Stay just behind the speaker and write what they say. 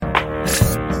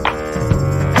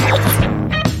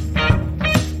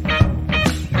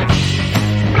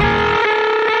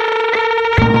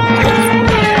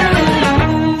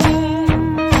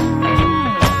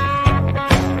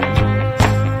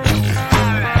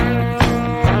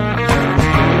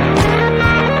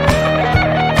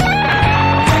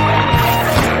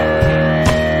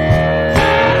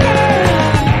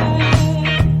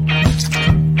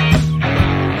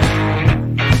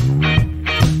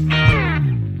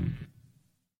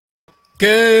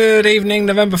Good evening,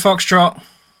 November Foxtrot.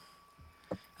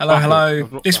 Hello, hello.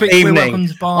 This week we're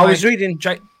welcomed by I was reading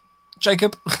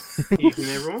Jacob. Evening,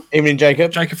 everyone. Evening,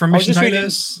 Jacob. Jacob from Mission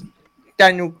Tailors.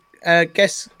 Daniel,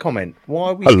 guest comment. Why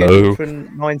are we scheduled for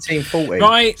 1940?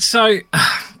 Right, so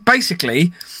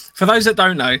basically, for those that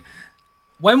don't know,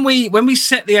 when we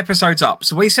set the episodes up,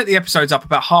 so we set the episodes up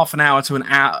about half an hour to an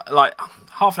hour, like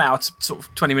half an hour to sort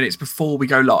of 20 minutes before we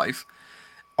go live.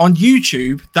 On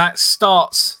YouTube, that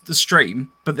starts the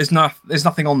stream, but there's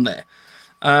nothing on there.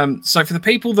 So for the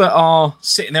people that are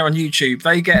sitting there on YouTube,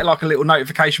 they get like a little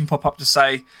notification pop up to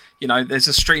say, you know, there's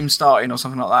a stream starting or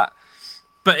something like that.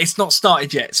 But it's not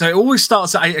started yet. So it always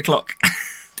starts at 8 o'clock.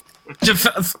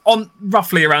 On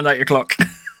roughly around 8 o'clock.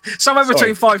 Somewhere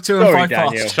between 5:02 and 5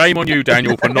 past. Shame on you,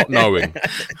 Daniel, for not knowing.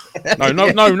 No,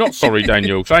 not sorry,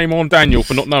 Daniel. Shame on Daniel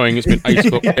for not knowing it's been 8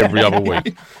 o'clock every other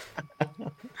week.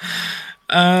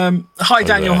 Hi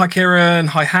Daniel, hi Kieran,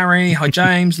 hi Harry, hi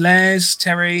James, Les,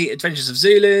 Terry, Adventures of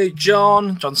Zulu,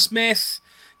 John Smith.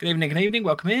 Good evening,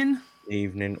 welcome in.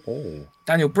 Evening all.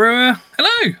 Daniel Brewer,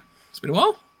 hello. It's been a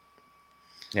while.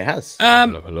 It has.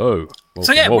 Hello.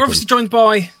 Welcome, we're obviously joined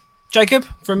by Jacob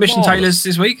from Mission Tailors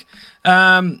this week.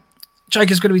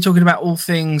 Jacob's going to be talking about all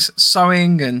things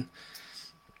sewing and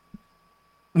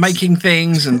making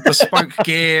things and bespoke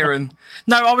gear. And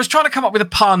no, I was trying to come up with a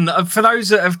pun for those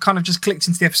that have kind of just clicked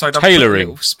into the episode. I've tailoring. put a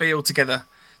little spiel together.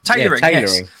 Tailoring,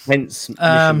 tailoring. Yes. Hence,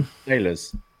 Mission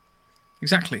Tailors.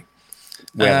 Exactly.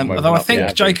 Although I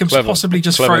think Jacob's possibly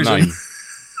just frozen. Name.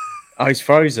 Oh, he's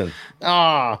frozen.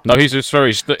 Ah. No, he's just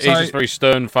very stern-faced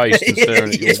and staring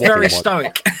at you. It's very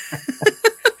stoic.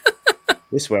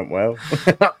 This went well.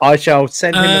 I shall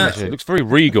send him a message. It looks very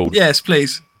regal. Yes,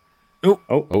 please.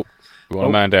 Oh. We want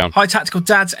a man down. Hi, Tactical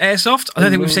Dad's Airsoft. I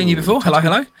don't think we've seen you before.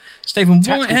 Hello. Stephen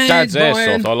Tactical Whitehead. Dad's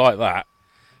Ryan. Airsoft. I like that.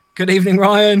 Good evening,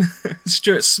 Ryan.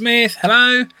 Stuart Smith.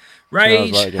 Hello.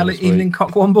 Rage. Hello, evening,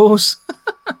 Cockwombles.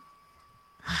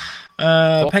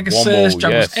 Pegasus.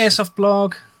 Juggles Airsoft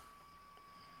blog.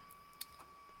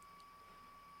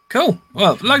 Cool.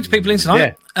 Well, loads of people in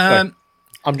tonight. Yeah.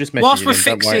 I'm just messaging whilst we're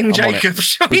him, fixing Jacob,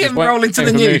 shall we roll into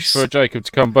the news? For Jacob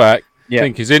to come back. Yeah. I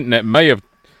think his internet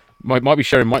might be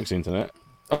sharing Mike's internet.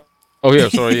 Oh yeah,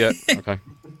 sorry, yeah. Okay.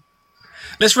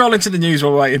 Let's roll into the news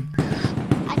while we're waiting.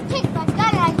 I take my gun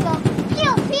and I go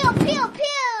pew, pew, pew,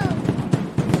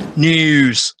 pew.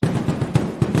 News.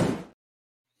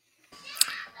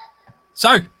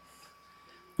 So,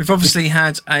 we've obviously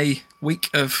had a week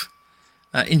of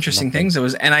interesting things. There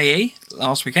was NAE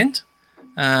last weekend.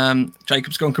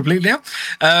 Jacob's gone completely out.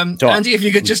 Andy, if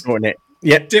you could just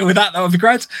deal with that would be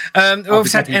great. We've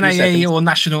also had NAE or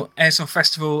National Airsoft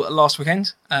Festival last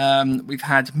weekend. We've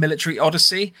had Military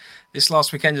Odyssey this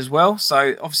last weekend as well.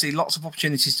 So obviously lots of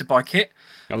opportunities to buy kit.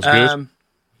 That was good.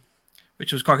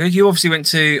 Which was quite good. You obviously went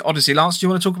to Odyssey last. Do you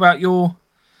want to talk about your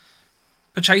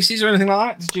purchases or anything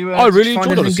like that? Did you? I really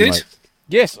enjoyed Odyssey. Good?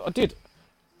 Yes, I did.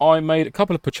 I made a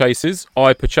couple of purchases.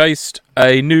 I purchased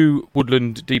a new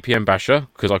Woodland DPM basher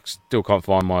because I still can't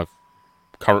find my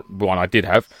current one I did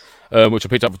have, which I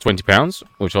picked up for £20,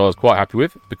 which I was quite happy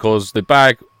with because the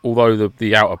bag, although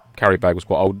the outer carry bag was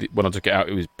quite old, when I took it out,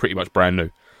 it was pretty much brand new.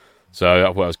 So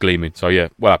I thought I was gleaming. So yeah,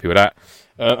 well happy with that.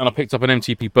 And I picked up an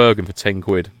MTP Bergen for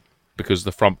 £10 because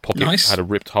the front pocket had a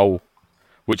ripped hole,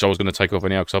 which I was going to take off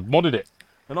anyhow because I've modded it.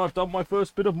 And I've done my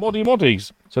first bit of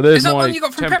moddies. So there's my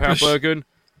 £10 Bergen.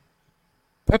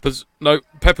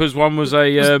 Pepper's one was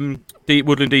a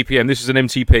Woodland DPM. This is an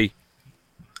MTP.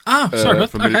 Sorry,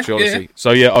 from Military Odyssey. Yeah.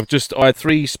 So yeah, I had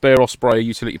 3 spare Osprey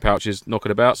utility pouches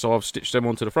knocking about, so I've stitched them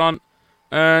onto the front,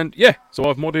 and yeah, so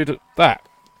I've modded that.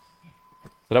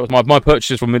 So that was my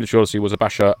purchases from Military Odyssey was a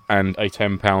basher and a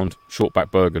 £10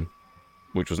 shortback Bergen,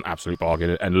 which was an absolute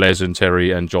bargain. And Les and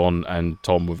Terry and John and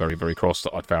Tom were very, very cross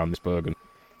that I'd found this Bergen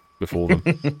before them.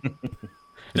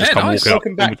 Just come walking up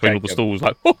in between all the stalls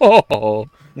like, oh.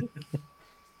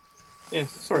 Yeah,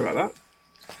 sorry about that.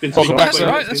 That's all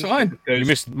right, that's fine. You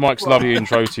missed Mike's lovely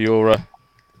intro to your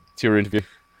interview.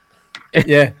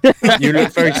 Yeah, you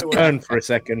looked very stern for a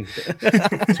second. So yeah,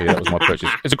 that was my purchase.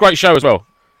 It's a great show as well.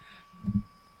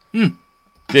 Yeah,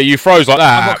 you froze like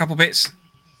that. I've got a couple bits.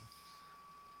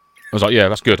 I was like, yeah,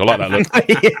 that's good. I like that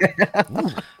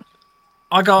look.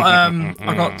 I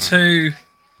got two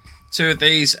of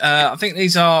these. I think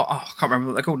these are. I can't remember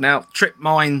what they're called now. Trip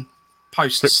mine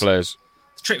posts. Trip flares.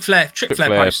 Trip flare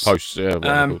posts. Yeah, what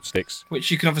they're called, sticks. Which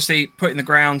you can obviously put in the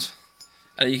ground.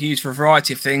 You can use for a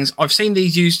variety of things. I've seen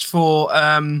these used for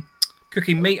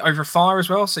cooking meat over a fire as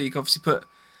well. So you can obviously put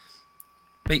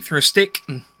meat through a stick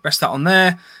and rest that on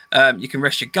there. You can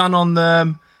rest your gun on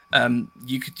them.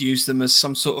 You could use them as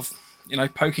some sort of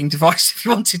poking device if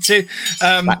you wanted to.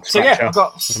 So yeah, I've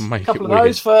got a Make couple it of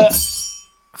those for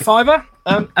 £5.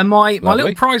 And my little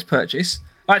Lovely. prize purchase,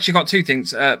 I actually got two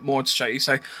things more to show you.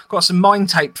 So got some mine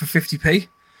tape for 50p.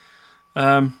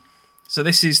 So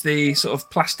this is the sort of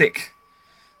plastic.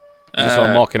 Just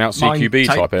like marking out mine CQB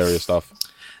tape. type area stuff.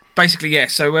 Basically, yeah.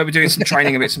 So where we're doing some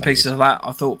training and bits and pieces of that,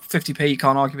 I thought 50p, you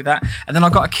can't argue with that. And then I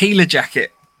got a Keeler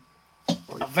jacket.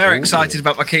 I'm very excited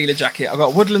about my Keeler jacket. I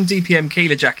got a Woodland DPM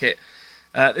Keeler jacket.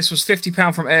 This was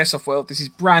 £50 from Airsoft World. This is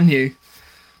brand new.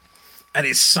 And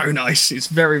it's so nice. It's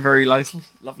very, very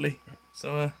lovely.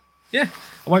 So, yeah,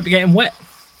 I won't be getting wet.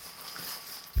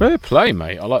 Fair play,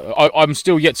 mate. I'm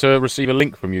still yet to receive a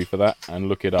link from you for that and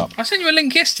look it up. I sent you a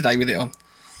link yesterday with it on.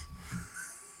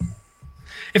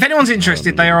 If anyone's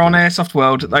interested, they are on Airsoft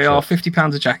World. They are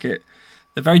 £50 a jacket.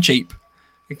 They're very cheap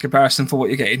in comparison for what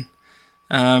you're getting.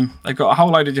 They've got a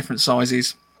whole load of different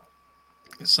sizes.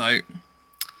 So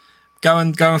go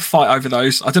and fight over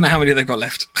those. I don't know how many they've got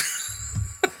left.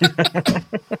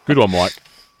 Good one, Mike.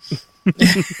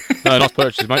 No, nice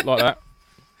purchase, mate, like that.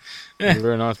 Yeah.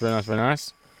 Very nice, very nice, very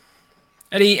nice.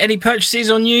 Any purchases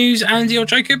on news, Andy or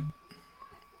Jacob?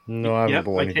 No, I haven't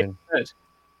bought anything.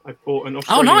 I bought an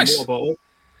Australian nice. water bottle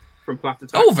from Platter.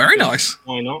 Oh, very nice.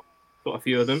 Why not? Got a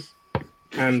few of them.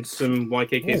 And some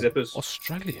YKK zippers.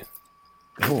 Australian.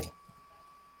 Oh.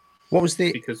 What was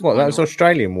the... Because What, why that was not?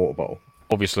 Australian water bottle?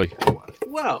 Obviously.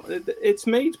 Well, it's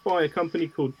made by a company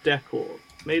called Decor,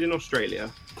 made in Australia,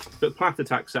 but Platter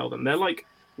sell them. They're like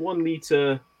 1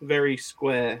 litre, very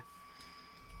square.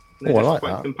 They're Oh, I just like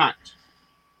quite that. compact.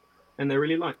 And they're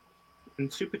really light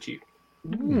and super cheap.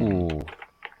 Ooh.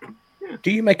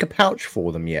 Do you make a pouch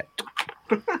for them yet?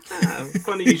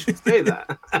 Funny you should say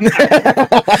that.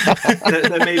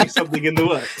 there may be something in the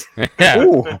works. Yeah.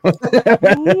 Ooh.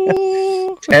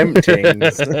 Tempting.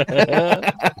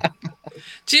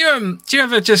 Do you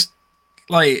ever just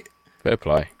like? Fair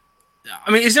play.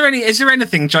 I mean, is there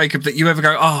anything, Jacob, that you ever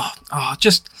go,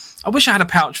 just I wish I had a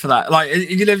pouch for that? Like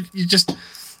you just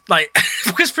like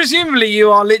because presumably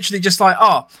you are literally just like,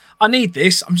 I need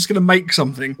this. I'm just going to make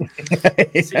something.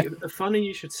 See, funny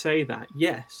you should say that.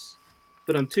 Yes,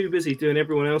 but I'm too busy doing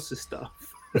everyone else's stuff.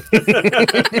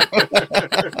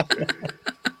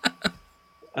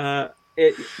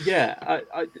 Do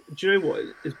you know what?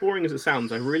 As boring as it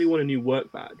sounds, I really want a new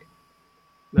work bag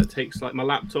that takes like my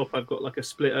laptop. I've got like a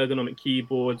split ergonomic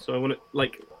keyboard, so I want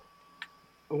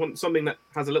something that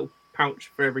has a little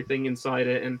pouch for everything inside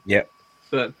it. And Yep.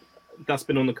 but that's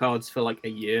been on the cards for like a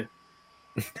year.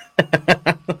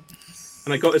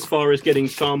 And I got as far as getting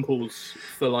samples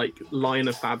for like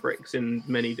liner fabrics in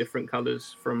many different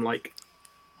colors, from like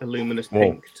a luminous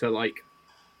pink to like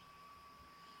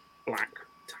black,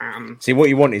 tan. See, what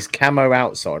you want is camo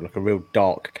outside, like a real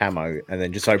dark camo, and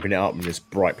then just open it up and just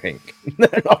bright pink.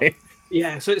 Like,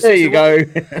 Yeah, so there you go.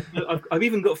 I've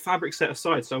even got fabric set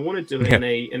aside, so I want to do it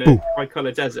in a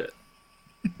tricolor desert.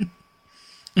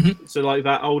 So like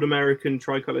that old American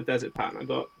tricolor desert pattern. I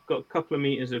got a couple of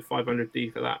meters of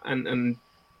 500D for that, and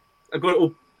I got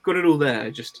it all there. I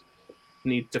just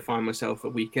need to find myself a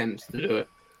weekend to do it.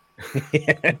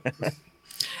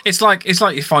 It's like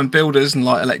you find builders and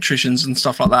like electricians and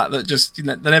stuff like that just they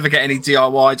never get any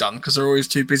DIY done because they're always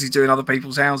too busy doing other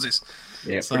people's houses.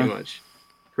 Yeah, So-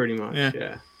 pretty much. Yeah.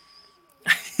 Yeah.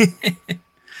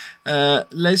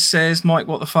 Les says, Mike,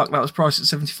 what the fuck? That was priced at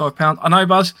 £75. I know,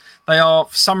 Buzz. They are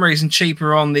for some reason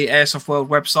cheaper on the Airsoft World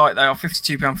website. They are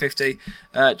 £52.50.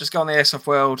 Just go on the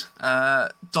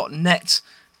airsoftworld.net,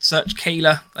 search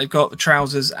Keeler. They've got the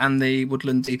trousers and the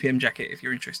Woodland DPM jacket if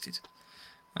you're interested.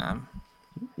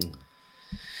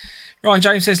 Ryan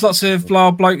James says lots of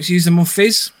blokes use them on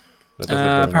Fizz.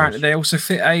 Apparently, they also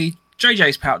fit a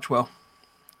JJ's pouch well.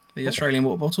 The Australian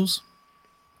water bottles.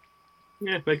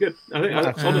 Yeah, they're good. I think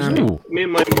That's honestly, Ooh. me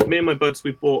and my buds,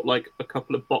 we bought like a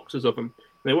couple of boxes of them.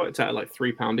 They worked out at like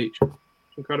 £3 each. It's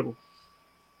incredible.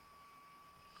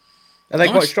 Are they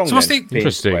Nice. quite strong? So what's then, the- being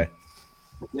Interesting. square?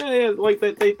 Yeah, like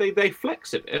they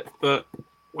flex a bit, but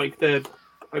like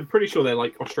I'm pretty sure they're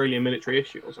like Australian military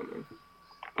issue or something.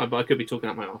 But I could be talking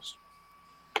out my ass.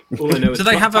 All I know is Do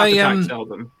they have a, sell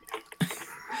them.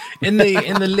 in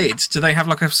the lids, do they have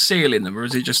like a seal in them, or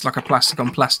is it just like a plastic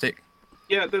on plastic?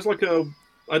 Yeah, there's like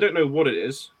I don't know what it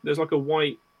is. There's like a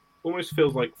white, almost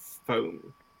feels like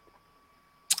foam.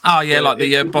 Oh yeah, like the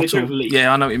They bottle. don't leak.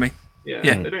 Yeah, I know what you mean. Yeah,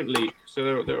 Yeah. they don't leak, so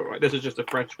they're all right. This is just a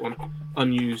fresh one,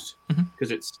 unused,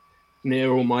 because it's near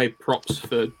all my props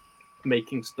for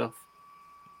making stuff.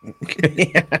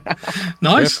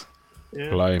 Nice. Yeah,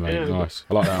 Play, mate. yeah, Nice.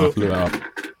 I like that. I flew that up.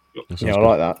 That sounds Yeah, I good.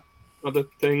 like that. Other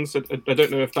things, I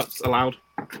don't know if that's allowed.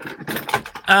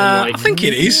 I think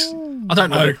it is. I don't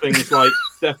know. Other things like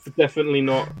definitely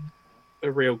not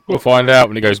a real. We'll find out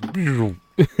when it goes.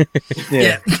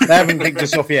 Yeah. They haven't kicked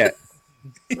us off yet.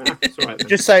 Nah, it's all right, then.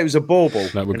 Just say it was a bauble.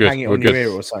 No, we're and good. Hang it We're on good. your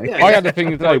ear or something. Yeah. I had the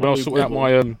thing today when I was sorting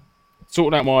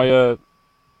out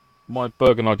my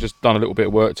Bergen I just done a little bit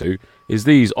of work to, is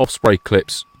these off-spray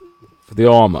clips for the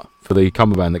armour, for the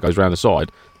cummerbund that goes around the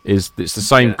side, it's the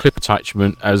same clip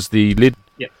attachment as the lid.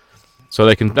 Yeah. So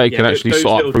they can actually those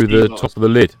slot little through the T-bars. top of the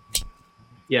lid.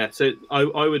 Yeah, so I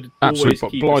would Absolute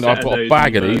always keep blind. a set I've got a those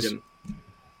bag in of these. Bergen.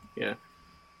 Yeah,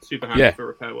 super handy Yeah. for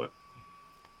repair work.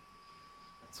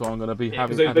 So I'm going to be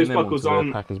having those adding them buckles onto the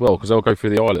aren't- pack as well, because they'll go through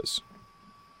the eyelets.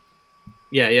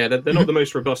 Yeah, they're not the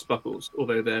most robust buckles,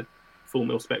 although they're full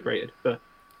mil spec rated. But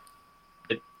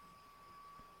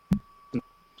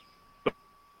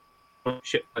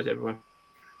shit flies everywhere.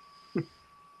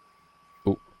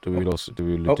 Oh, did we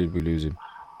lose him?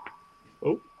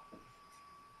 Oh,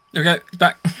 There we go. He's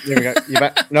back. There we go. You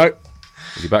back? No.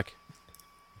 Is he back?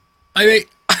 Maybe.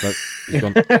 No, he's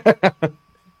gone.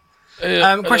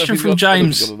 Question from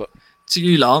James to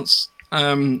you, Lance.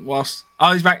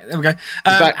 He's back. There we go.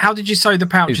 back. How did you sew the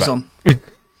pouches back. on?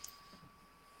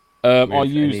 I With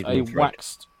used a a needle thread.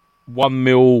 waxed 1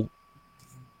 mil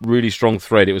really strong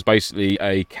thread. It was basically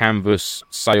a canvas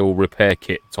sail repair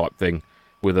kit type thing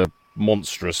with a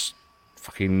monstrous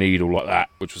fucking needle like that,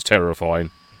 which was terrifying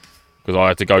because I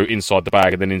had to go inside the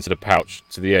bag and then into the pouch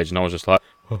to the edge, and I was just like,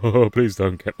 oh, please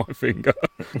don't get my finger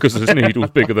because this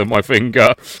needle's bigger than my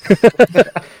finger.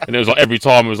 And it was like every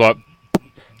time it was like,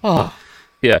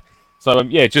 yeah. So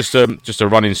just a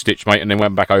running stitch, mate, and then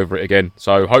went back over it again.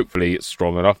 So hopefully it's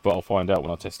strong enough, but I'll find out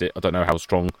when I test it. I don't know how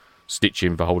strong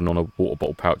stitching for holding on a water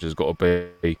bottle pouch has got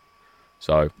to be.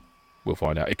 So we'll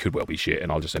find out. It could well be shit,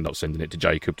 and I'll just end up sending it to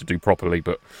Jacob to do properly,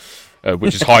 but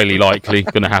which is highly likely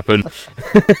going to happen.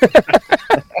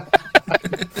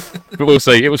 But we'll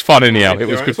see. It was fun anyhow. It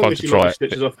was good fun to try it.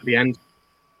 Stitches off at the end.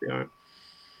 Yeah.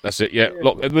 That's it. Yeah.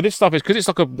 Look, but this stuff is because it's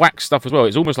like a wax stuff as well.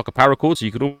 It's almost like a paracord, so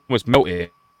you could almost melt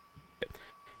it,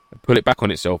 pull it back on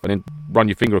itself, and then run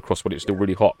your finger across when it's still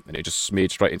really hot, and it just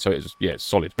smeared straight into it. It's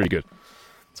solid. It's pretty good.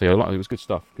 So yeah, it was good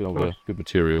stuff. Good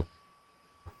material.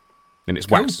 And it's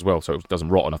waxed as well, so it doesn't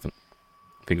rot or nothing.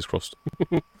 Fingers crossed.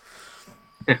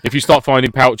 If you start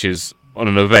finding pouches on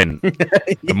an event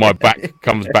and my back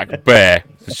comes back bare,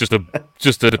 it's just a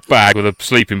bag with a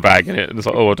sleeping bag in it, and it's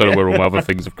like, I don't know where all my other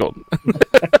things have gone.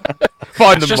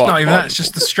 Find It's them. just not even that. It's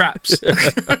just the straps.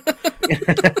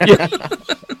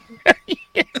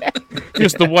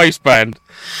 Just the waistband.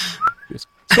 It's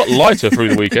got lighter through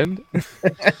the weekend.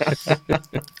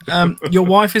 Your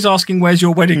wife is asking, "Where's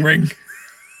your wedding ring?"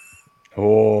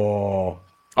 Oh.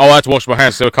 I had to wash my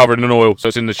hands, so they're covered in oil, so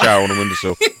it's in the shower on the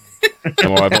windowsill.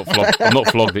 Don't worry, I've not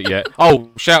flogged it yet. Oh,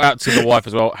 shout out to the wife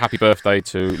as well. Happy birthday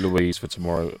to Louise for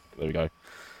tomorrow. There we go.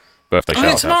 Birthday shout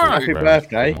out. tomorrow. Happy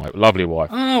birthday. Lovely wife.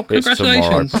 Oh, It's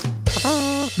congratulations!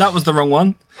 That was the wrong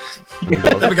one.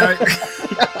 There we go.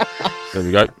 There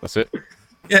we go. That's it.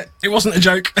 Yeah, it wasn't a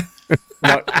joke.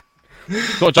 No.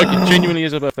 Not a joke. It genuinely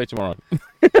is her birthday tomorrow.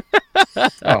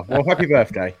 Oh, well, happy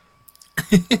birthday.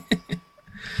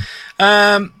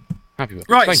 Happy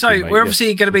birthday. Right, Thank so you, mate. we're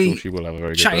obviously going to I'm sure be she will have a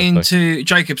very good chatting birthday. to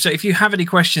Jacob. So if you have any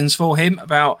questions for him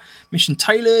about Mission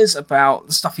Tailors, about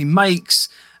the stuff he makes,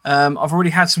 I've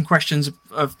already had some questions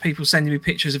of people sending me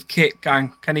pictures of kit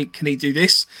going, can he do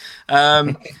this?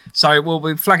 So we'll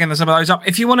be flagging some of those up.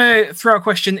 If you want to throw a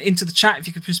question into the chat, if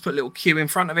you could just put a little Q in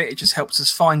front of it, it just helps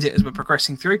us find it as we're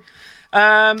progressing through.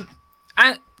 And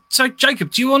so Jacob,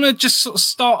 do you want to just sort of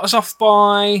start us off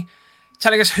by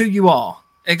telling us who you are?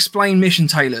 Explain Mission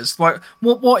Tailors.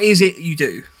 What is it you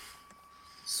do?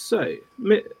 So,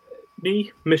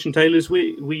 me, Mission Tailors,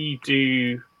 we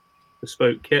do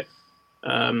bespoke kit.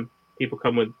 People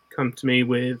come to me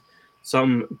with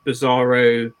some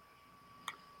bizarro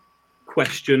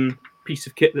piece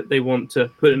of kit that they want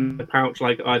to put in the pouch.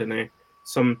 Like, I don't know,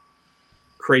 some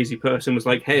crazy person was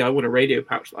like, "Hey, I want a radio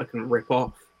pouch that I can rip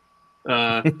off."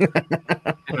 And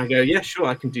I go, "Yeah, sure,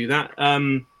 I can do that."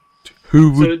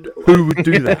 Who would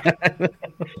do that?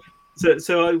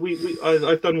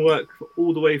 I've done work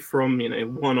all the way from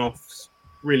one-offs,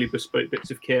 really bespoke bits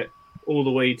of kit, all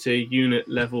the way to unit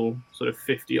level, sort of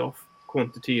 50 off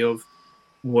quantity of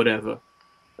whatever.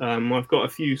 I've got a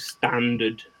few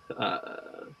standard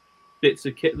bits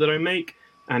of kit that I make,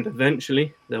 and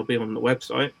eventually they'll be on the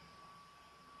website.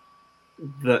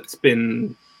 That's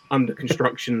been under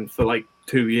construction for like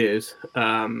 2 years.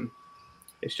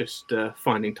 It's just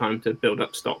finding time to build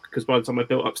up stock, because by the time I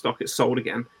built up stock, it's sold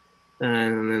again,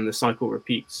 and then the cycle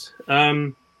repeats.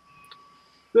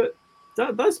 But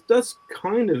that's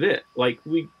kind of it. Like,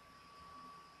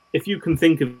 if you can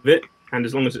think of it, and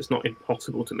as long as it's not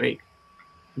impossible to make,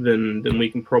 then we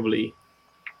can probably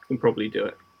do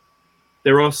it.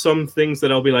 There are some things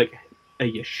that I'll be like, are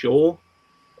you sure?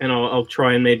 And I'll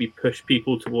try and maybe push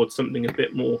people towards something a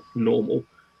bit more normal,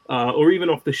 or even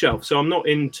off the shelf. So I'm not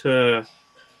into,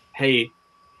 hey,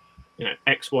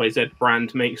 XYZ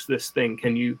brand makes this thing,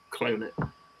 can you clone it?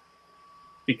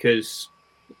 Because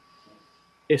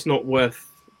it's not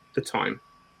worth the time.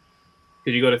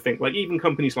 Because you got to think, like, even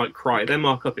companies like Cry, their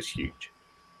markup is huge,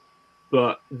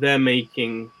 but they're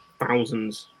making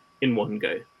thousands in one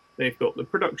go. They've got the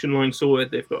production line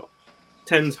sorted. They've got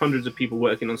tens, hundreds of people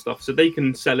working on stuff, so they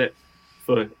can sell it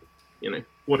for,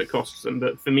 what it costs them.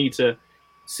 But for me to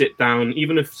sit down,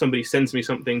 even if somebody sends me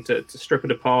something to strip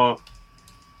it apart,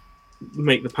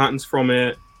 make the patterns from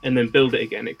it, and then build it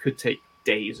again, it could take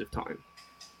days of time.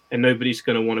 And nobody's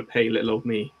going to want to pay little old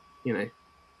me,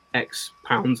 X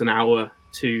pounds an hour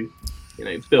to,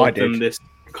 build them this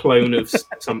clone of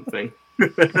something.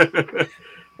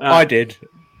 I did.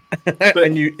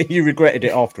 And you regretted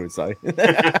it afterwards, though.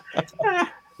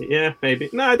 Yeah, maybe.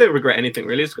 No, I don't regret anything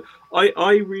really.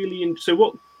 I really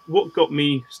so what got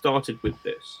me started with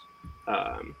this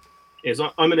is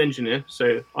I'm an engineer,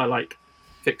 so I like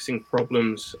fixing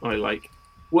problems. I like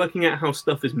working out how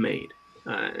stuff is made.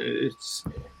 It's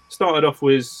started off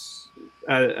with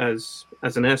as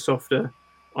an airsofter.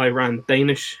 I ran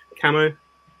Danish camo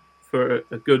for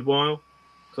a good while.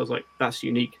 So I was like, that's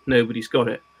unique. Nobody's got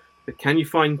it. But can you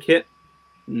find kit?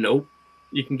 Nope.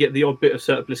 You can get the odd bit of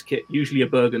surplus kit, usually a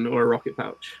Bergen or a rocket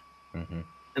pouch. Mm-hmm.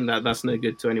 And that's no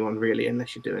good to anyone, really,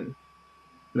 unless you're doing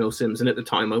milsims. And at the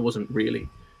time, I wasn't really.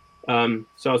 So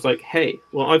I was like, hey,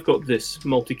 well, I've got this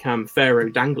multicam Pharaoh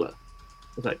dangler.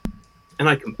 I was like, and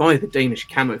I can buy the Danish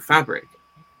camo fabric.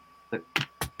 Like,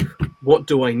 what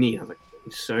do I need? I was like,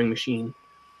 a sewing machine,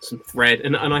 some thread.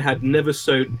 And I had never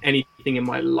sewed anything in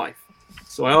my life.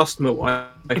 So I asked my wife,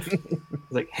 I was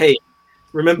like, hey,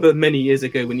 remember many years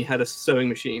ago when you had a sewing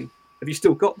machine? Have you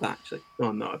still got that? She's like,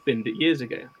 oh, no, I've binned it years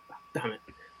ago. Oh, damn it.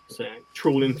 So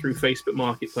trawling through Facebook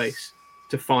Marketplace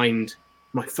to find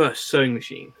my first sewing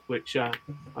machine, which I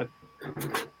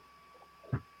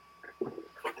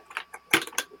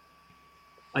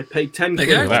paid 10 There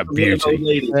you go. That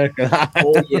beauty.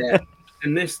 Oh, yeah.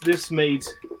 And this made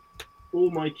all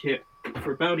my kit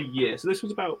for about a year. So this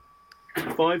was about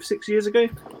 5-6 years ago.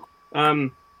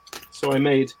 So I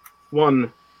made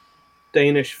one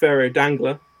Danish Pharaoh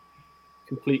dangler,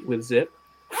 complete with zip.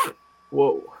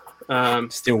 Whoa.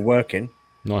 Still working.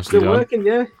 Nicely Still done. working,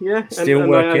 yeah. Still and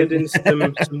working. I added in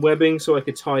some webbing so I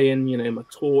could tie in, my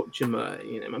torch and my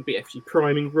BFG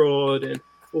priming rod and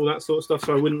all that sort of stuff,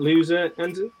 so I wouldn't lose it.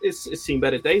 And it's seen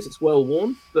better days. It's well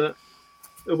worn, but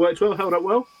it worked well, held up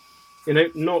well.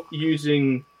 Not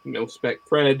using spec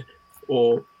thread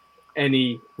or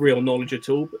any real knowledge at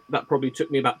all. But that probably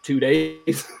took me about 2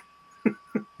 days.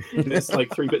 It's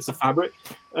like 3 bits of fabric,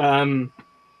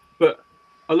 but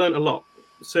I learned a lot.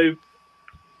 So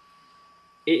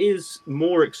it is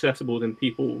more accessible than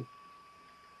people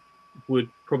would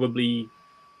probably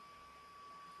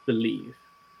believe.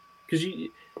 Because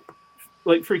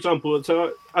for example,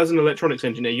 so as an electronics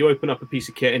engineer, you open up a piece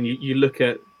of kit and you look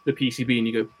at the PCB and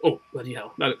you go, oh, bloody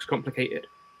hell, that looks complicated.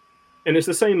 And it's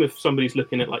the same if somebody's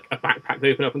looking at like a backpack,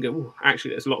 they open up and go, oh,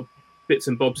 actually, there's a lot of bits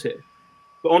and bobs here.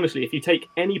 But honestly, if you take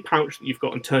any pouch that you've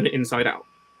got and turn it inside out,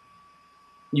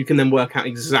 you can then work out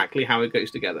exactly how it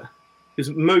goes together. Because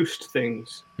most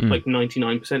things, like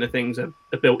 99% of things, are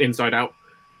built inside out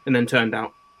and then turned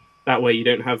out. That way you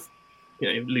don't have,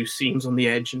 loose seams on the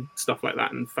edge and stuff like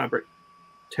that and fabric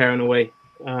tearing away.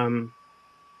 What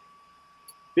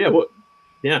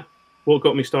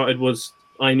got me started was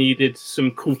I needed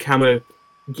some cool camo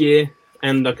gear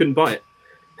and I couldn't buy it.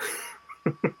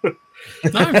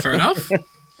 No, fair enough.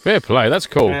 Fair play. That's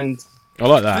cool. And I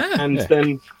like that. Yeah. And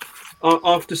then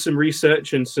after some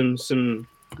research and some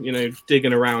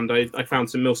digging around, I found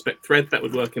some mil-spec thread that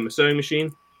would work in the sewing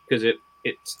machine because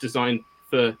it's designed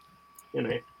for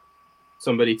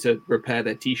somebody to repair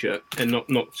their t-shirt and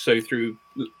not sew through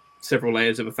several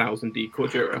layers of 1000D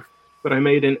Cordura. But I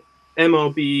made an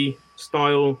MRB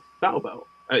style battle belt.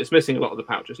 It's missing a lot of the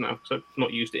pouches now because I've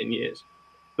not used it in years.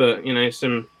 But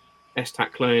some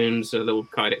S-Tac clones, a little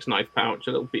Kydex knife pouch,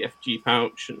 a little BFG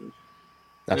pouch, and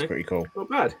That's pretty cool. not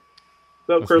bad.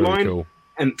 That's Velcro really line, cool.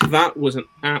 and that was an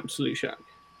absolute shag.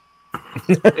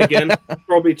 Again,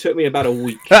 probably took me about a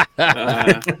week.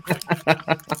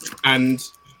 And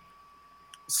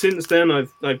since then,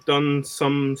 I've done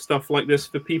some stuff like this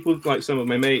for people, like some of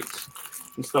my mates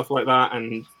and stuff like that.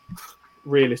 And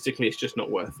realistically, it's just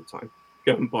not worth the time.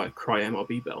 Go and buy a Cry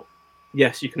MRB belt.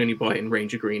 yes, you can only buy it in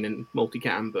Ranger Green and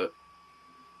multicam, but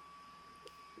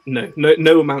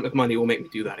no amount of money will make me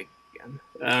do that again.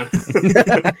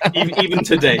 Even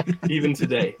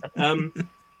today.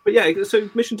 But yeah, so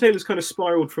Mission Tailors kind of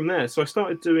spiraled from there. So I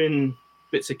started doing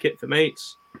bits of kit for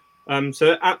mates.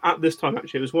 So at this time,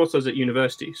 actually, it was whilst I was at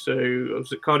university. So I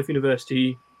was at Cardiff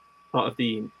University, part of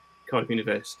the Cardiff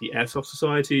University Airsoft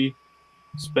Society.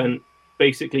 Spent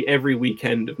basically every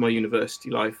weekend of my university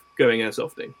life going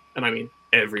airsofting, and I mean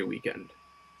every weekend.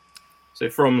 So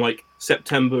from like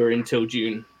September until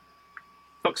June,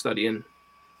 fuck studying.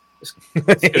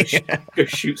 Let's go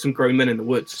shoot some grown men in the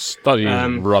woods. Studying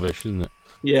is rubbish, isn't it?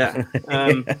 Yeah,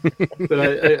 but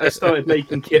I started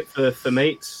making kit for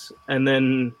mates, and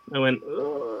then I went,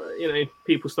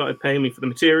 people started paying me for the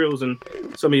materials, and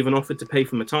some even offered to pay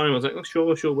for my time. I was like, oh,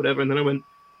 sure, whatever. And then I went,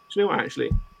 do you know what, actually,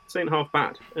 this ain't half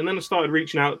bad. And then I started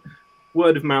reaching out,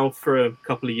 word of mouth, for a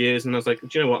couple of years, and I was like, do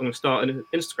you know what, I'm going to start an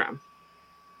Instagram,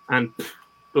 and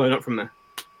blown up from there.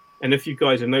 And if you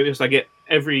guys have noticed, I get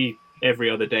every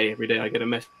other day, I get a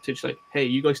message like, hey,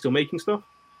 you guys still making stuff?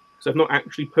 So I've not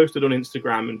actually posted on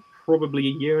Instagram in probably a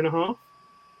year and a half.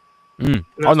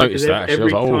 I noticed that actually. I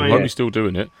was like, oh, I hope you're still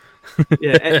doing it.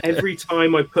 Yeah, every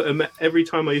time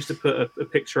I used to put a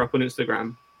picture up on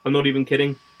Instagram, I'm not even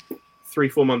kidding,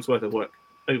 3-4 months worth of work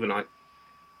overnight,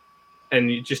 and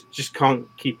you just can't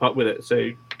keep up with it. So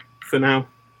for now,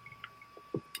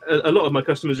 a lot of my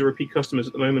customers are repeat customers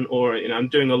at the moment, or I'm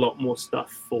doing a lot more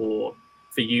stuff for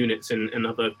units and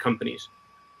other companies.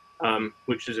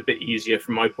 Which is a bit easier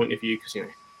from my point of view, because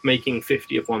making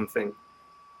 50 of one thing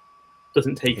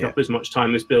doesn't take up as much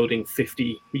time as building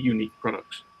 50 unique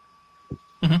products.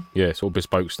 Mm-hmm. Yeah, it's all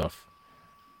bespoke stuff.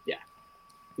 Yeah,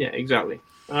 exactly.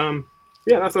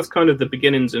 That's kind of the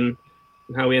beginnings and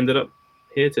how we ended up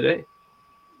here today.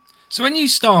 So when you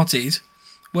started,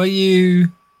 were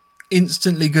you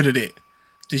instantly good at it?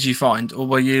 Did you find, or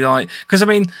were you like? Because I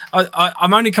mean,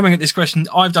 I'm only coming at this question.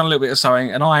 I've done a little bit of sewing,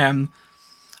 and I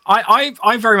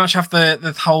very much have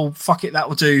the whole fuck it, that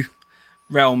will do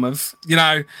realm of,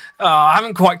 I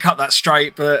haven't quite cut that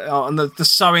straight, but and the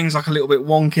sewing's like a little bit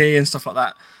wonky and stuff like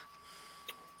that.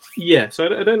 Yeah, so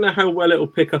I don't know how well it'll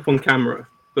pick up on camera,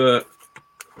 but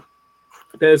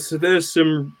there's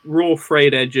some raw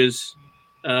frayed edges.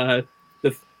 I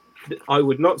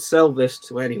would not sell this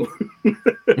to anyone.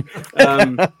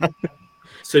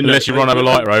 So unless you run over a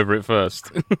lighter over it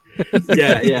first.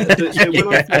 Yeah. So when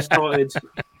I first started,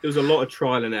 there was a lot of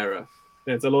trial and error.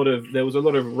 There was a lot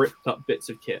of ripped up bits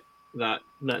of kit that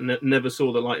never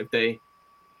saw the light of day.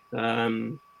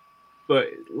 But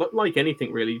like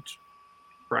anything, really,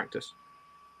 practice.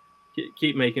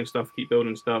 Keep making stuff, keep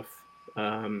building stuff,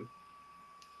 and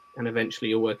eventually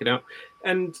you'll work it out.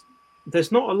 And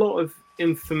there's not a lot of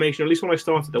information. At least when I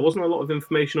started, there wasn't a lot of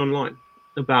information online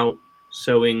about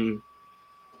sewing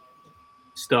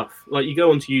stuff. Like, you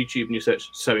go onto YouTube and you search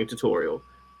sewing tutorial,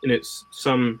 and it's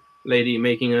some lady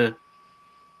making a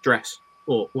dress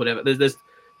or whatever. There's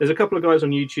a couple of guys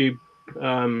on YouTube,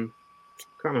 can't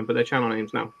remember their channel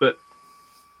names now, but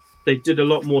they did a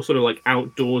lot more sort of like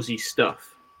outdoorsy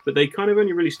stuff. But they kind of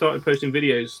only really started posting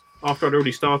videos after I'd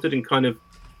already started and kind of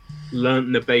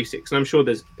learned the basics. And I'm sure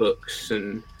there's books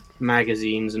and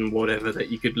magazines and whatever that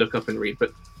you could look up and read,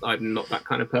 but I'm not that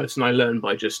kind of person. I learn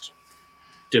by just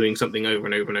doing something over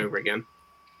and over and over again.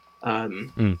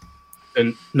 And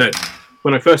no,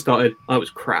 when I first started, I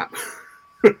was crap.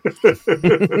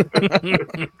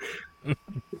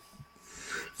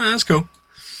 That's cool.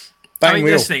 Bang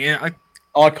wheel. This thing,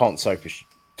 I can't sew for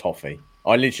toffee.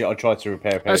 I tried to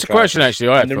repair a pair That's of a question trousers, actually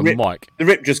I had and from Mike. The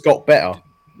rip just got better.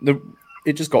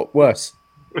 It just got worse.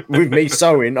 With me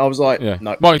sewing, I was like,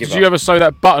 no. Mike, did you ever sew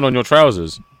that button on your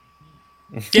trousers?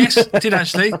 Yes, I did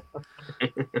actually.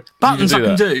 Buttons I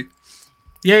can do.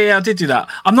 Yeah, I did do that.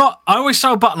 I always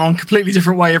sew a button on a completely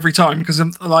different way every time, because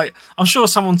I'm sure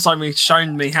someone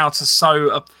shown me how to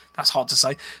sew. That's hard to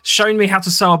say. Shown me how to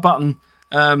sew a button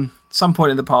some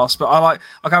point in the past, but I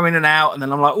go in and out, and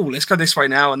then I'm like, oh, let's go this way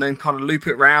now, and then kind of loop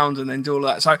it round, and then do all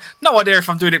that. So no idea if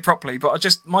I'm doing it properly, but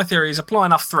my theory is apply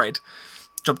enough thread,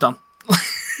 job done.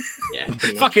 Yeah,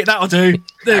 fuck it, that'll do.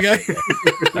 There you go.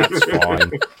 That's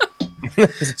fine.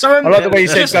 So I like the way you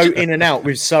said go in and out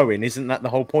with sewing. Isn't that the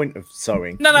whole point of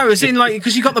sewing? No, it's in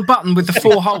because you got the button with the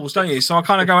 4 holes, don't you? So I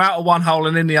kind of go out of one hole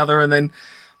and in the other, and then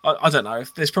I don't know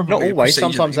if there's probably not always.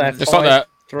 Sometimes they have it's like that.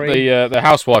 3. The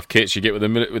housewife kits you get with the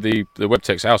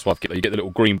Webtex housewife kit. You get the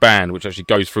little green band which actually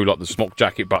goes through like the smock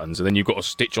jacket buttons, and then you've got to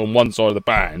stitch on one side of the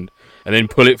band and then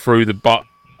pull it through the button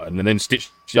and then stitch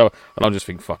the other. And I'm just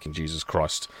thinking, fucking Jesus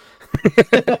Christ.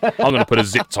 I'm going to put a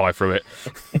zip tie through it.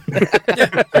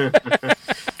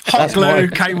 Hot glue,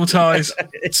 cable ties,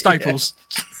 staples.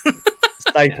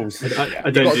 Staples. I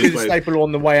You've don't got to do do the both. staple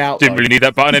on the way out. Didn't though. really need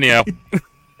that button anyhow.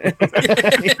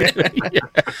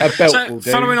 A belt So will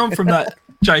do. following on from that,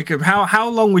 Jacob, how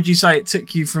long would you say it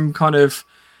took you from kind of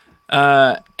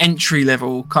entry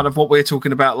level, kind of what we're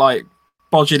talking about, like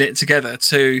bodging it together,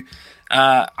 to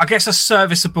I guess a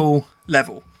serviceable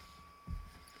level?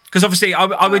 Because obviously,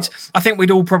 I think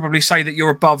we'd all probably say that you're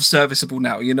above serviceable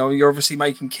now. You know, you're obviously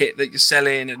making kit that you're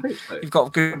selling, and you've got a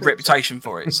good reputation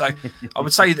for it. So I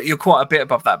would say that you're quite a bit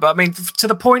above that. But I mean, to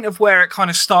the point of where it kind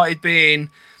of started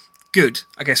being good,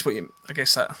 I guess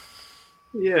that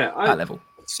Yeah, level.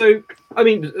 So, I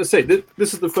mean, I say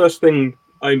this is the first thing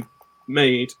I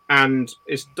made, and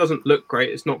it doesn't look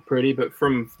great. It's not pretty, but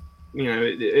from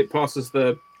it passes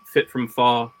the fit from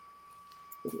far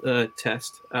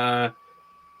test.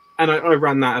 And I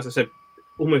ran that, as I said,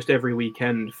 almost every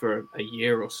weekend for a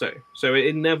year or so. So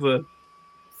it never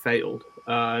failed.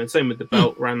 And same with the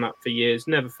belt, ran that for years,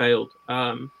 never failed.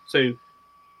 So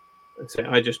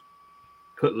I just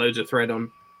put loads of thread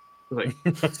on. Like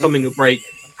something will break,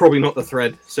 probably not the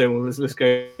thread. So let's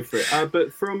go for it.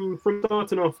 But from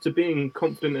starting off to being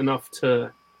confident enough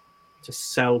to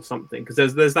sell something,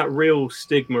 because there's that real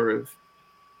stigma of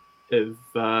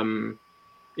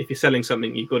if you're selling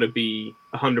something, you've got to be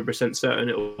 100% certain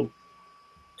it will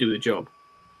do the job.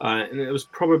 And it was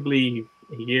probably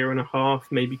a year and a half,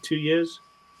 maybe 2 years.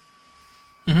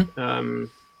 Mm-hmm.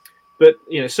 But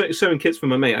sewing kits for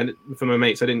my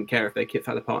mates, I didn't care if their kit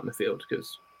fell apart in the field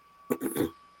because,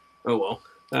 oh well.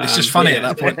 It's just funny at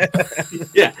that point.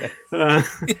 Yeah.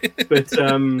 But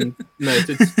no,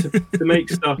 to make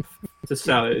stuff to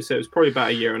sell it, so it was probably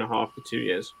about a year and a half to 2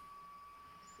 years.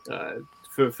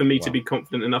 For me to be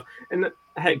confident enough, and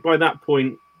heck, by that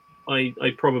point, I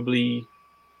probably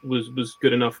was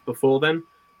good enough before then.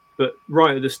 But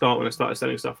right at the start, when I started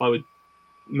selling stuff, I would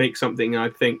make something and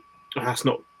I'd think, oh, that's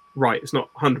not right. It's not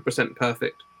 100%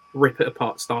 perfect. Rip it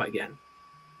apart, start again,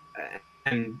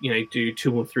 and do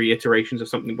 2 or 3 iterations of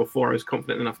something before I was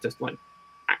confident enough to like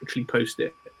actually post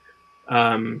it.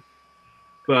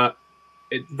 But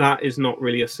that is not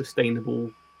really a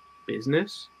sustainable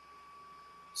business.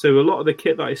 So a lot of the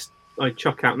kit that I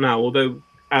chuck out now, although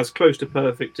as close to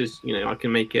perfect as I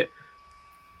can make it,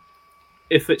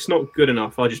 if it's not good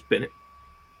enough, I'll just bin it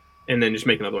and then just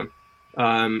make another one.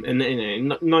 And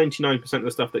 99% of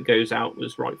the stuff that goes out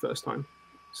was right first time.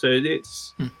 So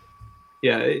it's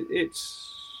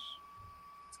it's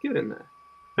good in there.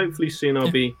 Hopefully soon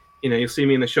I'll be you'll see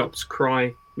me in the shops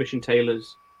cry Mission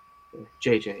Tailors.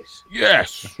 JJ's.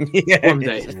 Yes. One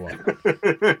day.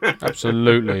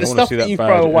 Absolutely. The stuff that you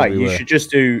throw away, you should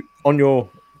just do on your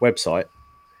website.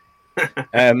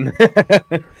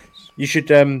 You should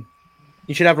have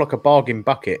like a bargain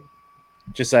bucket.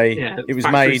 Just say it was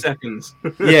made. Seconds.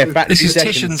 Yeah, factory This is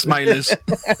seconds. Titian's mailers.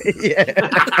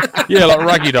 Yeah, like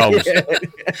raggy dolls.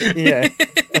 Yeah.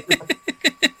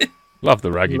 Love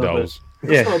the raggy dolls.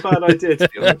 That's not a bad idea, to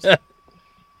be honest.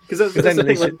 Because that's the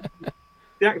thing. Like,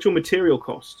 the actual material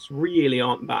costs really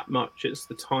aren't that much. It's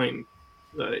the time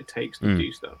that it takes to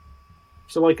do stuff.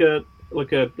 So like a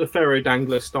Ferro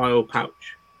Dangler style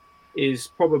pouch is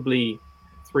probably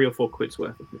 3 or 4 quid's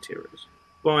worth of materials.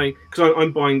 Because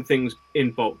I'm buying things in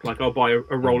bulk. Like I'll buy a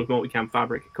roll of multicam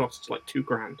fabric. It costs like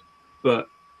 £2,000, but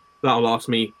that'll last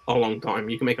me a long time.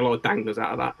 You can make a lot of danglers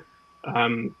out of that.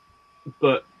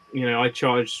 But I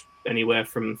charge anywhere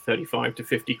from 35 to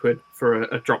 50 quid for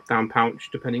a drop down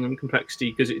pouch, depending on complexity,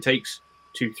 because it takes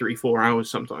 2, 3, 4 hours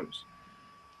sometimes.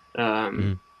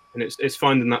 And it's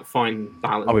finding that fine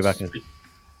balance I'll be back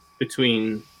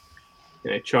between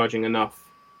charging enough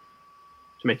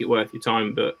to make it worth your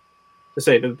time, but to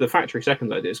say the factory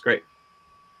seconds idea is great,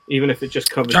 even if it just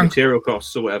covers material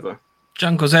costs or whatever.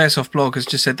 Junkle's Airsoft blog has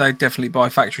just said they'd definitely buy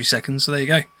factory seconds, so there you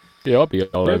go. Yeah, I'll be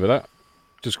all over that.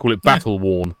 Just call it battle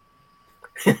worn.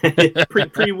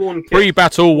 Pre-worn kit.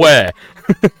 Pre-battle wear.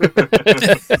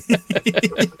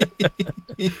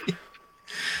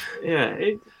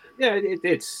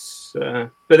 It's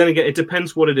but then again, it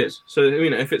depends what it is. So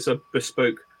if it's a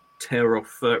bespoke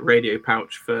tear-off radio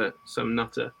pouch for some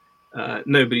nutter,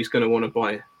 nobody's going to want to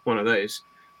buy one of those.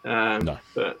 No.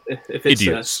 But if it's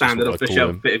a standard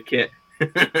off-the-shelf bit of kit,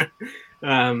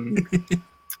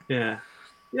 yeah.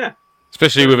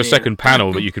 Especially with a second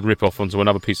panel that you can rip off onto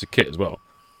another piece of kit as well.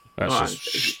 That's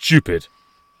just stupid.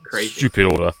 Crazy. Stupid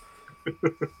order.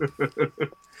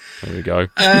 There we go.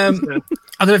 I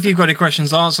don't know if you've got any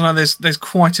questions, Lance. I know there's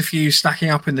quite a few stacking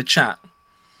up in the chat.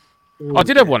 I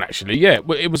did have one actually. Yeah,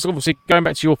 it was obviously going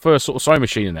back to your first sort of sewing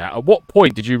machine and that. At what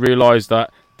point did you realise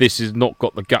that this has not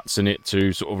got the guts in it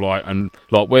to sort of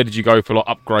where did you go for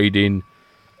upgrading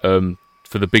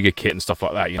for the bigger kit and stuff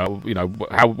like that?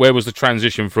 Where was the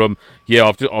transition from?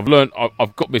 Yeah, I've learned,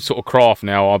 I've got this sort of craft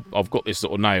now. I've got this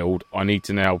sort of nailed. I need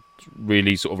to now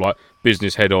really sort of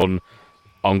business head on.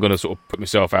 I'm going to sort of put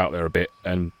myself out there a bit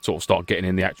and sort of start getting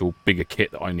in the actual bigger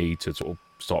kit that I need to sort of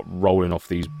start rolling off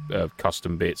these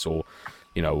custom bits or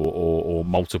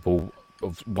multiple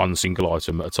of one single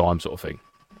item at a time sort of thing.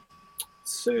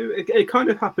 So it kind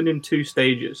of happened in 2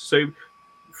 stages. So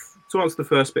to answer the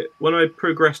first bit, when I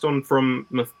progressed on from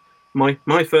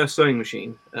my first sewing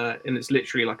machine, and it's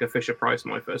literally like a Fisher Price,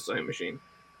 my first sewing machine.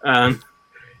 When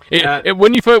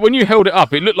you held it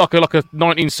up, it looked like a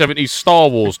 1970s Star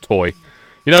Wars toy.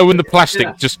 When the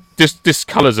plastic just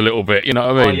discolors a little bit, you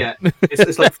know what I mean? Oh, yeah.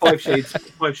 It's like 5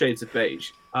 shades of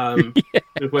beige,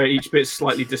 where each bit's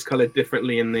slightly discolored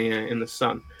differently in the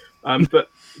sun. But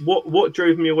what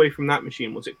drove me away from that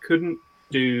machine was it couldn't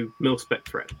do mil-spec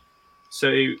thread.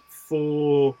 So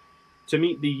to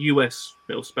meet the US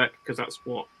mil-spec, because that's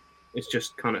what is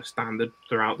just kind of standard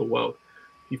throughout the world,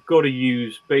 you've got to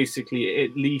use basically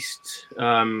at least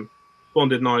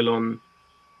bonded nylon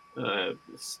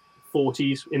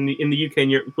 40s. In the UK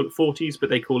and Europe we call it 40s, but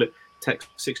they call it Tech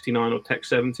 69 or Tech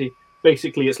 70.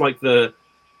 Basically it's like the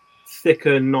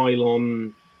thicker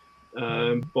nylon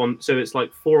bond, so it's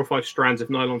like 4 or 5 strands of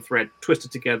nylon thread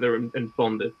twisted together and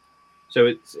bonded, so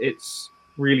it's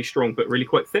really strong but really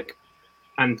quite thick.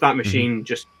 And that machine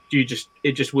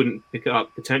it just wouldn't pick it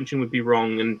up. The tension would be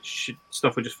wrong and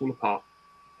stuff would just fall apart.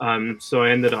 So I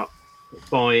ended up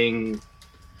buying,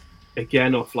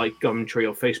 again off Gumtree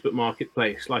or Facebook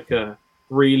Marketplace, a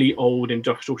really old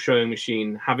industrial sewing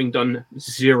machine, having done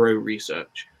 0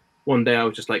 research. One day I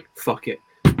was just like, fuck it,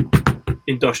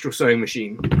 industrial sewing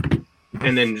machine,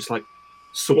 and then just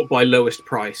sort by lowest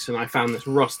price, and I found this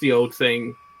rusty old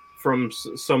thing from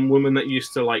some woman that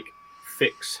used to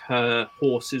fix her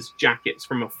horse's jackets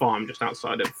from a farm just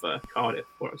outside of Cardiff,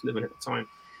 where I was living at the time.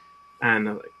 And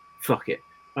I was like, fuck it.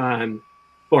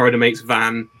 Borrowed a mate's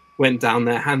van, went down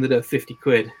there, handed her 50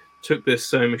 quid, took this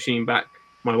sewing machine back.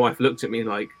 My wife looked at me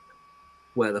like,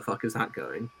 where the fuck is that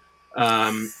going?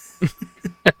 I was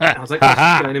like, oh,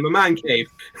 it's going in my man cave.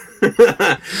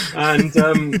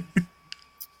 And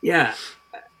yeah,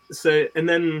 so, and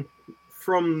then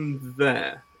from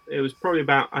there, it was probably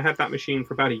I had that machine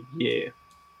for about a year.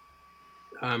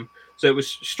 So it was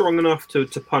strong enough to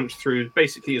punch through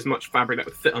basically as much fabric that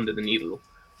would fit under the needle.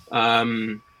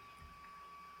 And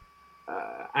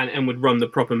would run the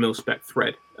proper mil-spec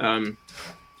thread.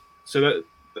 So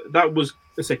that was,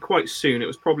 let's say, quite soon. It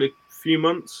was probably a few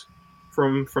months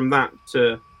from that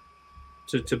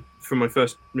from my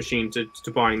first machine to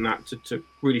buying that to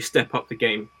really step up the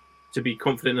game, to be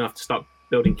confident enough to start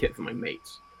building kit for my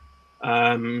mates.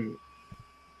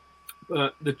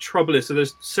 But the trouble is, so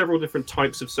there's several different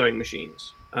types of sewing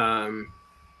machines, and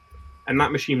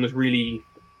that machine was really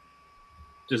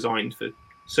designed for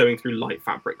sewing through light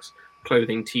fabrics,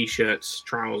 clothing, t-shirts,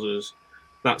 trousers,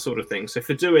 that sort of thing. So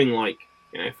for doing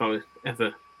if I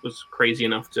ever was crazy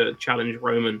enough to challenge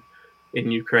Roman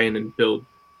in Ukraine and build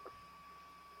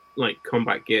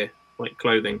combat gear,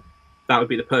 clothing, that would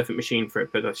be the perfect machine for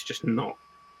it. But that's just not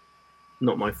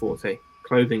my forte.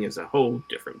 Clothing is a whole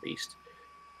different beast.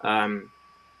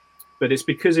 But it's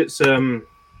because it's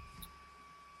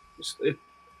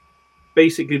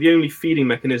basically the only feeding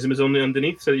mechanism is on the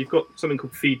underneath. So you've got something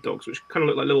called feed dogs, which kind of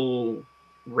look like little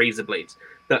razor blades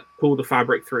that pull the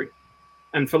fabric through.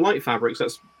 And for light fabrics,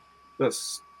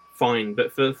 that's fine.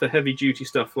 But for heavy duty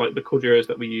stuff like the corduroys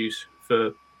that we use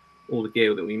for all the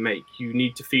gear that we make, you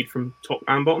need to feed from top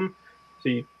and bottom.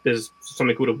 So there's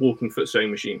something called a walking foot sewing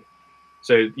machine.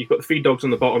 So you've got the feed dogs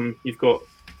on the bottom, you've got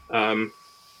the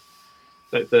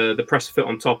press foot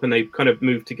on top, and they kind of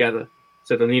move together.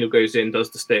 So the needle goes in, does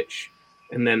the stitch,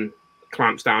 and then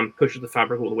clamps down, pushes the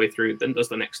fabric all the way through, then does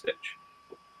the next stitch.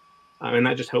 And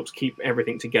that just helps keep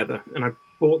everything together. And I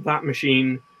bought that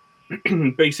machine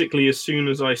basically as soon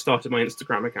as I started my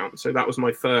Instagram account. So that was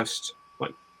my first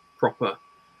proper.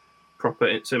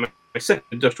 So my second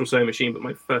industrial sewing machine, but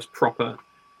my first proper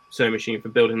sewing machine for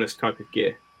building this type of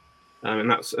gear.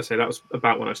 And that was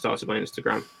about when I started my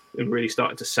Instagram and really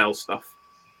started to sell stuff.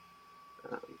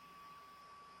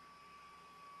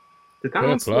 Did that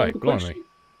answer the question?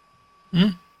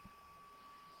 I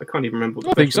can't even remember.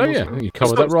 I think so. Yeah, you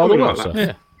covered that rather well. So.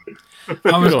 Yeah.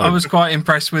 I was quite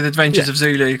impressed with Adventures of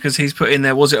Zulu, because he's put in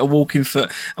there, was it a walking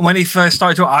foot? And when he first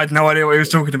started talking, I had no idea what he was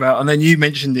talking about, and then you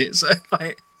mentioned it. So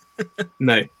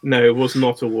No, it was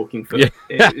not a walking foot.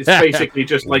 Yeah. It's basically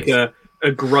just like a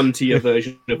gruntier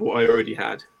version of what I already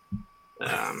had.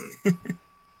 But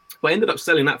I ended up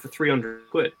selling that for 300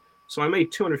 quid. So I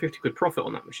made 250 quid profit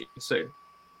on that machine. So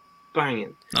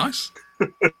banging. Nice.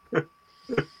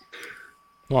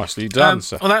 Nicely done,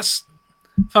 sir. Well, that's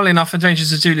funnily enough. And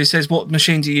James Julie says, "What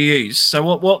machine do you use?" So,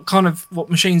 what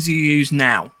machines do you use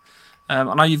now?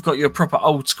 I know you've got your proper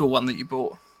old school one that you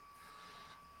bought.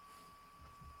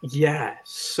 Yeah,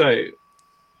 so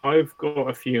I've got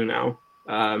a few now.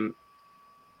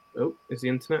 Is the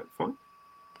internet fine?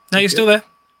 No, you're still there.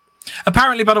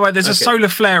 Apparently, by the way, there's a solar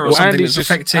flare or something that's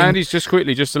affecting. Andy's just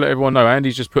quickly, just to let everyone know,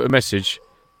 Andy's just put a message.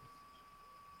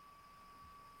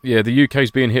 Yeah, the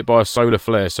UK's being hit by a solar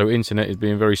flare, so internet is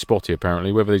being very spotty,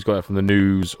 apparently, whether he's got it from the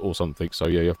news or something. So,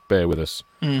 yeah, you have to bear with us.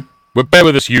 Well, bear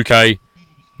with us, UK.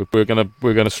 We're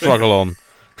gonna struggle on.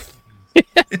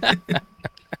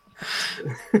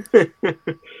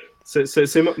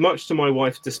 So much to my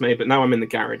wife's dismay, but now I'm in the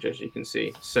garage, as you can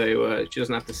see, so she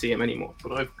doesn't have to see him anymore.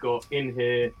 But I've got in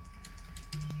here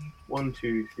 1,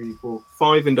 2, 3, 4,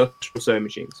 5 industrial sewing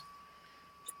machines,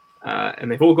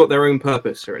 and they've all got their own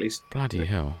purpose, or at least Bloody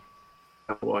hell.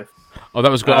 my wife. Oh, that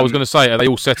was good. I was going to say, are they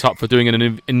all set up for doing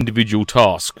an individual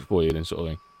task for you, then, sort of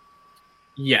thing?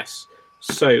 Yes.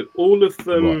 So all of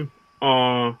them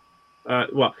are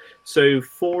so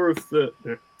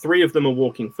 3 of them are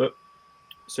walking foot.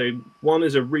 So one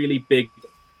is a really big,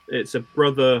 it's a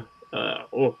Brother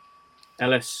or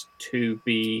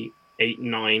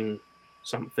LS2B89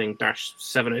 something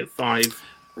 -705.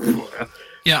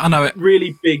 Yeah, I know it.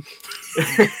 Really big,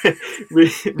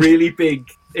 really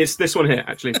big. It's this one here,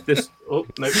 actually. This. Oh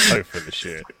no! So full of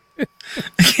shit. I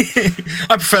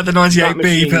prefer the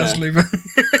 98B personally. But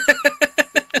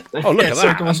oh, look at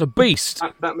that! That's a beast.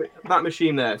 That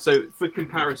machine there. So for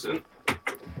comparison,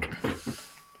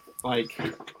 like,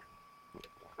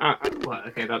 well,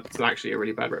 okay, that's actually a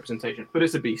really bad representation, but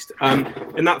it's a beast. And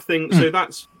that thing. So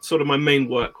that's sort of my main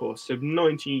workhorse. So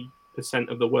 90%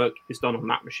 of the work is done on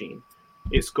that machine.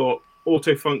 It's got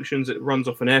auto functions. It runs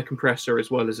off an air compressor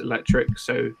as well as electric.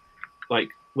 So,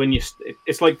 like, when you,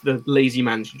 it's like the lazy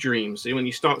man's dream. So when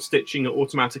you start stitching, it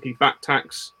automatically back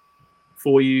tacks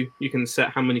for you. You can set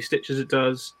how many stitches it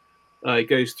does. It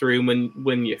goes through, and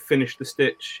when you finish the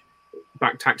stitch,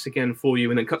 back tacks again for you,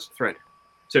 and then cuts the thread.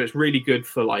 So it's really good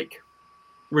for like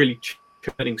really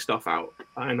churning stuff out,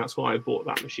 and that's why I bought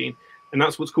that machine. And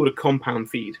that's what's called a compound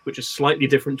feed, which is slightly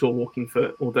different to a walking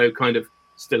foot, although kind of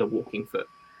still a walking foot.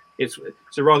 It's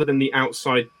so rather than the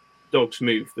outside dogs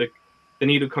move, the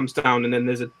needle comes down, and then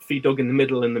there's a feed dog in the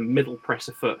middle, and the middle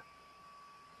presser foot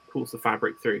pulls the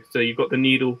fabric through. So you've got the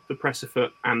needle, the presser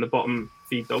foot, and the bottom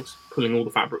feed dogs pulling all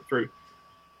the fabric through.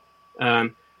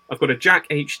 I've got a Jack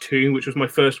H2, which was my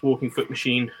first walking foot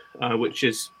machine, which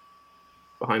is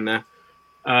behind there.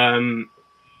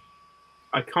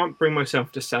 I can't bring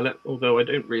myself to sell it, although I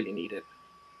don't really need it.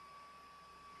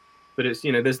 But it's,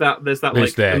 you know, there's that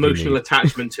like emotional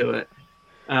attachment to it.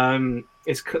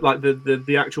 It's like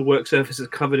the actual work surface is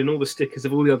covered in all the stickers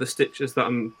of all the other stitchers that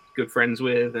I'm good friends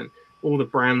with, and all the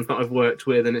brands that I've worked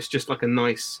with, and it's just like a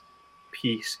nice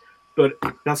piece. But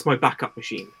that's my backup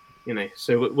machine, you know.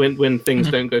 So when things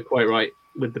don't go quite right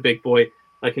with the big boy,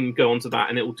 I can go onto that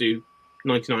and it will do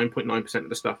 99.9% of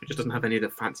the stuff. It just doesn't have any of the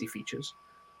fancy features.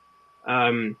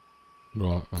 Right.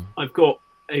 I've got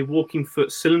a walking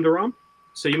foot cylinder arm,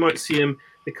 so you might see them.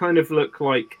 They kind of look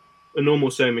like a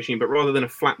normal sewing machine, but rather than a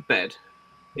flat bed,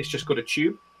 it's just got a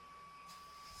tube.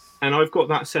 And I've got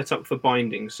that set up for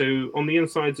binding. So on the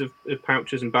insides of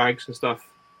pouches and bags and stuff,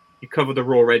 you cover the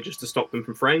raw edges to stop them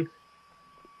from fraying.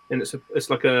 And it's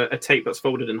like a tape that's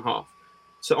folded in half.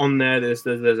 So on there, there's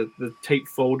the tape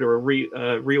folder, a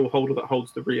reel holder that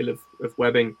holds the reel of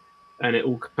webbing, and it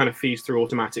all kind of feeds through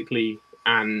automatically.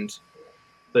 And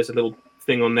there's a little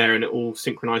thing on there, and it all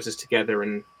synchronizes together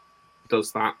and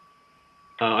does that.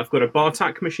 I've got a bar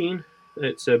tack machine.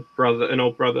 It's an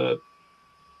old brother,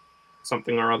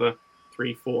 something or other,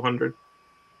 300-400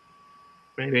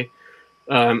 maybe,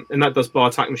 and that does bar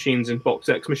tack machines and box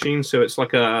X machines. So it's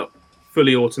like a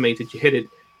fully automated. You hit it,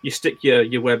 you stick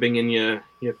your webbing in your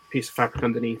piece of fabric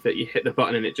underneath it. You hit the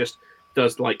button, and it just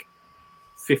does like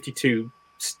 52.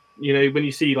 You know, when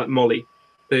you see like Molly,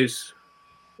 those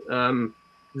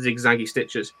zigzaggy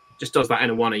stitches, just does that in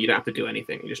a one. You don't have to do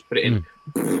anything. You just put it in,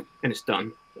 and it's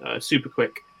done. Super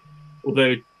quick.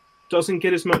 Although it doesn't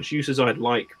get as much use as I'd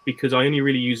like, because I only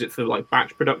really use it for like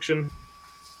batch production,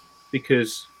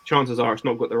 because chances are it's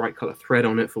not got the right color thread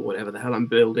on it for whatever the hell I'm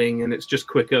building, and it's just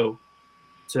quicker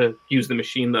to use the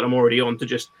machine that I'm already on to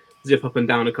just zip up and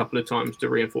down a couple of times to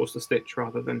reinforce the stitch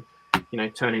rather than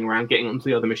turning around, getting onto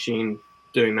the other machine,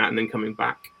 doing that, and then coming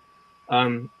back.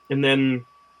 And then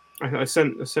I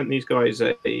sent these guys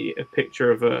a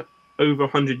picture of a over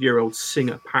 100-year-old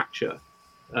Singer Patcher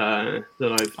that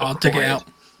I've I'll dig it acquired.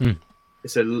 out.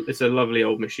 It's a lovely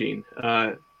old machine,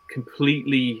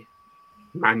 completely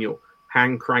manual,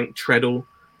 hand crank treadle.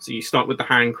 So you start with the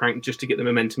hand crank just to get the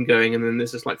momentum going, and then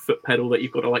there's this like foot pedal that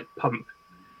you've got to like pump.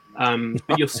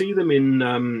 But you'll see them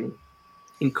in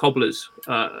cobblers,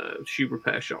 shoe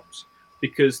repair shops,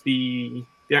 because the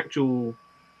actual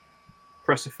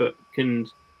presser foot can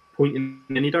point in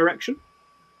any direction.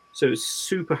 So it's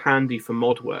super handy for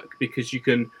mod work because you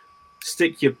can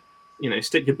stick your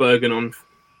Bergen on,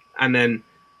 and then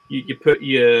you put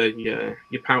your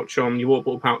pouch on, your water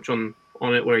bottle pouch on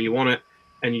it where you want it,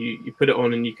 and you put it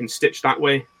on, and you can stitch that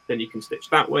way, then you can stitch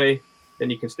that way,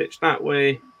 then you can stitch that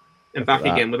way, and back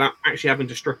again without actually having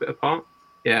to strip it apart.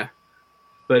 Yeah,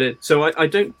 but I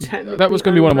don't technically. That was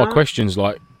going to be one of my questions.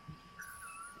 Like,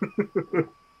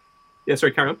 yeah,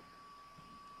 sorry, carry on.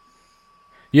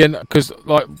 Yeah, because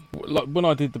like when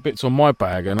I did the bits on my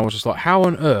bag, and I was just like, how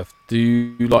on earth do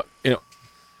you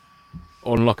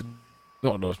on like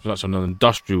not such on an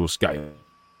industrial scale,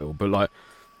 but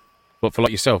for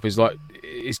like yourself, it's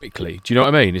quickly. Do you know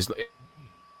what I mean?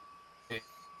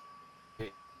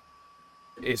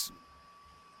 It's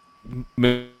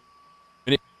manipulating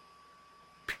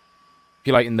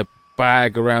the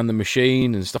bag around the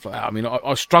machine and stuff like that. I mean,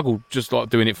 I struggled just like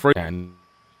doing it freehand.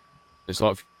 It's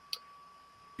like.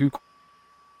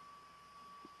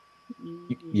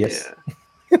 Yes.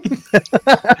 Yeah. I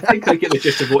think I get the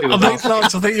gist of what he was asking. I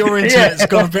think your internet's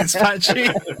got a bit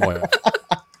patchy.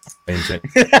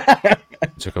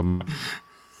 Took a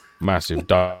massive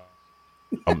dump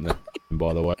there,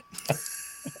 by the way.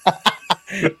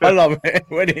 I love it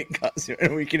when it cuts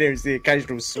and we can hear the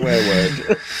occasional swear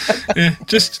word. Yeah,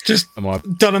 just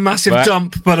done a massive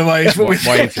dump, by the way.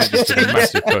 My internet just took a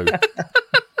massive poo.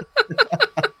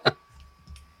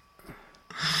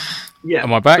 Yeah.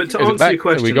 Am I back? But to Is it answer back? your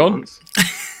question, Are we gone?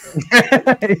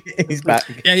 He's back.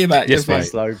 Yeah, you're back. Yes, Yes,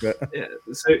 slow, but Yeah.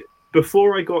 So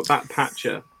before I got that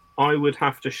patcher, I would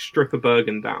have to strip a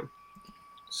Bergen down.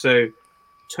 So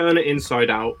turn it inside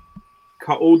out,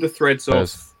 cut all the threads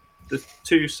off the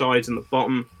two sides and the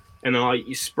bottom, and then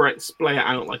you splay it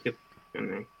out like a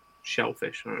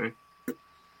shellfish. I don't know.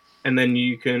 And then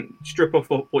you can strip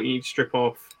off what you need to strip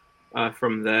off.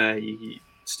 From there, you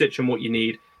stitch on what you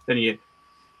need. Then you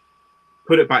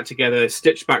put it back together,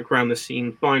 stitch back around the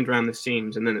seams, bind around the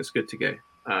seams, and then it's good to go.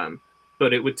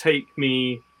 But it would take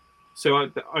me... So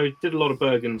I did a lot of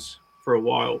Bergens for a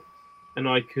while, and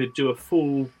I could do a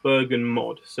full Bergen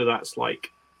mod. So that's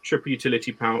like triple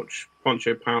utility pouch,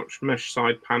 poncho pouch, mesh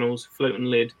side panels, floating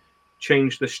lid,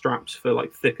 change the straps for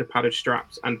like thicker padded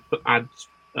straps, and add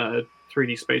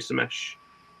 3D spacer mesh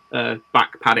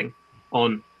back padding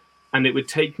on. And it would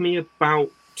take me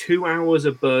about 2 hours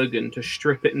of Bergen to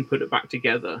strip it and put it back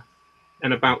together,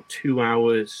 and about 2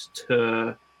 hours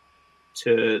to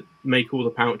make all the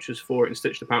pouches for it and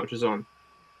stitch the pouches on.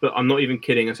 But I'm not even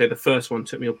kidding. I say the first one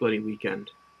took me a bloody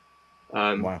weekend.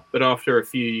 wow. But after a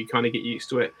few, you kind of get used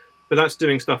to it. But that's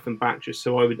doing stuff in batches.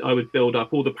 So I would build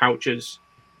up all the pouches,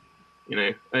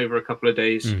 over a couple of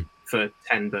days for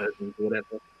 10 Bergens or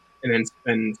whatever, and then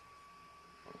spend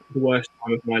the worst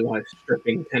time of my life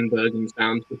stripping 10 Bergens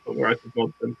down to the point where I could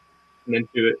mod them, and then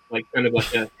do it like kind of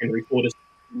like a Henry Ford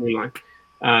line.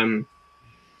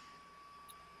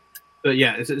 But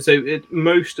yeah, so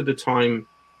most of the time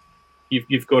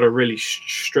you've got to really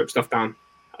strip stuff down,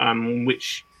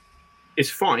 which is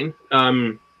fine,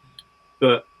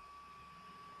 but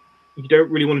you don't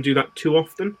really want to do that too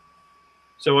often.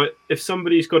 So if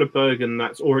somebody's got a Bergen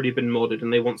that's already been modded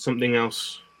and they want something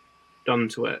else done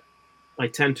to it, I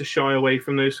tend to shy away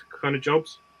from those kind of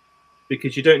jobs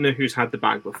because you don't know who's had the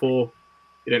bag before.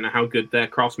 You don't know how good their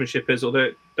craftsmanship is, or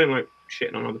they don't like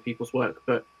shitting on other people's work,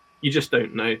 but you just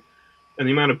don't know. And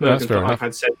the amount of Bergens that I've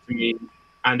had said to me,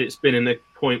 and it's been in a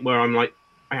point where I'm like,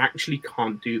 I actually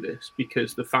can't do this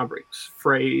because the fabric's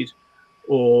frayed,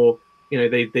 or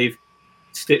they've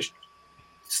stitched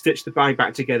the bag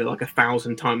back together like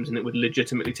 1,000 times, and it would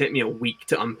legitimately take me a week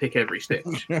to unpick every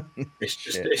stitch. It's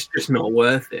just not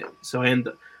worth it. So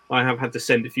I have had to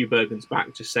send a few Bergens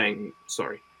back, just saying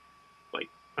sorry, like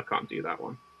I can't do that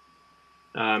one.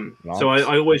 Nice. So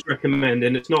I always recommend,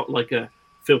 and it's not like a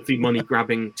filthy money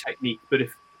grabbing technique, but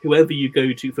if whoever you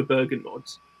go to for Bergen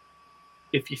mods,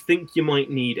 if you think you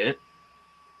might need it,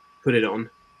 put it on,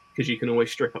 because you can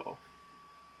always strip it off.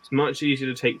 It's much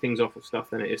easier to take things off of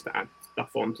stuff than it is to add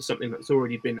stuff on to something that's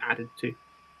already been added to.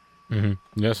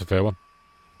 Mm-hmm. Yeah, that's a fair one.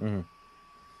 Mm-hmm.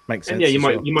 Makes sense. And yeah, you as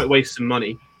might well. you might waste some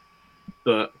money,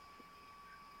 but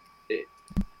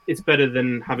it's better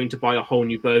than having to buy a whole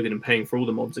new Bergen and paying for all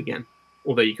the mods again.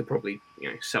 Although you could probably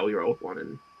sell your old one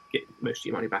and get most of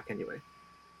your money back anyway.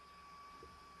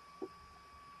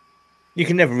 You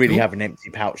can never really Cool. have an empty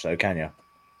pouch, though, can you?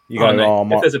 You Oh, go, no.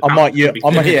 oh, If there's a I pouch, might, it could be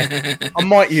I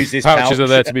might use this Pouches pouch, are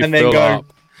there to be and then filled go, up.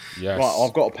 Yes. right,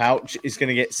 I've got a pouch. It's going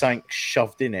to get something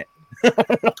shoved in it.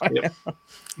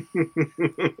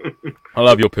 I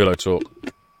love your pillow talk.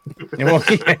 Well,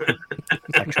 yeah.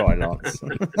 I try, Lance.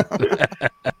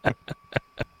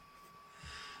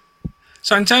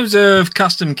 So in terms of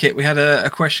custom kit, we had a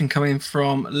question coming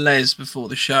from Les before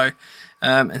the show,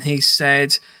 and he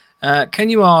said, can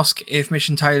you ask if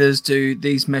Mission Tailors do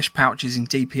these mesh pouches in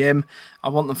DPM? I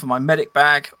want them for my medic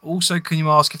bag. Also, can you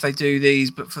ask if they do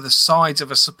these, but for the sides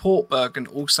of a support Bergen,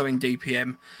 also in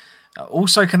DPM?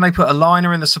 Also, can they put a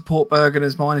liner in the support Bergen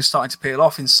as mine is starting to peel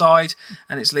off inside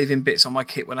and it's leaving bits on my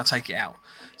kit when I take it out?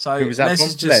 So Who was that Les from?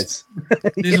 is just,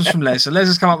 Les. this was from Les. So Les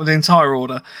has come up with the entire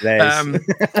order. Les.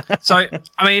 So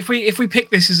I mean, if we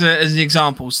pick this as an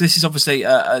example, so this is obviously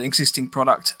an existing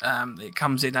product. It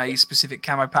comes in a specific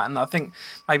camo pattern. I think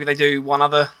maybe they do one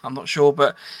other. I'm not sure,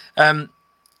 but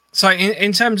so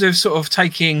in terms of sort of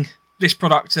taking this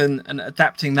product and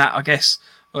adapting that, I guess,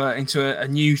 into a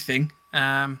new thing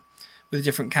with a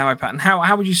different camo pattern,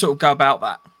 how would you sort of go about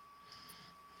that?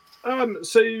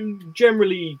 So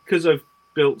generally, because I've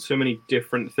built so many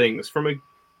different things from a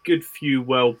good few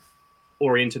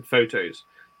well-oriented photos,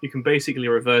 you can basically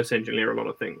reverse engineer a lot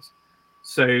of things.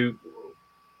 So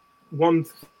one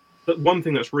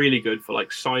thing that's really good for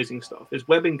like sizing stuff is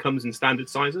webbing comes in standard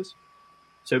sizes.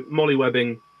 So molly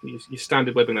webbing, your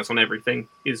standard webbing that's on everything,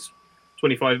 is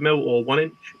 25 mil or 1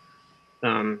 inch.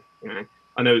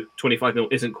 I know 25 mil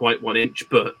isn't quite 1 inch,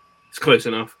 but it's close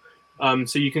enough.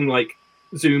 So you can like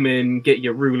zoom in, get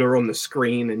your ruler on the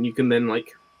screen, and you can then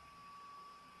like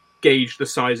gauge the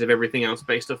size of everything else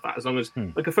based off that. As long as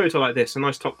like a photo like this, a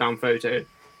nice top-down photo,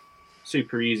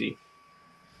 super easy.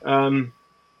 The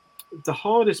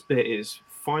hardest bit is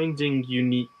finding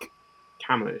unique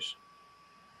camos.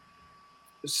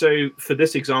 So for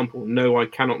this example, no, I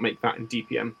cannot make that in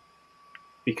DPM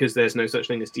because there's no such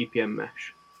thing as DPM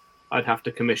mesh. I'd have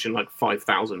to commission like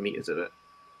 5,000 meters of it,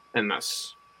 and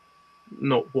that's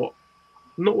not what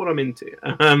I'm into.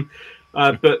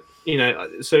 But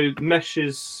so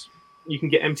meshes, you can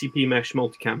get MTP mesh,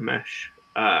 multicam mesh,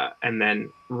 and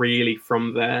then really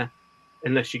from there,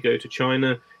 unless you go to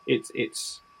China,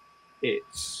 it's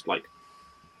like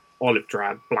olive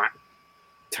drab, black,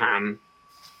 tan,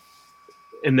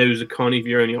 and those are kind of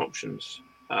your only options.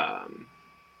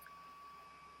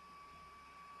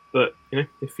 But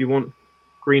if you want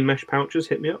green mesh pouches,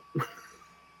 hit me up.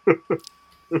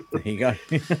 There you go.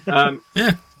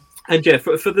 Yeah. And yeah,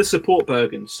 for the support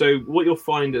Bergen, so what you'll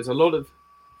find is a lot of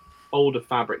older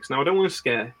fabrics. Now, I don't want to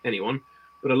scare anyone,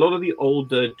 but a lot of the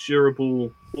older,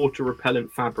 durable,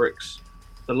 water-repellent fabrics,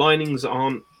 the linings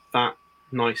aren't that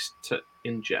nice to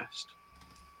ingest.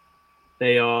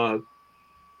 They are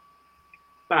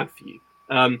bad for you.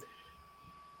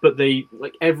 But they,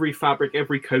 like every fabric,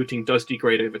 every coating does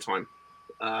degrade over time.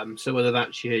 So whether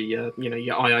that's your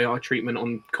IIR treatment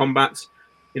on combats,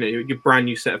 your brand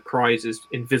new set of Prease is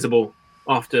invisible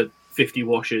after 50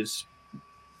 washes,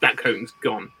 that coating's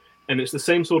gone. And it's the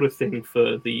same sort of thing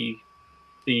for the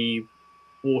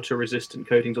water-resistant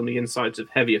coatings on the insides of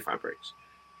heavier fabrics.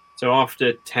 So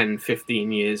after 10,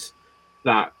 15 years,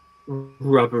 that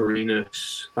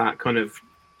rubberiness, that kind of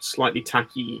slightly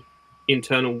tacky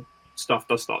internal stuff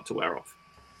does start to wear off.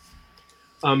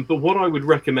 But what I would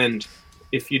recommend,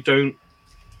 if you don't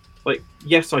like,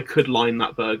 yes, I could line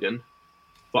that Bergen,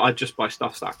 but I'd just buy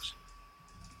stuff stacks.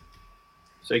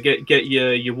 So get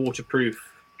your waterproof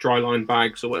dry line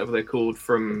bags or whatever they're called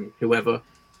from whoever.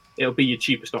 It'll be your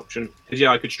cheapest option because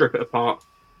I could strip it apart.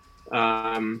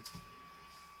 I'd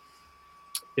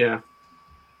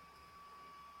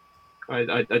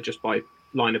just buy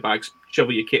liner bags,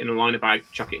 shovel your kit in a liner bag,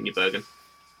 chuck it in your Bergen.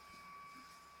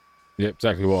 Yeah,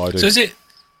 exactly what I do. So is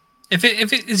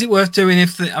it worth doing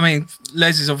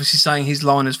Les is obviously saying his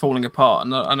liner's falling apart,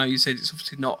 and I know you said it's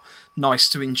obviously not nice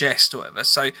to ingest or whatever.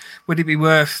 So would it be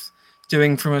worth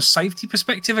doing from a safety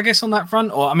perspective, I guess, on that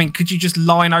front? Or could you just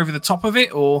line over the top of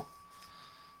it, or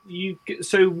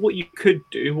what he could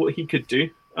do,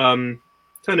 turn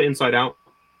it inside out,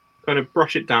 kind of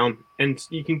brush it down, and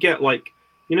you can get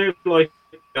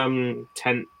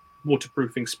tent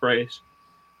waterproofing sprays.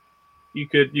 You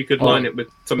could line it with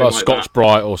something like Scotch that.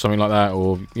 Brite or something like that,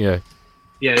 or yeah.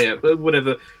 But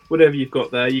whatever you've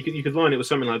got there, you could line it with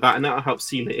something like that, and that'll help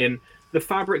seal it in. the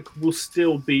fabric will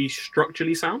still be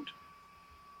structurally sound.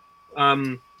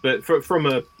 But from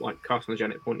a like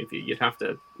carcinogenic point of view, you'd have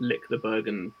to lick the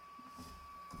bergen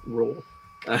raw.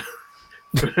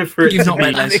 For You've not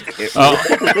met Les.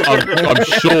 I'm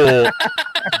sure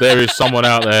there is someone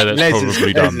out there that's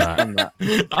probably done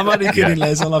that. I'm only kidding,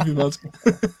 Les. I love you, bud.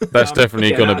 That's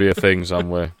definitely going to be a thing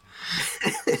somewhere.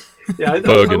 Yeah, I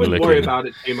wouldn't worry about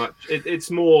it too much. It's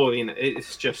more,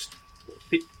 it's just,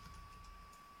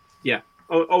 yeah,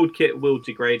 old kit will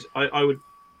degrade. I would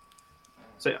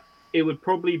say it would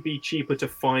probably be cheaper to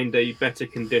find a better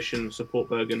condition support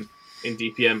bergen in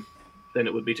DPM than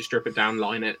it would be to strip it down,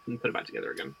 line it, and put it back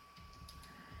together again.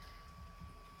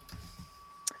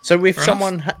 So if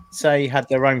someone, had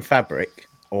their own fabric,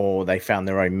 or they found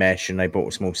their own mesh and they bought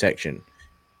a small section,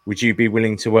 would you be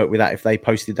willing to work with that if they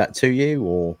posted that to you,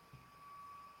 or?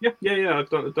 Yeah. I've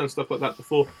done stuff like that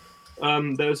before.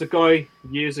 There was a guy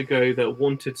years ago that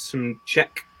wanted some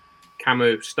Czech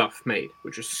camo stuff made,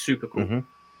 which was super cool.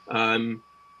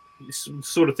 It's the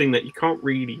sort of thing that you can't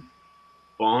really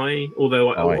buy,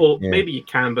 although maybe you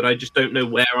can, but I just don't know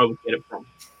where I would get it from.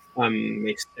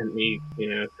 They sent me,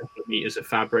 a couple of meters of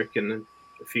fabric and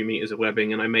a few meters of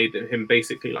webbing, and I made him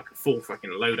basically like a full fucking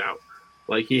loadout.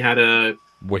 Like he had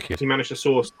he managed to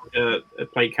source a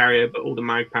plate carrier, but all the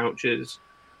mag pouches,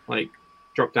 like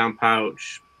drop down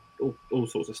pouch, all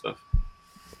sorts of stuff.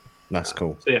 That's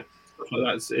cool. So yeah, stuff like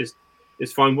that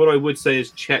is fine. What I would say is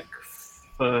check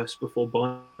first before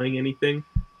buying anything,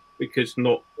 because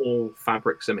not all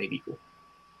fabrics are made equal.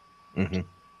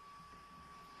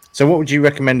 So what would you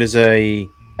recommend as a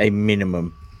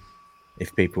minimum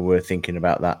if people were thinking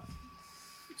about that?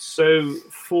 So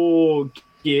for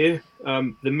gear,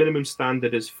 the minimum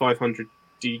standard is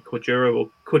 500D Cordura, or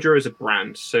Cordura is a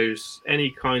brand, so any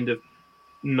kind of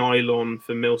nylon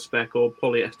for mil spec or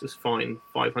polyester is fine,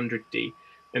 500D,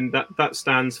 and that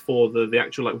stands for the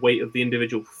actual like weight of the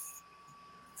individual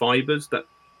fibers that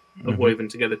are woven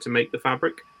together to make the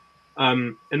fabric,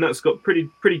 and that's got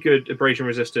pretty good abrasion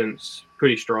resistance,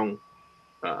 pretty strong,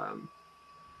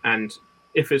 and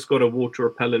if it's got a water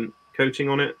repellent coating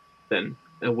on it, then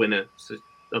a winner. So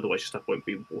otherwise, your stuff won't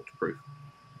be waterproof.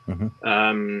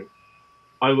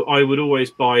 I would always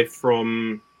buy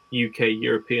from UK,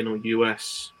 European, or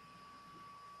US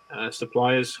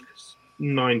suppliers.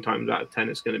 9 times out of 10,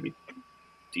 it's going to be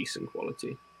decent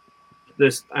quality.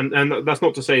 And that's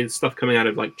not to say stuff coming out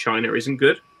of like China isn't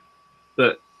good,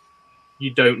 but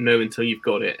you don't know until you've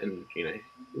got it, and you're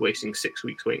wasting 6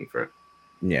 weeks waiting for it.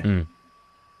 Yeah.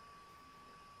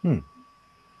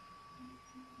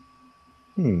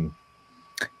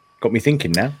 Got me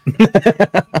thinking now.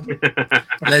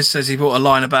 Les says he bought a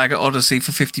liner bag at Odyssey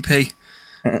for 50p.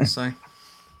 So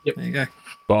there you go.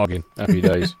 Bargain. Happy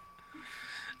days.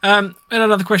 And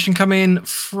another question come in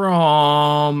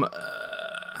from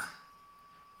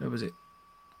where was it?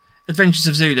 Adventures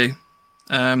of Zulu.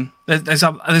 There's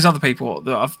other people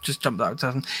that I've just jumped out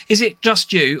to. Is it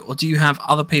just you, or do you have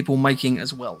other people making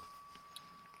as well?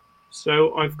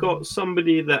 So I've got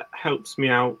somebody that helps me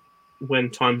out when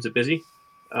times are busy,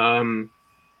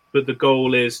 but the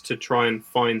goal is to try and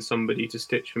find somebody to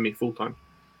stitch for me full time.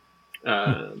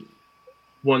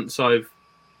 Once I've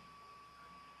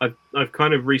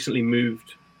kind of recently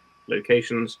moved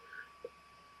locations.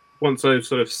 Once I've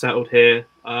sort of settled here,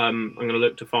 I'm going to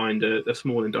look to find a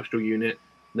small industrial unit,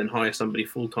 and then hire somebody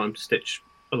full time to stitch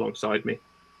alongside me.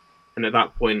 And at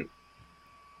that point,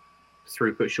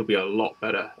 throughput should be a lot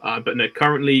better. But no,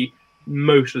 currently,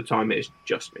 most of the time, it is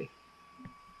just me.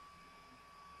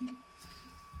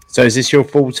 So is this your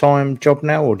full-time job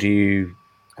now, or do you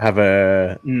have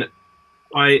another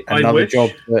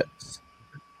job that's...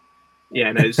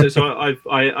 Yeah, no. So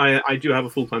I do have a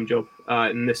full-time job,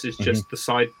 and this is just the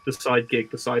side gig,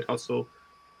 the side hustle.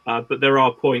 But there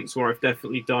are points where I've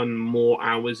definitely done more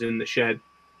hours in the shed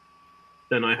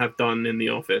than I have done in the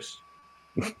office,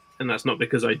 and that's not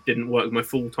because I didn't work my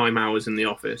full-time hours in the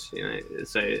office.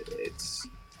 So it's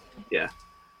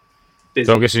busy.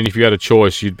 So I'm guessing if you had a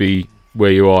choice, you'd be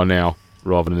where you are now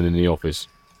rather than in the office.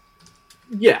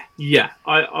 Yeah.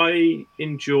 I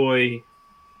enjoy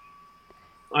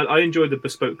the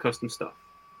bespoke custom stuff,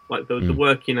 like the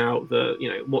working out,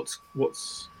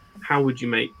 what's how would you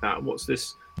make that? What's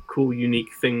this cool,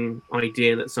 unique thing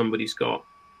idea that somebody's got,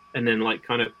 and then like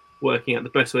kind of working out the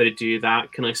best way to do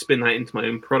that. Can I spin that into my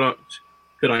own product?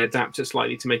 Could I adapt it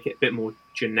slightly to make it a bit more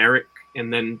generic,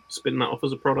 and then spin that off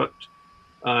as a product?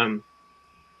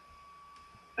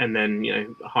 And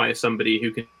then hire somebody who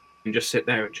can just sit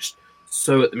there and just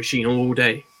sew at the machine all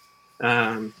day.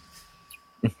 That's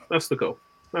the goal.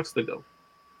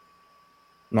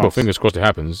 Nice. Well, fingers crossed it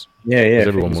happens. Yeah, yeah. 'Cause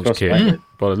everyone fingers wants crossed, kit. mate.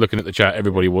 But looking at the chat,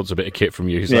 everybody wants a bit of kit from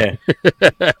you. So. Yeah.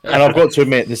 And I've got to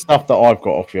admit, the stuff that I've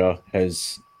got off you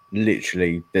has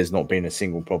literally, there's not been a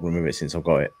single problem with it since I've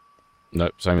got it. No,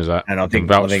 same as that. And I can think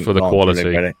vouch for the Lance will quality.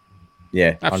 regret it.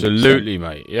 Yeah, 100%. Absolutely,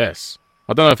 mate. Yes.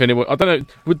 I don't know if anyone. I don't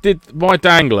know. Did my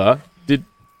dangler?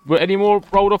 Were any more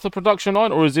rolled off the production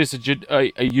line, or is this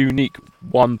a unique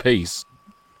one piece?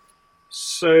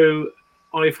 So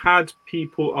I've had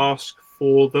people ask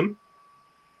for them.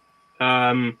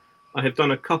 I have done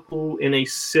a couple in a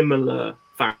similar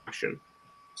fashion.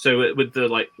 So with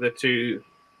the two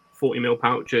 40mm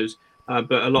pouches,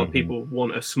 but a lot of people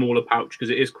want a smaller pouch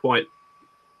because it is quite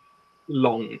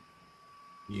long.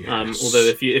 Yes. Although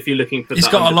if you're looking for He's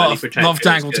that got a lot underbelly of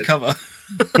dangle to cover.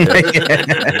 An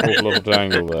awful lot of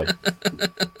dangle there.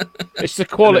 It's the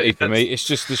quality for me. It's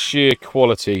just the sheer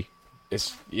quality.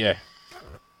 It's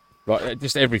like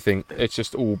just everything. It's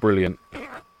just all brilliant.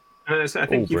 I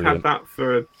think you've had that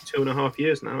for 2.5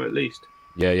 years now, at least.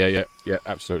 Yeah.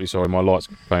 Absolutely. Sorry, my light's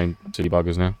playing silly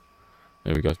buggers now.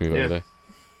 There we go. Let's move over there.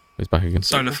 It's back again.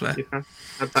 Solar flare. You've had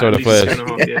that Solar at least flares.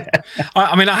 2.5 years.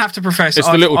 I mean, I have to profess, It's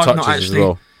the little I've touches not actually, as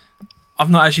well. I've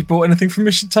not actually bought anything from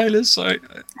Mission Tailors, so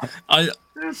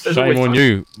There's Shame always on time.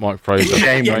 you, Mike Fraser.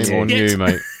 Shame on you,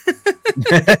 mate.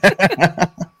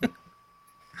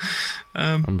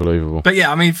 Unbelievable. But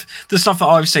yeah, I mean, the stuff that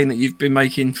I've seen that you've been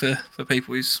making for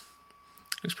people looks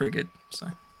pretty good. So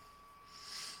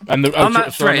And the On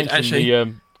that so I thread,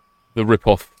 mentioned the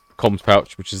rip-off comms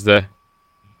pouch, which is there.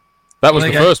 That was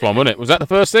There the you go. first one, wasn't it? Was that the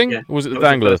first thing? Yeah. Or was it the That was the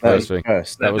dangler the first first thing?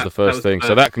 That That was that the first was the thing. So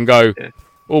first. that can go Yeah.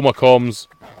 all my comms.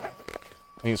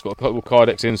 I think it's got a little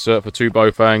Kydex insert for 2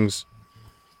 Bofangs,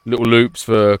 little loops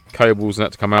for cables and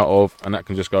that to come out of, and that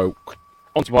can just go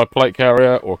onto my plate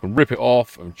carrier, or I can rip it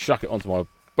off and chuck it onto my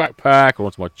backpack or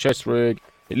onto my chest rig.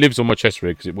 It lives on my chest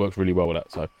rig because it works really well with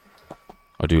that. So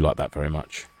I do like that very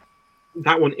much.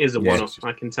 That one is a Yeah. one-off.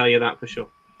 I can tell you that for sure.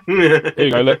 Here you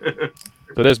go, look.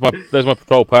 So there's my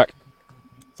patrol pack.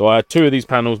 So I had 2 of these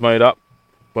panels made up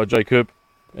by Jacob,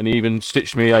 and he even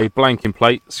stitched me a blanking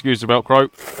plate. Excuse the Velcro.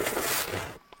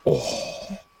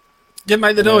 didn't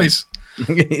make the noise.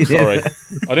 Sorry,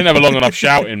 I didn't have a long enough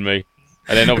shout in me,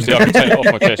 and then obviously I can take it off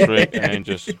my chest rig and then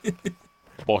just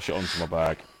bosh it onto my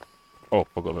bag. Oh,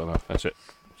 I've got that. That's it.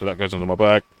 So that goes onto my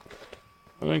bag,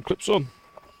 and then clips on.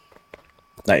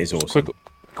 That is awesome.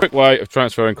 Quick way of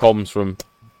transferring comms from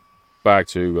bag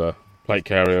to plate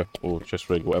carrier or chest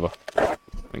rig, whatever. I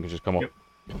think it's just come off.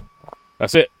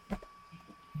 That's it.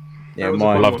 Yeah, That was a I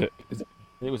mine. fun loved it.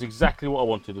 It was exactly what I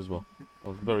wanted as well. I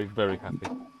was very, very happy.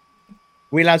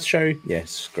 We lads show? Yes,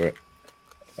 screw it.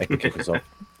 They can kick us off.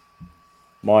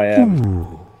 My do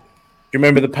you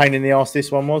remember the pain in the ass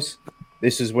this one was?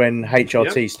 This is when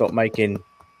HRT stopped making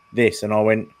this, and I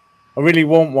went, I really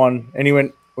want one, and he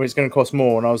went, well, it's going to cost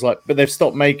more, and I was like, but they've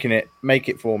stopped making it. Make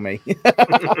it for me.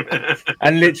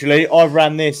 And literally, I've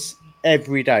ran this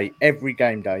every day, every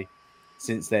game day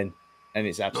since then, and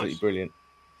it's absolutely Nice. brilliant.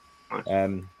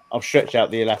 Nice. I've stretched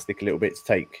out the elastic a little bit to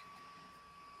take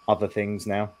other things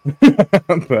now,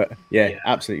 but yeah,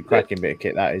 absolutely cracking bit of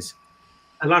kit that is.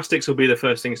 Elastics will be the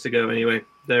first things to go anyway.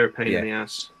 They're a pain Yeah. in the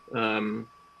ass.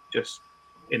 Just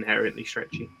inherently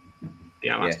stretchy. The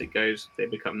elastic goes, they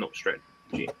become not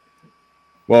stretchy.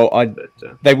 Well, But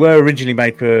they were originally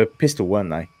made for pistol, weren't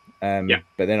they? Yeah.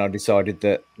 But then I decided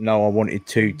that no, I wanted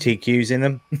 2 TQs in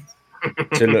them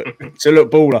to look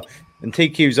baller, and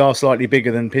TQs are slightly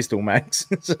bigger than pistol mags,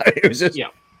 so it was just yeah,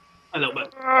 a little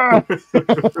bit.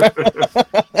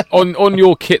 On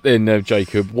your kit then,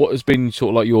 Jacob, what has been sort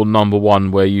of like your number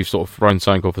one where you've sort of thrown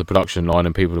something off the production line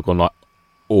and people have gone like,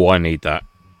 oh, I need that?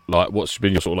 Like, what's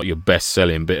been your sort of like your best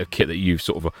selling bit of kit that you've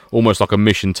sort of almost like a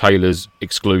Mission Tailors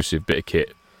exclusive bit of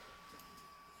kit?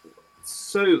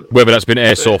 So Whether that's been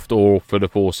airsoft or for the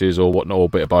forces or whatnot, or a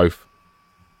bit of both.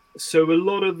 So a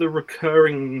lot of the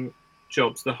recurring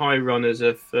jobs, the high runners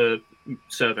are for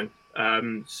serving.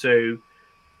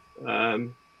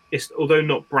 It's although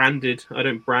not branded, I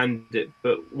don't brand it,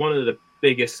 but one of the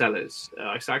biggest sellers,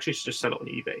 I actually just sell it on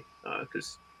eBay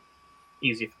because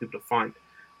easier for people to find.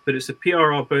 But it's a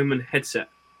PRR Bowman headset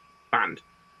band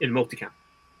in multicam.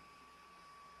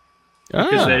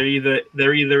 Because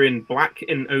they're either in black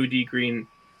in OD green,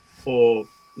 or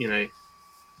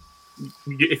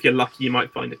if you're lucky, you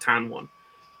might find a tan one.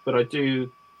 But I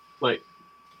do like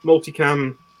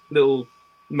multicam little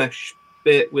mesh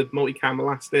bit with multicam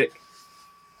elastic,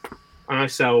 and I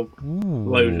sell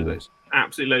loads of those.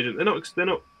 Absolutely loads of them. They're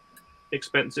not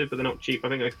expensive, but they're not cheap. I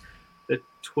think they're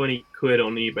 20 quid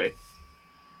on eBay.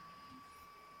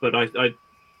 But I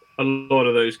a lot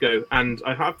of those go, and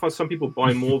I have had some people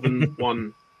buy more than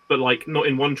one but like not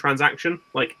in one transaction.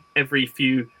 Like every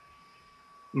few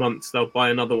months they'll buy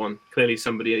another one. Clearly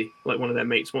somebody, like one of their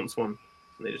mates, wants one,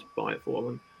 and they just buy it for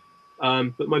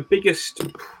them. But my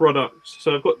biggest product,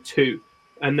 so I've got two,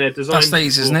 and they're designed. That's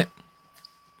these, isn't it?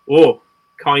 Oh,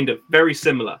 kind of. Very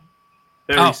similar.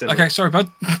 Very similar. Okay. Sorry, bud.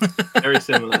 Very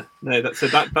similar. No,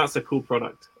 that's a cool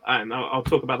product, and I'll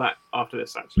talk about that after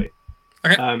this actually.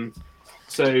 Okay.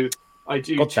 So I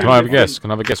do. Can I have a guess?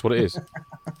 Can I have a guess what it is?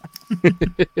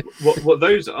 What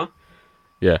those are?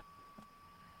 Yeah.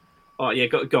 Oh yeah,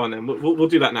 go on then. We'll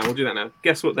do that now. We'll do that now.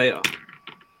 Guess what they are?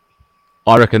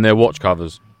 I reckon they're watch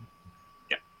covers.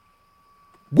 Yeah.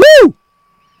 Woo!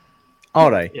 Are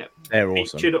they? Yeah. They're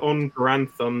awesome. Featured on Grand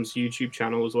Thumb's YouTube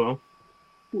channel as well.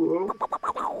 For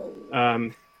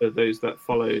those that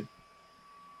followed.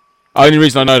 Only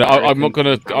reason I know that I'm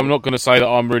not gonna say that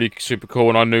I'm really super cool,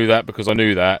 and I knew that because I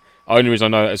knew that. Only reason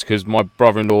I know that is because my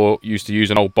brother-in-law used to use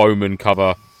an old Bowman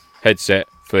cover headset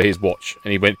for his watch,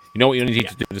 and he went, "You know what you need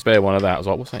to do to spare one of that?" I was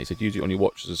like, "What's that?" He said, "Use it on your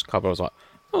watch as a cover." I was like,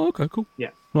 "Oh, okay, cool.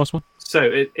 Yeah, nice one."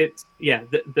 So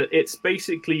it's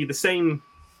basically the same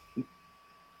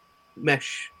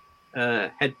mesh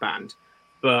headband,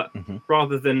 but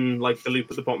rather than like the loop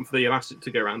at the bottom for the elastic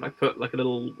to go around, I put like a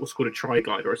little what's called a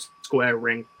tri-glide or a square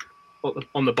ring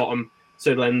on the bottom.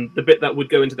 So then the bit that would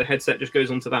go into the headset just goes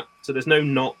onto that. So there's no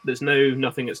knot, there's no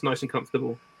nothing. It's nice and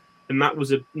comfortable. And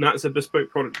that's a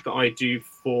bespoke product that I do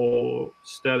for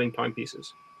Sterling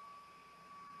timepieces.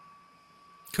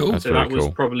 Cool. That's So that was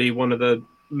cool. probably one of the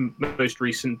most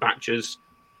recent batches.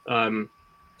 So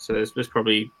there's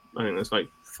probably, I think there's like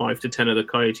 5 to 10 of the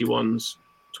Coyote ones,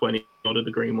 20 odd of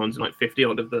the green ones, and like 50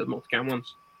 odd of the multicam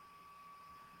ones.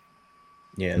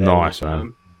 Yeah, nice,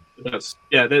 man.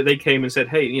 They came and said,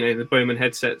 hey, you know, the Bowman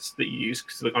headsets that you use,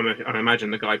 because I imagine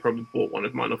the guy probably bought one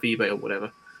of mine off eBay or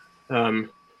whatever,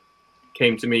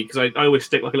 came to me, because I always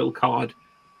stick like a little card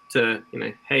to, you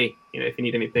know, hey, you know, if you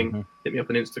need anything, hit me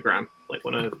up on Instagram. Like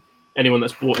anyone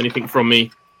that's bought anything from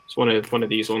me, it's one of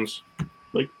these ones.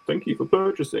 Like, thank you for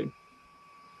purchasing.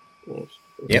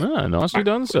 Yeah, nicely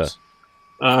done, sir.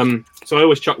 So I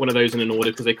always chuck one of those in an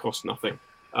order because they cost nothing.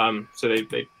 So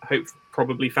they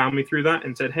probably found me through that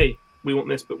and said, hey, we want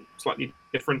this but slightly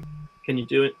different. Can you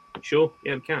do it? Sure,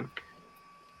 yeah, we can.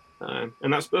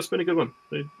 And that's been a good one.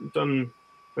 We've done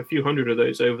a few hundred of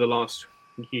those over the last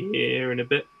year and a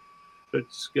bit. So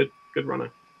it's good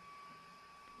runner.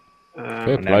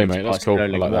 Fair play, mate. That's cool. I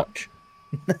like watch.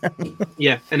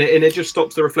 Yeah, and it just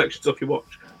stops the reflections off your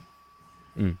watch.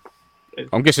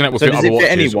 I'm guessing that will So fit does other it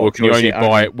fit any watches, or watch, can you or is only it buy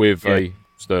only- it with a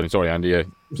Sterling? Sorry, Andy. Yeah.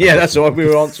 Yeah, that's why we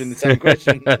were answering the same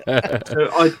question.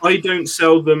 So I don't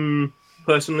sell them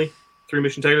personally through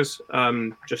Mission Tailors.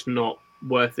 Just not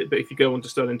worth it. But if you go onto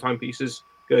Sterling timepieces,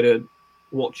 go to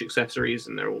watch accessories,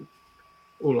 and they're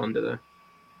all under there.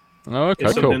 Oh, okay,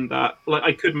 It's cool. something that, like,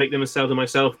 I could make them and sell them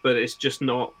myself, but it's just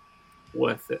not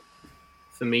worth it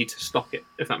for me to stock it,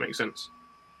 if that makes sense.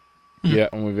 Yeah,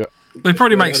 I'm with you. But it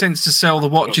probably makes sense to sell the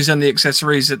watches and the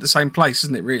accessories at the same place,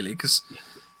 isn't it? Really, because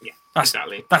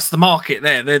Exactly. that's the market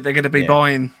there. They're going to be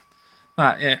buying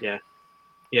that.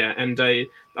 Yeah, and I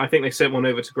think they sent one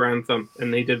over to Grand Thumb,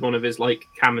 and they did one of his like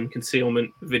cam and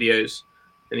concealment videos,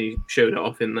 and he showed it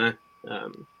off in there,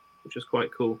 which was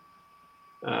quite cool.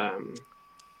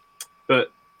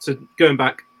 But so going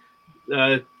back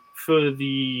for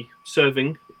the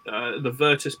serving, the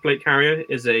Virtus plate carrier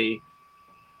is a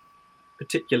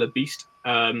particular beast.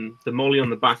 The molly on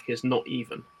the back is not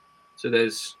even, so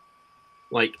there's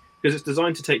like, because it's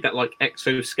designed to take that like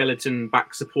exoskeleton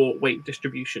back support weight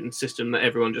distribution system that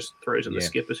everyone just throws in the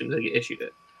skip as soon as they get issued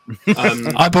it.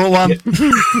 I bought one.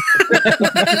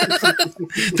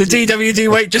 The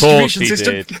DWD weight distribution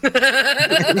system.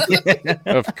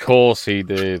 Of course he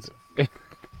did.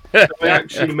 I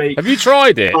actually make. Have you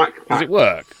tried it? Backpack. Does it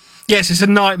work? Yes, it's a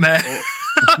nightmare.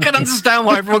 I can understand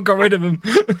why everyone got rid of them.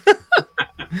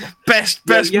 best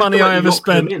You have money to, like, I ever lock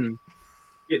them spent. in.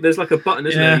 There's like a button,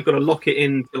 isn't there? You've got to lock it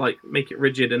in to like make it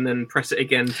rigid, and then press it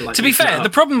again to like. To be loosen it fair, up. the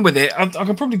problem with it, I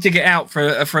can probably dig it out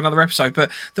for another episode.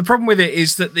 But the problem with it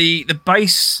is that the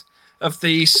base of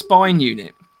the spine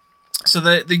unit, so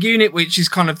the unit which is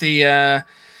kind of the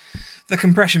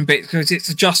compression bit, because it's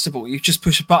adjustable. You just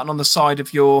push a button on the side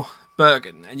of your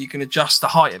Bergen, and you can adjust the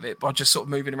height of it by just sort of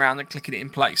moving around and clicking it in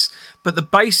place. But the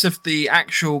base of the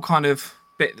actual kind of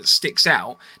bit that sticks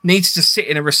out needs to sit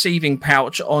in a receiving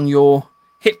pouch on your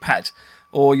hip pad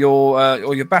or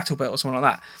your battle belt or something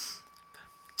like that.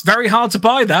 It's very hard to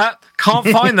buy that. Can't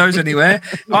find those anywhere.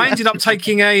 I ended up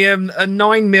taking a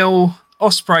 9mm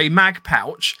Osprey mag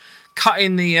pouch,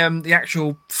 cutting the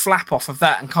actual flap off of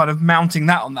that and kind of mounting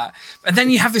that on that. And then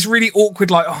you have this really awkward,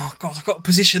 like, oh god, I've got to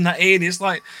position that in. It's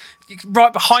like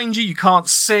right behind you can't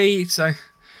see. So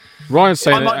Ryan's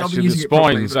saying I that might not be actually the using it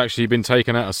properly, spine's but- actually been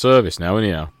taken out of service now,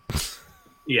 anyhow.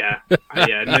 Yeah,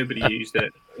 nobody used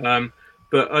it.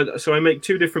 So I make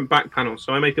two different back panels.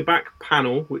 So I make a back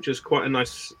panel, which is quite a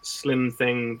nice slim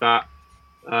thing that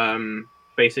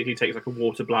basically takes like a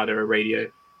water bladder, a radio,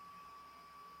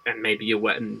 and maybe your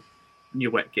wet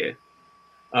gear.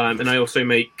 And I also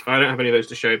make, I don't have any of those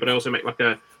to show, but I also make like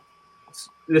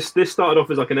this started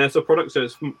off as like an airsoft product, so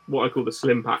it's what I call the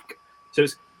slim pack. So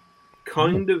it's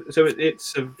kind of, so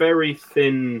it's a very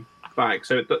thin bag.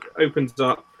 So it opens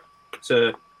up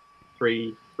to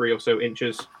three or so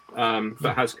inches,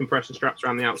 but has compression straps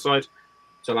around the outside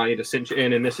to allow you to cinch it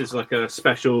in. And this is like a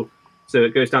special, so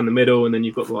it goes down the middle, and then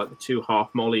you've got like the 2 half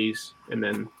mollies, and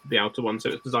then the outer one. So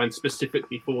it's designed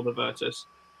specifically for the Virtus,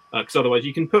 because otherwise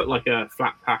you can put like a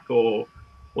flat pack or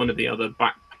one of the other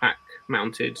backpack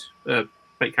mounted,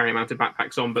 plate carrier mounted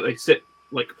backpacks on, but they sit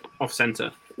like off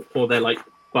center, or they're like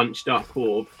bunched up,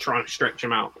 or trying to stretch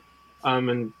them out.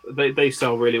 And they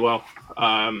sell really well.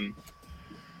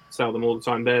 Sell them all the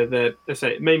time. They're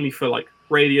say mainly for like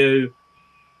radio,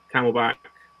 camelback,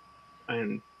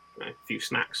 and a few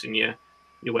snacks in your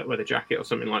wet weather jacket or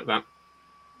something like that.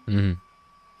 Mm.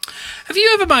 Have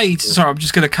you ever made? Sorry, I'm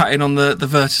just going to cut in on the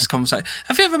Virtus conversation.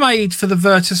 Have you ever made for the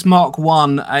Virtus Mark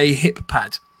 1 a hip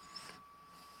pad?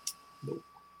 No.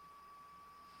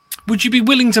 Would you be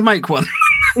willing to make one?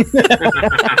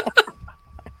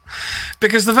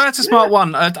 Because the Virtus Mark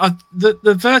 1,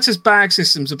 the Virtus bag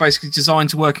systems are basically designed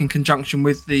to work in conjunction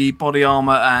with the body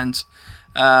armor and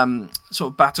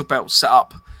sort of battle belt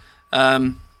setup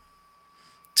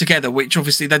together, which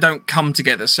obviously they don't come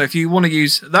together. So if you want to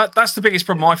use that's the biggest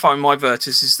problem I find with my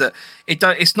Virtus, is that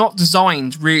it's not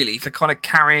designed really for kind of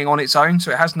carrying on its own.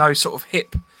 So it has no sort of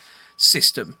hip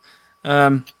system.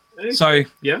 So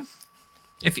yeah.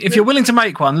 If you're willing to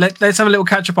make one, let's have a little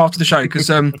catch up after the show, because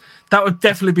that would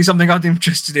definitely be something I'd be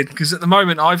interested in. Because at the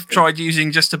moment I've tried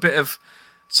using just a bit of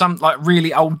some like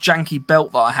really old janky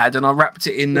belt that I had, and I wrapped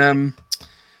it in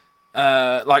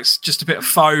like just a bit of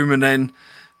foam and then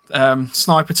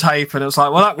sniper tape, and it was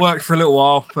like, well, that worked for a little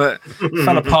while, but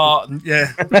fell apart. And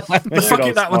yeah, the fuck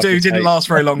it, that will do didn't last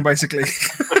very long, basically.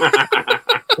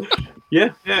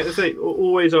 Yeah. It's like,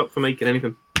 always up for making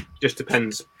anything. Just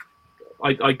depends.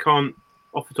 I can't,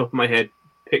 off the top of my head,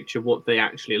 picture what they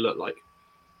actually look like.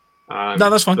 No,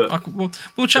 that's fine. But,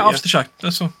 We'll chat after the show.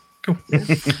 That's all. Cool.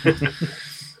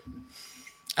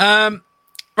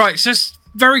 Right, so just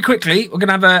very quickly, we're going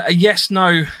to have a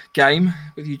yes-no game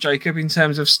with you, Jacob, in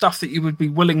terms of stuff that you would be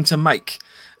willing to make.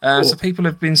 So people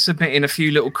have been submitting a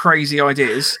few little crazy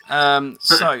ideas.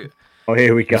 So,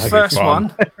 here we go. The first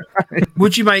one,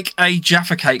 would you make a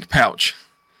Jaffa Cake pouch?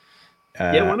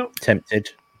 Yeah, why not? Tempted.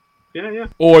 Yeah.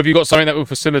 Or have you got something that will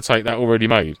facilitate that already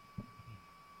made?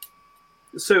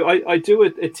 So I do a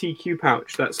TQ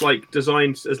pouch that's like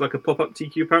designed as like a pop-up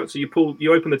TQ pouch. So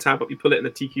you open the tab up, you pull it, and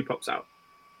the TQ pops out.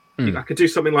 I could do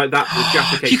something like that with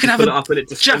Jaffa Cake. You could have pull it up and it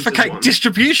Jaffa Cake one.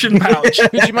 distribution pouch.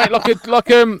 Could you make like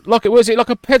was it like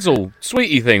a Pezzle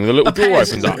sweetie thing with a little door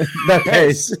opens up? The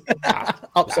Pez.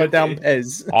 Upside down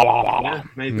Pez. Yeah,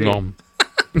 maybe. Nom.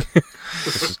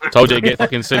 Told you to get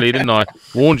fucking silly, didn't I?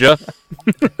 Warned you.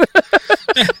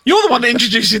 You're the one that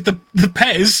introduced the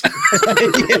Pez.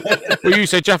 Yeah. Well, you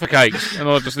said Jaffa Cakes, and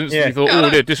I just instantly thought, oh,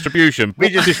 yeah, distribution. We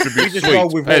just distribute roll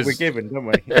with what Pez. we're given, don't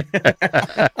we?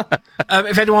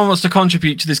 If anyone wants to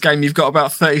contribute to this game, you've got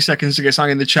about 30 seconds to get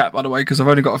something in the chat, by the way, because I've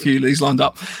only got a few of these lined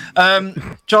up.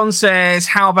 John says,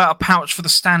 how about a pouch for the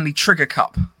Stanley Trigger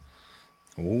Cup?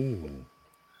 Ooh.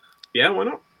 Yeah, why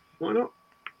not?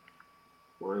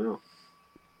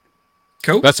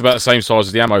 Cool. That's about the same size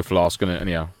as the ammo flask, isn't it?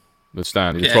 Anyhow, the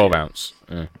stand is 12 ounce.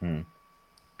 Yeah.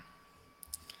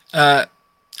 Right,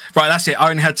 that's it. I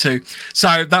only had 2.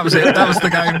 So that was it. That was the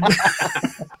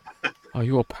game. Oh,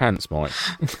 your pants, Mike.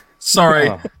 Sorry.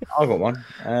 Oh, I got one.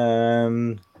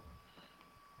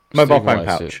 Mobile Steve phone White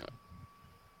pouch. said-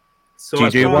 So Do you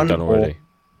I've do got- one? Done already.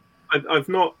 I've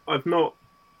not.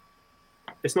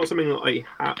 It's not something that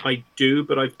I do,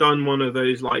 but I've done one of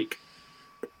those like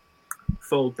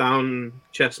fold down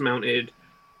chest mounted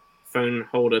phone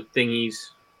holder thingies,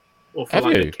 or for Have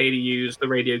like you? the KDUs, the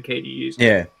radio KDUs.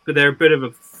 Yeah. But they're a bit of a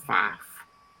faff.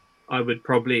 I would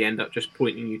probably end up just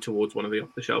pointing you towards one of the off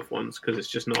the shelf ones, because it's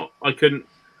just not. I couldn't.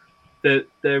 They're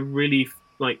really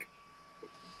like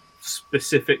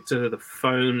specific to the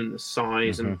phone and the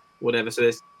size and whatever. So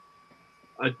there's.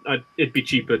 It'd be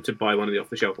cheaper to buy one of the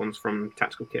off-the-shelf ones from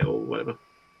Tactical Kit or whatever.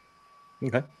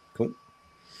 Okay, cool.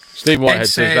 Stephen Whitehead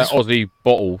says that says- Aussie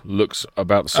bottle looks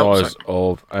about the Oh, size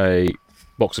of a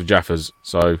box of Jaffas.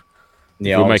 So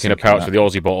Yeah, if I we're was making a thinking pouch that. for the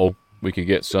Aussie bottle, we could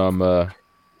get some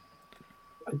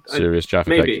serious Jaffa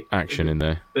Cake maybe. action in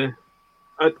there.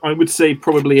 I would say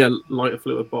probably a lighter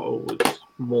fluid bottle was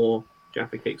more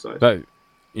Jaffa Cake size.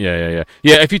 Yeah.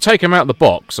 If you take them out of the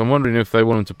box, I'm wondering if they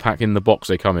want them to pack in the box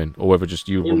they come in, or whether just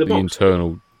you In want the the box.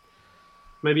 internal.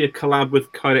 Maybe a collab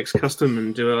with Kydex Custom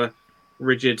and do a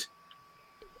rigid.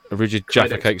 A rigid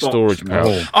Jaffa Kydex Cake box. storage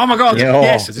pouch. Oh my god! Yeah.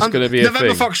 Yes, Is this gonna be a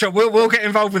November thing? Foxtrot. We'll get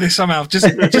involved with this somehow. Just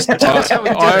tell us how we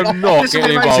do I it. am not This will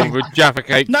getting be amazing. involved with Jaffa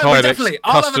Cake No, Kydex definitely.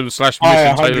 I'll have a- custom / I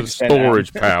Mission Tailors 100%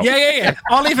 storage pouch. Yeah.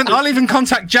 I'll even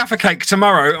contact Jaffa Cake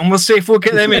tomorrow, and we'll see if we'll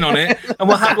get them in on it, and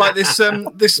we'll have like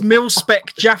this mil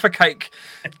spec Jaffa Cake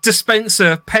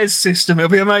dispenser Pez system. It'll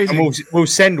be And amazing. we'll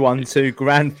send one to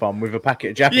Grand Fun with a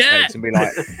packet of Jaffa Yeah. Cakes and be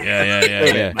like,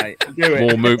 Yeah. mate, do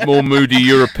it. More moody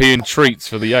European treats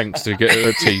for the Yanks to get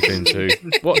their teeth into.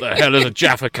 What the hell is a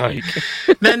Jaffa Cake?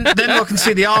 Then I can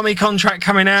see the army contract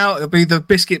coming out. It'll be the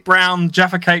biscuit brown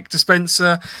Jaffa Cake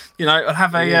dispenser. You know, it'll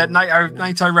have a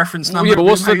NATO reference number. Yeah, but It'll be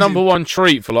what's the amazing. number one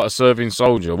treat for like a serving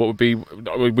soldier? What would be?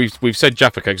 We've said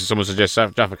Jaffa Cakes, and someone suggests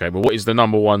Jaffa Cake, but what is the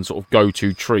number one sort of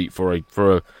go-to treat for a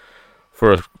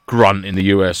grunt in the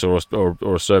US or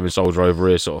a serving soldier over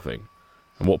here, sort of thing?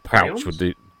 And what pouch Crayons? would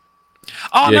the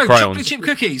Oh Yeah, no, crayons. chocolate chip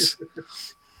cookies.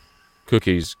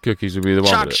 cookies would be the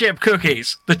one? Chuck with it. chip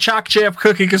cookies. The Chuck chip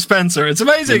cookie dispenser. It's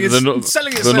amazing. It's The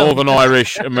selling the itself. Northern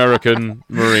Irish American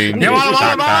Marine. Yeah, well,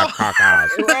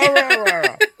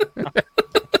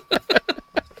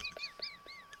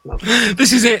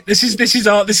 This is it. This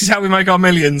is how we make our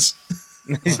millions.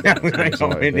 Mike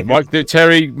did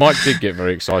get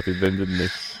very excited then, didn't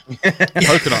he?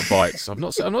 Coconut bites. I've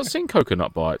not seen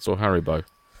coconut bites or Haribo.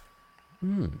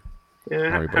 Yeah,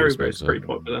 Haribo Haribo's dispenser. pretty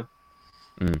popular.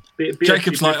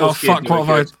 Jacob's like, oh fuck, what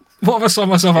have I signed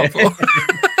myself up for?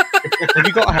 Have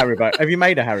you got a Haribo? Have you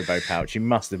made a Haribo pouch? You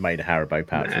must have made a Haribo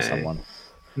pouch for No. someone.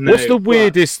 No, What's the but-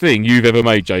 weirdest thing you've ever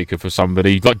made, Jacob, for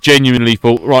somebody? Like, genuinely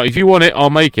thought, right, if you want it, I'll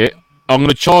make it. I'm going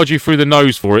to charge you through the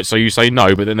nose for it, so you say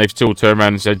no, but then they've still turned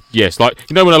around and said yes. Like,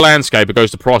 you know when a landscaper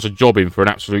goes to price a job in for an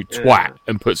absolute twat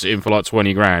and puts it in for like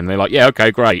 20 grand? They're like, yeah,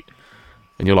 okay, great.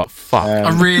 And you're like, fuck. I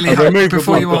really a hope removable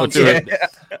before you pouch, answer,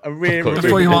 a real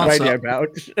Before you removable answer. radio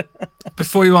pouch.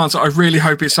 before you answer, I really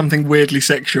hope it's something weirdly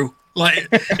sexual. Like,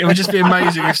 it would just be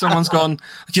amazing if someone's gone, do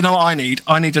you know what I need?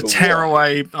 I need a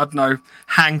tearaway, I don't know,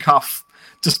 handcuff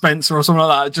dispenser or something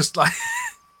like that. Just like,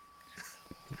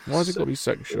 Why has it got to be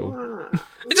sexual?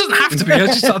 it doesn't have to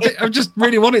be. I just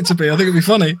really want it to be. I think it'd be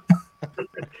funny.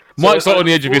 Mike's like on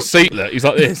the edge of his seat, look. He's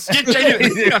like this.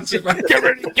 Genuinely. That's it, mate.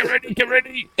 Get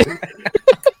ready.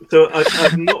 So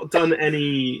I've not done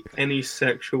any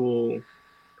sexual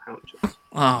pouches.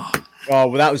 Oh, Oh,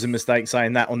 well, that was a mistake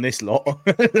saying that on this lot.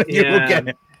 You will Yeah. get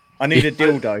it. I need a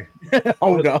dildo.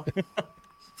 Hold up.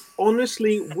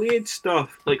 Honestly, weird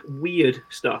stuff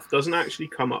doesn't actually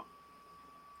come up.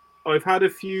 I've had a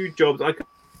few jobs.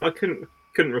 I couldn't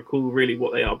recall really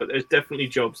what they are, but there's definitely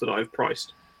jobs that I've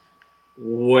priced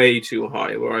way too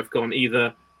high, where I've gone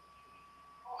either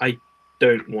I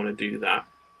don't want to do that,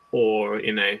 or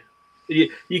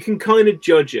you can kind of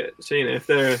judge it. So if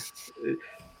they're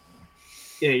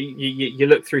you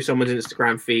look through someone's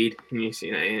Instagram feed and you see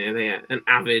they're an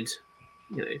avid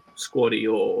squaddy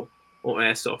or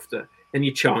airsofter, and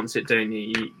you chance it, don't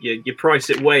you? You price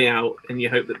it way out and you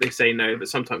hope that they say no, but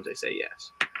sometimes they say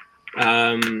yes.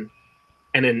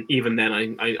 And then even then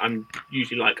I'm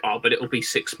usually like, oh, but it'll be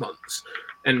 6 months,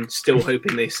 and still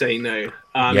hoping they say no.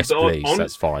 Yes, but please.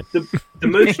 That's fine. the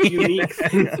most unique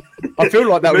thing. I feel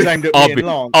like that was aimed at me and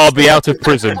Lance. I'll be out of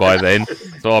prison by then,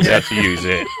 so I'll be able to use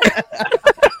it.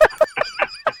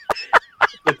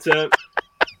 But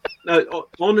no,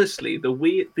 honestly,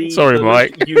 the Sorry,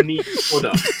 Mike.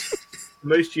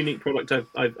 most unique product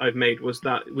I've made was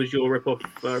your rip-off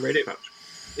radio pouch.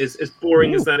 As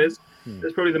boring as that is,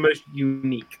 it's probably the most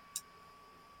unique.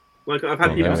 Like, I've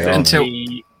had people there we send are.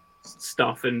 me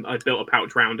stuff and I built a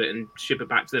pouch around it and ship it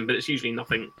back to them, but it's usually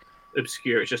nothing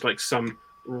obscure. It's just like some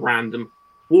random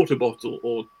water bottle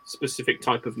or specific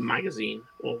type of magazine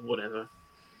or whatever.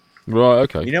 Right,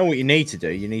 okay. You know what you need to do?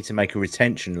 You need to make a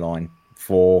retention line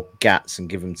for GATs and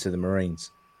give them to the Marines.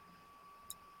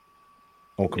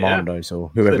 Or commandos or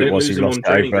So whoever they it don't was lose who them lost on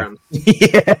training over. grounds.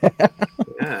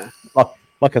 Yeah. Yeah.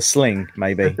 Like a sling,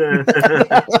 maybe. Do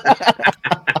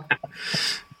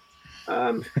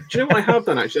you know what I have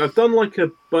done actually? I've done like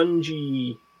a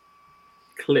bungee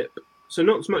clip, so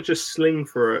not so much a sling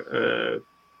for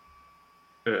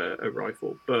a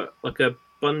rifle, but like a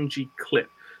bungee clip.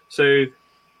 So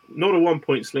not a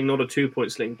 1-point sling, not a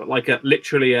 2-point sling, but like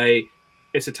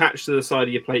it's attached to the side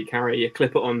of your plate carrier. You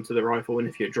clip it onto the rifle, and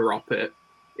if you drop it,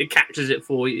 it catches it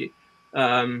for you.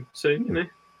 So you know,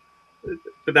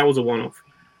 but that was a one-off.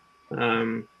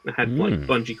 It had like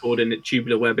bungee cord in it,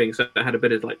 tubular webbing, so it had a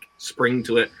bit of like spring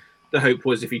to it. The hope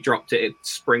was if you dropped it, it'd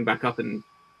spring back up and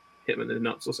hit him in the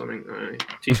nuts or something.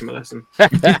 Teach him a lesson. So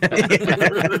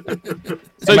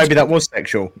maybe that was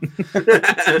sexual.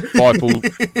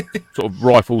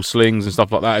 Rifle slings and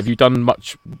stuff like that. Have you done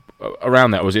much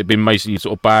around that, or has it been basically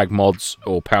sort of bag mods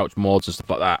or pouch mods and stuff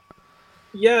like that?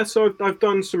 Yeah, so I've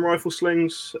done some rifle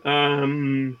slings,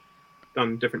 done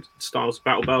different styles of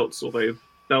battle belts, although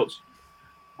belts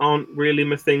aren't really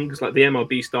my thing, because like the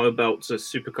MRB style belts are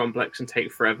super complex and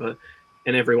take forever,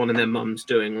 and everyone and their mum's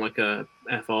doing like a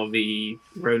FRV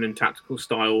Ronin tactical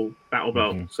style battle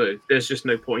belt, so there's just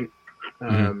no point.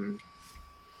 That,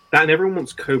 and everyone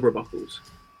wants Cobra buckles,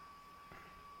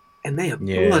 and they are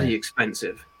bloody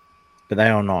expensive. But they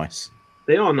are nice.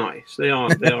 They are nice. They are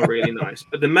really nice.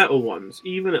 But the metal ones,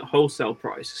 even at wholesale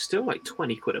price, are still like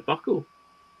 20 quid a buckle.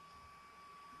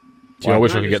 See, I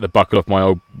wish I could get the buckle off my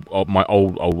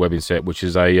old webbing set, which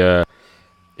is a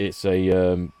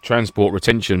transport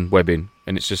retention webbing,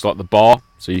 and it's just like the bar,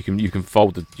 so you can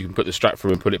put the strap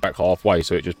through and put it back halfway,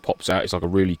 so it just pops out. It's like a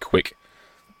really quick,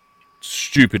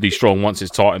 stupidly strong. Once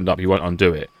it's tightened up, you won't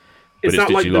undo it. Is that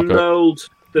like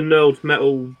the knurled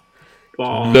metal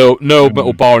bar? Knurled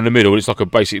metal bar in the middle. It's like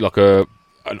basically like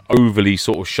an overly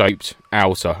sort of shaped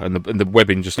outer, and the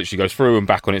webbing just literally goes through and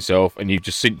back on itself, and you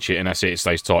just cinch it, and that's it. It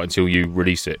stays tight until you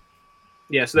release it.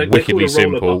 Yeah, so they're wickedly called a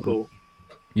roller simple. buckle.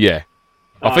 Yeah,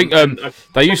 I think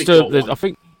they used to. I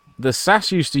think the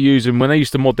SAS used to use them when they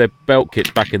used to mod their belt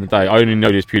kits back in the day. I only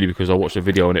know this purely because I watched a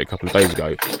video on it a couple of days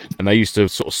ago, and they used to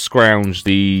sort of scrounge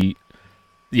the.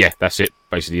 Yeah, that's it.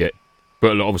 Basically it.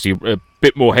 But obviously a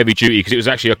bit more heavy duty because it was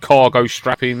actually a cargo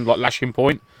strapping, like lashing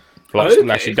point, for like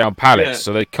lashing down pallets. Yeah.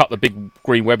 So they cut the big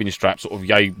green webbing strap, sort of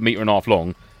metre and a half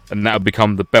long, and that would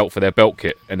become the belt for their belt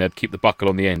kit, and they'd keep the buckle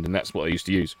on the end, and that's what they used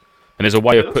to use. And there's a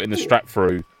way of putting the strap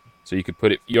through, so you could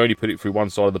you only put it through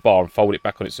one side of the bar and fold it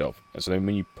back on itself. And so then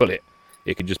when you pull it,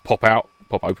 it can just pop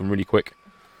open really quick.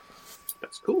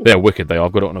 That's cool. They're wicked.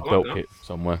 I've got it on a belt kit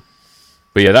somewhere.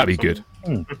 But yeah, that'd be good.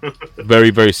 Very,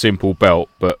 very simple belt,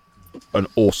 but an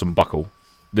awesome buckle.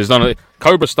 There's none of the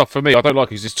Cobra stuff for me. I don't like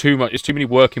it because there's too much. There's too many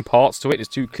working parts to it. It's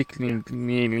too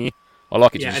clicking. I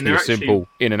like it to just be a simple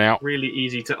in and out. Really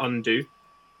easy to undo.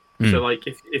 So like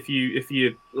if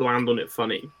you land on it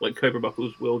funny, like Cobra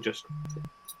buckles will just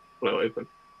blow open.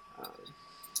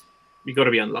 You got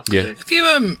to be unlucky. Yeah. If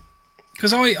you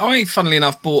because I funnily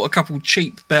enough bought a couple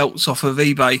cheap belts off of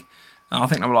eBay. I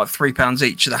think they were like £3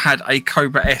 each. That had a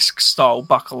Cobra-esque style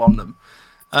buckle on them.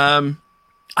 And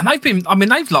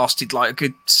they've lasted like a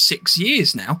good 6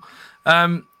 years now.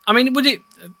 I mean, would it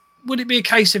be a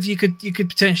case of you could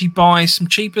potentially buy some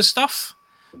cheaper stuff,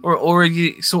 or are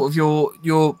you sort of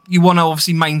you want to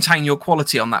obviously maintain your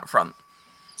quality on that front?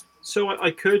 So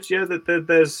I could, yeah.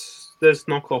 There's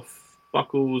knockoff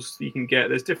buckles you can get.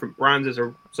 There's different brands.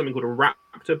 There's something called a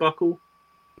Raptor buckle.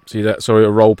 See that? Sorry, a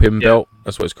roll pin belt.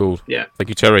 That's what it's called. Yeah. Thank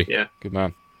you, Terry. Yeah. Good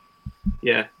man.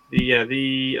 Yeah. So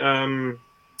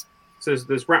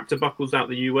there's Raptor buckles out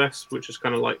the US, which is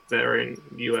kind of like their own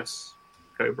US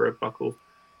Cobra buckle.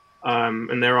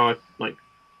 And there are like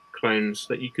clones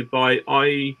that you could buy.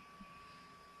 I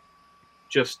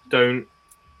just don't.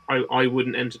 I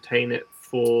wouldn't entertain it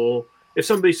for. If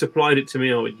somebody supplied it to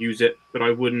me, I would use it, but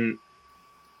I wouldn't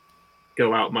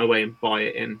go out my way and buy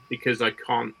it in because I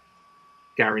can't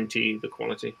guarantee the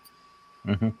quality.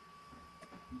 Mm-hmm.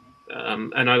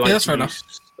 And I like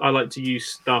to use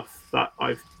stuff that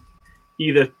I've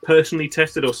either personally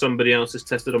tested or somebody else has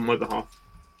tested on my behalf.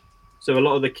 So a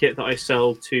lot of the kit that I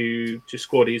sell to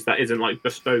squaddies that isn't like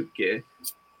bespoke gear,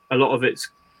 a lot of it's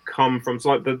come from. So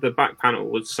like the back panel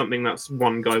was something that's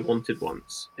one guy wanted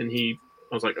once, and I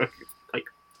was like, okay, like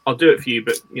I'll do it for you,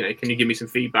 but can you give me some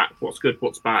feedback? What's good?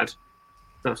 What's bad?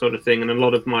 That sort of thing. And a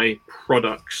lot of my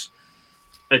products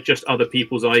are just other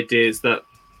people's ideas that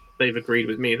they've agreed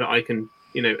with me that I can,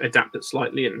 adapt it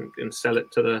slightly and sell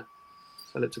it to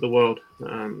the world.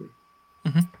 So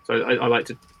I like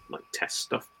to test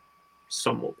stuff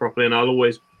somewhat properly, and I'll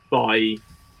always buy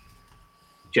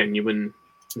genuine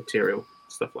material,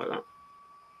 stuff like that.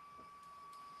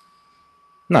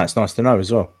 No, it's nice to know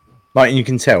as well. Like you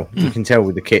can tell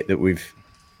with the kit that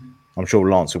I'm sure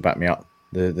Lance will back me up.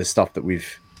 The stuff that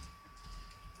we've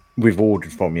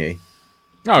ordered from you.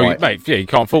 No, mate, yeah, you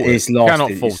can't fault it. You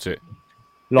cannot fault it.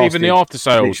 Even the after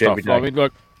sale stuff. I mean, I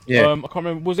can't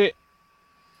remember.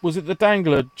 Was it the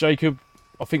dangler Jacob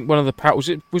I think one of the pouch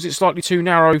was it slightly too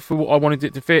narrow for what I wanted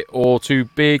it to fit, or too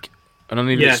big, and I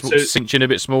needed it to cinch in a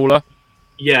bit smaller.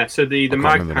 Yeah, so the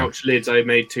mag pouch lids I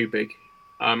made too big.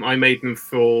 I made them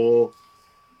for,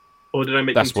 or did I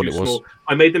make them too small?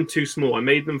 I made them too small. I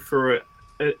made them for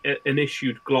an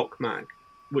issued Glock mag,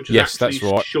 which is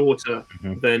actually shorter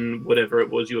than whatever it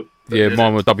was you were. Yeah,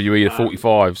 mine were WE the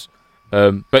 45s.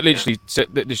 But literally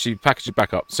packaged it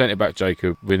back up, sent it back to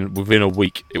Jacob. Within a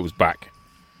week, it was back.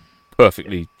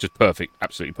 Perfectly, just perfect,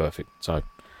 absolutely perfect. So,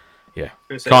 yeah,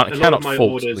 cannot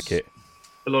fault the kit.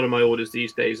 A lot of my orders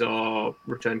these days are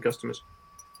return customers,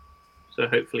 so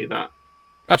hopefully that.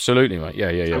 Absolutely, mate. Yeah.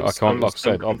 I can't, like I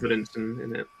said, confidence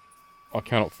in it. I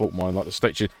cannot fault mine, like the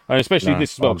stitching, and especially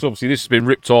this as well, because obviously this has been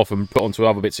ripped off and put onto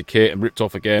other bits of kit and ripped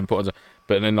off again, but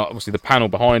then like, obviously the panel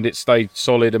behind it stayed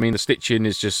solid. I mean, the stitching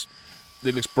is just,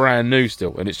 it looks brand new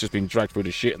still, and it's just been dragged through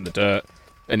the shit and the dirt,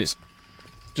 and it's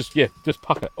just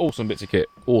pucker. Awesome bits of kit.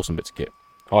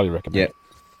 Highly recommend.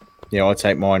 Yeah. I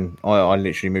take mine. I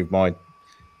literally moved mine.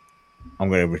 I'm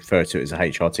going to refer to it as a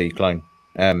HRT clone.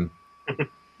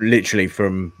 Literally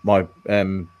from my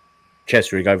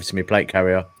chest rig over to my plate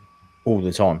carrier all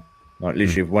the time. Like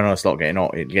literally, when I start getting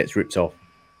hot, it gets ripped off,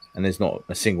 and there's not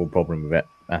a single problem with it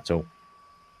at all.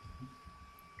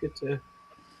 Good to.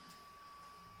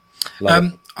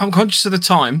 I'm conscious of the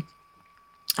time.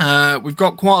 We've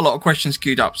got quite a lot of questions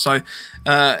queued up, so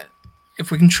if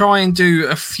we can try and do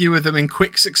a few of them in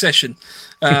quick succession,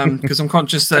 because I'm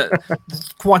conscious that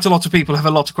quite a lot of people have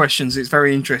a lot of questions. It's a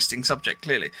very interesting subject,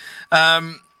 clearly.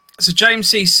 So James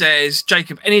C says,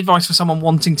 Jacob, any advice for someone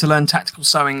wanting to learn tactical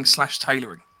sewing /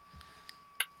 tailoring?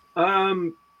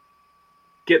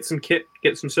 Get some kit,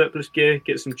 get some surplus gear,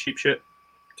 get some cheap shit,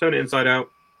 turn it inside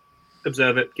out,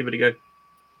 observe it, give it a go.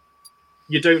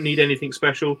 You don't need anything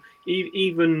special.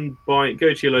 Even go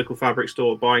to your local fabric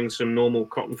store, buying some normal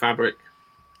cotton fabric.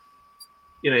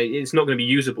 You know, it's not going to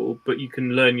be usable, but you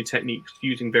can learn your techniques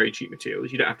using very cheap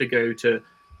materials. You don't have to go to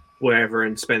wherever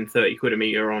and spend 30 quid a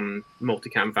meter on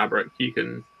multicam fabric. You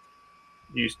can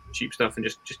use cheap stuff and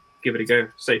just give it a go.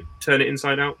 Say, turn it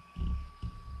inside out,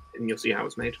 and you'll see how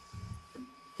it's made.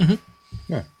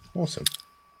 Yeah, awesome.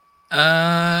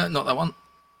 Not that one.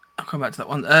 I'll come back to that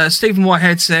one. Stephen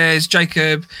Whitehead says,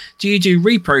 Jacob, do you do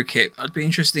repro kit? I'd be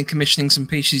interested in commissioning some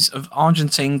pieces of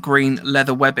Argentine green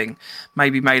leather webbing,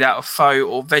 maybe made out of faux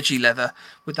or veggie leather.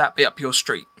 Would that be up your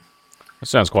street? That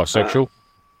sounds quite sexual.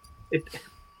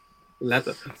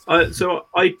 Leather. So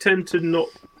I tend to not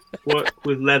work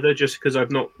with leather just because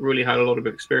I've not really had a lot of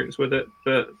experience with it.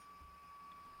 But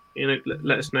you know,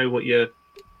 let us know what your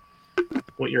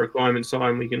requirements are,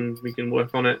 and we can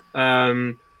work on it.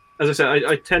 As I said,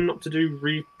 I tend not to do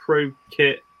repro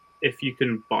kit if you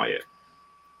can buy it.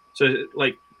 So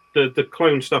like the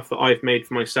clone stuff that I've made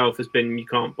for myself has been, you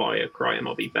can't buy a Cryo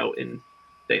Mobby belt in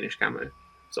Danish camo.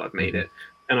 So I've made it,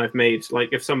 and I've made, like,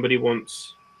 if somebody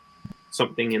wants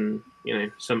something in, you know,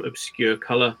 some obscure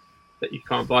color that you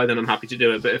can't buy, then I'm happy to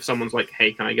do it. But if someone's like,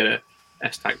 hey, can I get a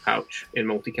S-Tac pouch in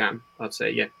multicam? I'd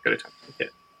say, yeah, go to Tactical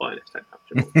Kit, buy an S-Tac pouch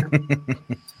in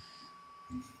multicam.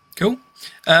 Cool.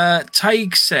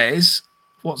 Taig says,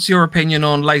 what's your opinion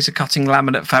on laser cutting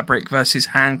laminate fabric versus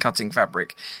hand cutting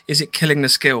fabric? Is it killing the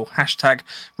skill?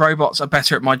 # robots are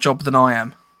better at my job than I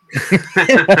am.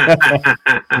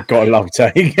 Gotta love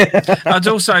Taig. I'd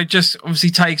also just,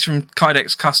 obviously, Taig's from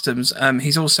Kydex Customs.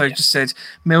 He's also just said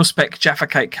mil-spec Jaffa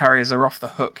Cake carriers are off the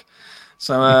hook.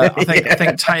 So I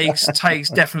think Taig's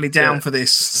definitely down for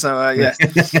this. So yeah.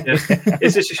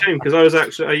 It's just a shame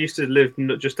because I used to live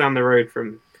just down the road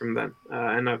from them,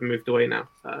 and I've moved away now.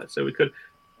 So we could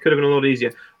have been a lot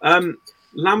easier.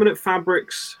 Laminate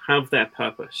fabrics have their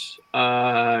purpose,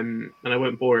 and I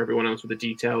won't bore everyone else with the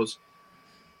details.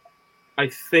 I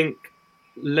think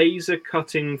laser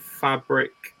cutting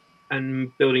fabric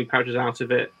and building pouches out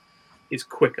of it is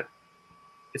quicker.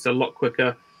 It's a lot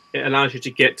quicker. It allows you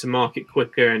to get to market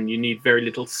quicker, and you need very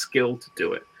little skill to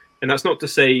do it. And that's not to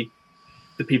say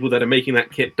the people that are making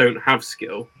that kit don't have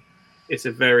skill. It's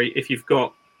if you've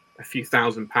got a few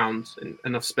 £1,000 and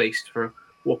enough space for a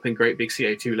whopping great big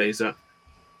CO2 laser,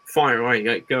 fire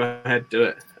away, go ahead, do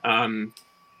it.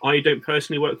 I don't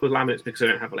personally work with laminates because I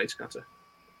don't have a laser cutter.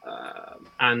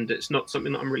 And it's not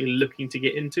something that I'm really looking to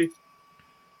get into,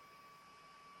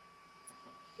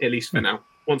 at least for now.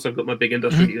 Once I've got my big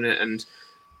industrial unit and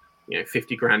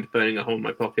 50 grand burning a hole in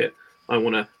my pocket, I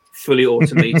want a fully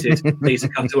automated laser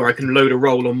cutter where I can load a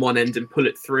roll on one end and pull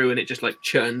it through, and it just like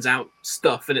churns out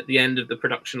stuff. And at the end of the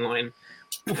production line,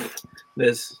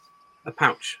 there's a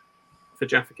pouch for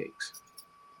Jaffa Cakes.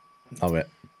 Love it.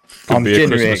 I'm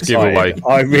genuinely excited.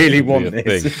 I really want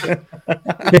this.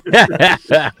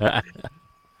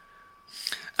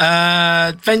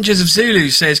 Vengers of Zulu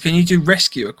says, can you do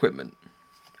rescue equipment?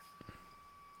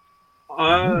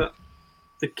 The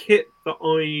kit that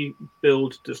I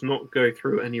build does not go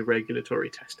through any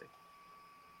regulatory testing.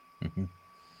 I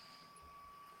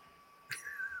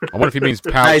wonder if he means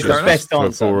pouches the best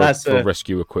answer. for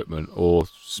rescue equipment, or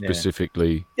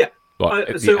specifically, like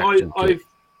I've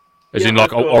in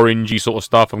like orangey sort of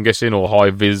stuff, I'm guessing, or high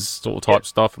vis sort of type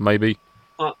stuff, maybe.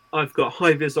 I've got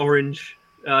high vis orange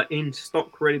in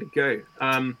stock, ready to go.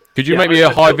 Could you make me a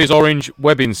high vis orange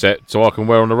webbing set so I can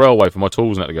wear on the railway for my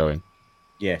tools and that to go in?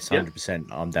 Yes,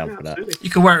 100%. I'm down for that. Absolutely. You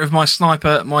can wear it with my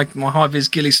sniper, my high-vis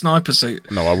ghillie sniper suit.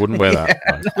 No, I wouldn't wear that.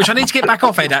 No. Which I need to get back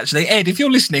off, Ed, actually. Ed, if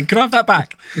you're listening, can I have that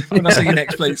back? When I see you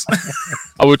next, please.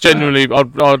 I would genuinely,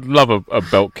 I'd love a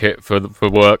belt kit for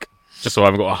work, just so I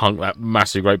haven't got to hunk that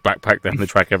massive great backpack down the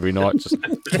track every night. Just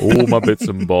all my bits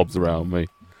and bobs around me.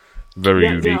 Very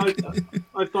unique. Yeah,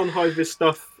 I've done high-vis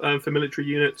stuff for military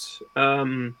units,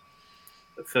 for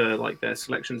like their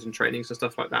selections and trainings and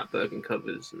stuff like that, Bergen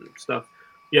covers and stuff.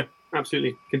 Yeah,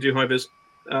 absolutely. Can do high-vis.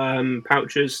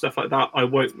 Pouches, stuff like that. I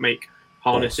won't make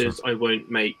harnesses. Awesome. I won't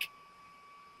make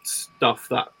stuff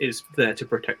that is there to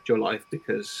protect your life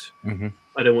because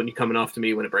I don't want you coming after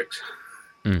me when it breaks.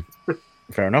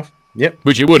 Fair enough. Yep.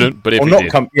 Which you wouldn't, but if you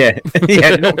did.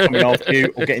 Yeah, not coming after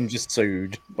you or getting just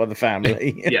sued by the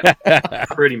family. Yeah,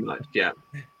 pretty much. Yeah.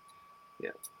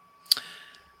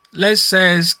 Les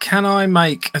says, can I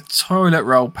make a toilet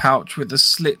roll pouch with a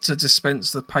slit to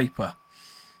dispense the paper?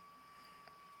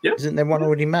 Yeah. Isn't there one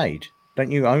already made? Don't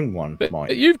you own one,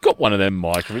 Mike? You've got one of them,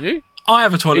 Mike, haven't you? I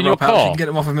have a toilet roll pouch. You can get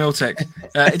them off of Miltech.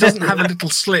 It doesn't have a little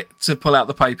slit to pull out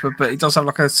the paper, but it does have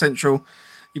like a central.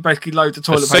 You basically load the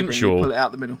toilet paper and you pull it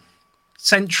out the middle.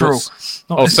 Central.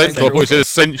 Central. I thought it said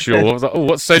essential. I was like, oh,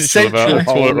 what's central about a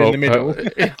toilet roll in the middle?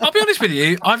 I'll be honest with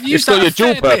you. I've used that your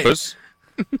dual purpose.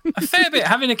 A fair bit.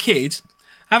 Having a kid,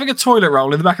 having a toilet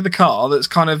roll in the back of the car that's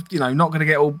kind of, not going to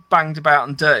get all banged about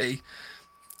and dirty.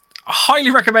 I highly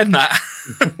recommend that.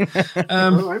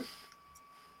 All right.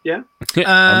 Yeah.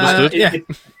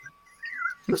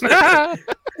 Understood.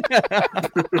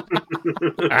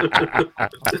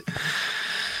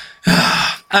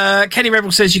 Kenny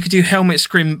Rebel says you could do helmet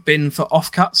scrim bin for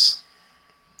offcuts.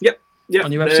 Yep.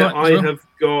 On your website. I have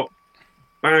got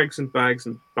bags and bags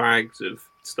and bags of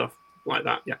stuff like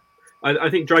that. Yeah.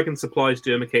 I think Dragon Supplies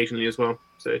do them occasionally as well.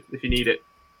 So if you need it,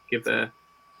 give their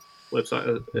website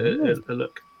a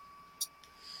look.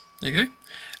 There you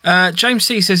go. James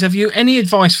C says, have you any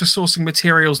advice for sourcing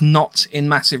materials not in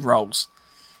massive rolls?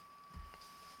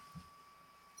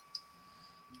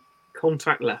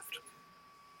 Contact Left.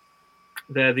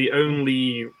 They're the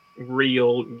only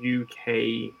real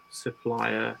UK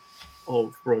supplier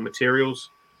of raw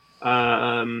materials.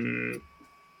 Other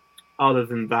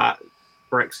than that,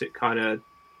 Brexit kind of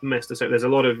messed us up. There's a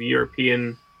lot of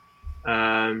European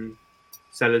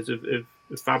sellers of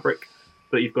fabric,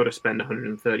 but you've got to spend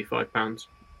 £135.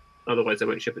 Otherwise, they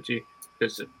won't ship it to you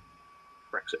because of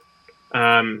Brexit.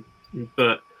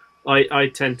 But I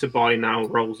tend to buy now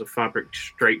rolls of fabric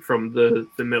straight from the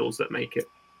mills that make it,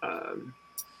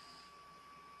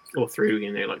 or through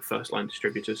like first line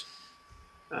distributors.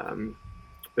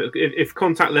 But if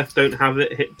Contact Left don't have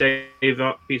it, hit Dave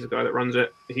up. He's the guy that runs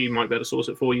it. He might be able to source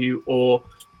it for you, or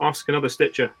ask another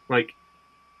stitcher. Like,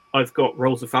 I've got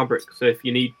rolls of fabric, so if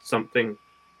you need something,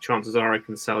 chances are I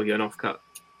can sell you an offcut.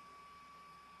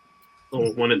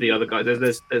 Or one of the other guys.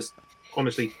 There's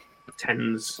honestly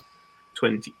 10s,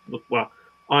 20. Well,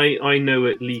 I know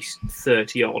at least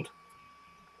 30 odd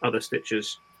other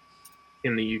stitchers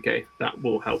in the UK that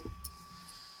will help.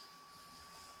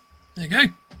 There you go.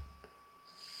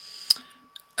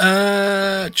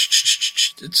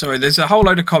 Sorry, there's a whole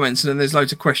load of comments and then there's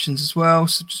loads of questions as well.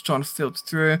 So just trying to filter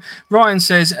through. Ryan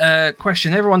says,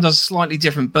 question, everyone does slightly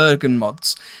different Bergen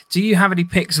mods. Do you have any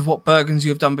pics of what Bergens you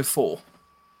have done before?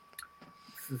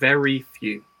 Very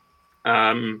few.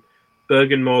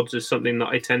 Bergen mods is something that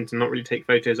I tend to not really take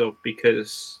photos of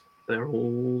because they're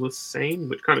all the same,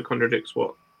 which kind of contradicts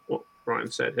what Ryan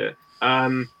said here.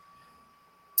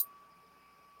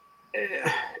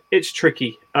 It's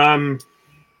tricky.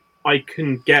 I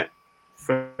can get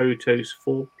photos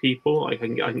for people. I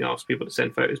can ask people to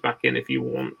send photos back in if you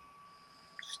want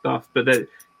stuff. But they're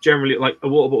generally like a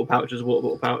water bottle pouch is a water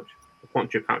bottle pouch. A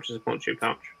poncho pouch is a poncho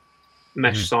pouch.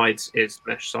 Mesh sides is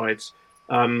mesh sides.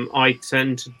 I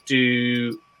tend to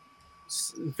do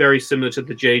very similar to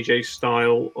the JJ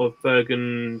style of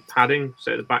Bergen padding.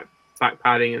 So the back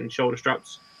padding and shoulder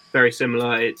straps, very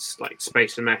similar. It's like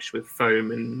spacer mesh with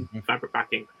foam and fabric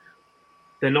backing.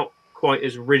 They're not quite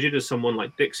as rigid as someone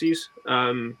like Dixie's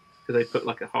because they put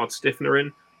like a hard stiffener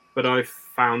in, but I've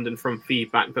found and from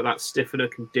feedback that stiffener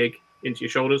can dig into your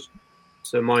shoulders.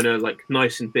 So mine are like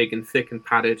nice and big and thick and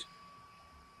padded,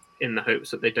 in the hopes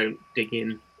that they don't dig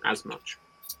in as much.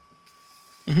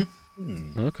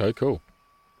 Okay, cool.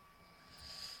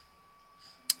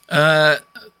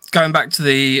 Going back to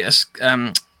the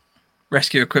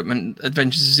rescue equipment,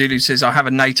 Adventures of Zulu says, I have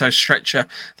a NATO stretcher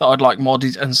that I'd like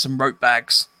modded and some rope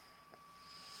bags.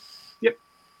 Yep.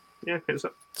 Yeah, okay,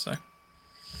 so.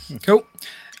 Cool.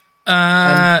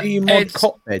 Do you mod Ed's-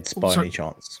 cot beds by sorry. any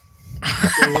chance?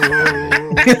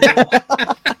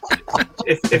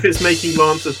 If it's making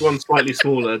Lance's one slightly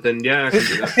smaller, then yeah, I can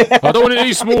do that. I don't want it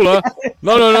any smaller.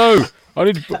 No. I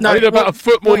need about a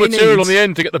foot more what he material needs- on the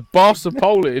end to get the bastard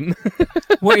pole in.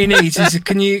 What he needs is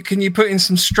can you put in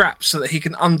some straps so that he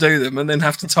can undo them and then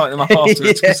have to tighten them up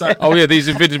afterwards? 'Cause that- Oh yeah, these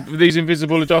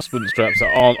invisible adjustment straps that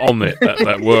aren't on it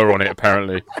that were on it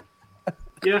apparently.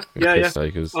 Yeah.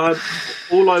 Piss-takers.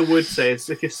 All I would say is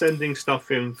if you're sending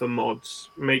stuff in for mods,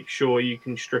 make sure you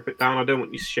can strip it down. I don't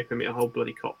want you shipping me a whole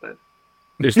bloody cot bed.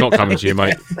 It's not coming to you,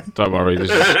 mate. Don't worry.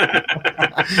 This is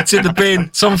It's in the bin.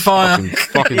 It's on fire.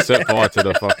 fucking set fire to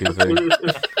the fucking thing.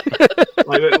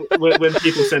 Like, when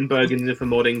people send Bergens in for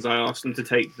moddings, I ask them to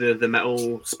take the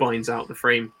metal spines out the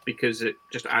frame because it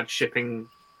just adds shipping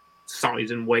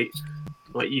size and weight.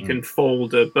 Like you can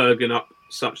fold a Bergen up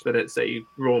such that it's a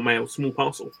raw mail small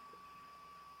parcel.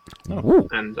 Ooh.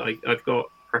 And I've got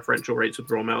preferential rates with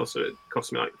raw mail, so it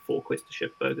costs me like £4 to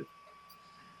ship Bergen.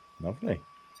 Lovely.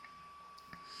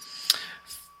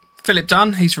 Philip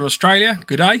Dunn, he's from Australia.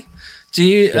 Good day. Do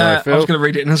you? G'day, I was Phil. going to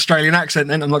read it in an Australian accent.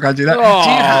 Then I'm not going to do that. Oh, do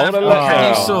you have? what a Or luck. can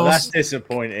you Oh, source? that's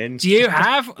disappointing. Do you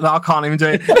have? No, I can't even do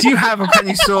it. Do you have or can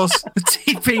you source the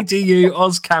TPDU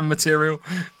OzCam material?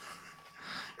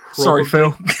 Sorry,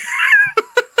 Phil.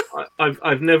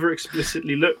 I've never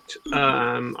explicitly looked.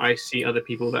 I see other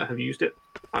people that have used it.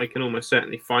 I can almost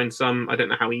certainly find some. I don't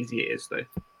know how easy it is though.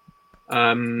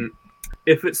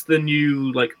 If it's the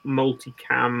new like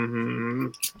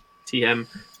multicam TM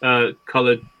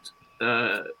colored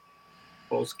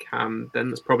OzCam, then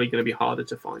it's probably going to be harder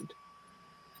to find.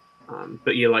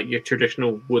 But you're like your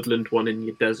traditional woodland one and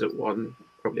your desert one,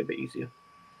 probably a bit easier.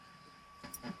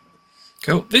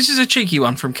 Cool. This is a cheeky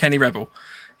one from Kenny Rebel.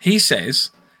 He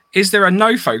says, "Is there a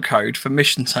NoFo code for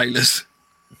Mission Tailors?"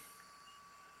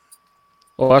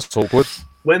 Oh, that's awkward.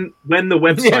 When the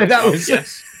website, Yeah, that was-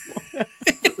 yes.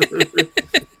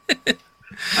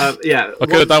 Yeah, I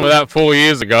could have done with that 4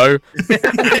 years ago.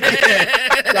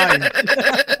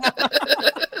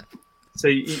 So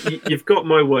you've got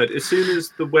my word. As soon as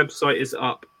the website is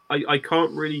up, I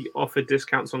can't really offer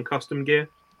discounts on custom gear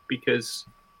because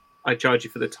I charge you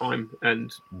for the time,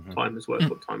 and time is worth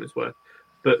what time is worth.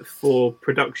 But for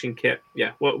production kit,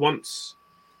 yeah, well, once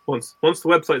the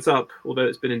website's up, although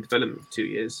it's been in development for 2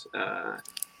 years,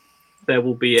 there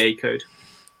will be a code.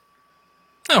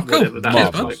 Oh, cool. Whatever that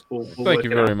Marvellous. is, like, we'll Thank work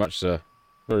you it very out. much, sir.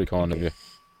 Very kind of you.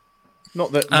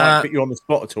 Not that might put you on the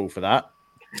spot at all for that.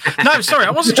 No, sorry,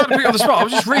 I wasn't trying to put you on the spot. I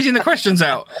was just reading the questions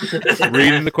out.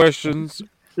 Reading the questions.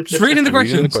 Just reading the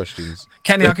Reading the questions. questions.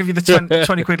 Kenny, I'll give you the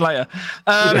 20 quid later.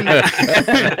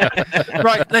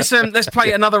 Right, let's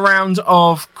play another round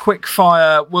of quick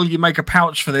fire. Will you make a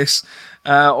pouch for this,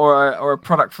 or a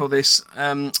product for this?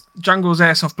 Jungle's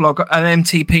Airsoft blog, an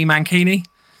MTP Mankini.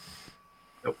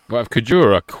 We have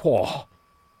Kajura. Quah.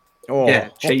 Oh, Yeah,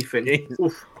 chafing.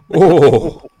 Oof.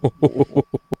 Oh.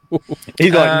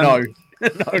 He's like,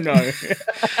 no.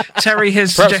 Terry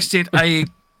has Perhaps- suggested a.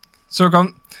 Sorry, go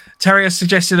on. Terry has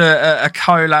suggested a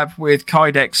collab with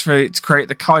Kydex to create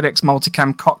the Kydex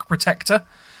multicam cock protector.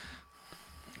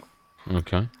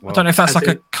 Okay. I don't know if that's As like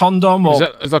a in- condom or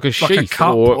It's like a like a sheath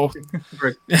cup or or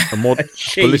a more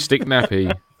sheath. ballistic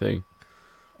nappy thing.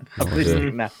 Oh, Ballistic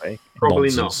dear. nappy. Probably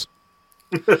Nonsense.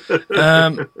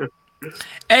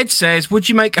 Ed says, would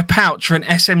you make a pouch for an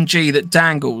SMG that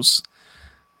dangles?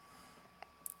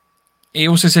 He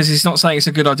also says he's not saying it's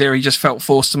a good idea, he just felt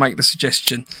forced to make the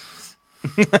suggestion.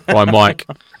 By Mike.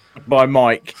 By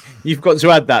Mike. You've got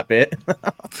to add that bit.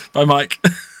 By Mike.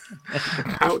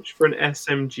 Pouch for an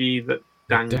SMG that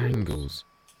dangles. Dangles.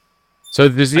 So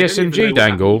does the I don't even know SMG what that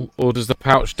dangle, or does the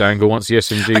pouch dangle once the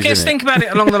SMG's I guess in think about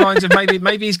it along the lines of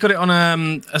maybe he's got it on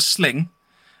a sling.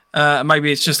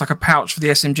 Maybe it's just like a pouch for the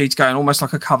SMG to go in, almost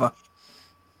like a cover.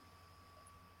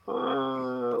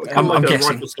 I'm I'm a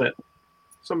guessing. rifle slip.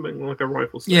 Something like a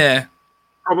rifle slip. Yeah.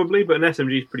 Probably, but an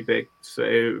SMG is pretty big.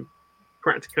 So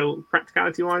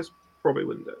practicality wise, probably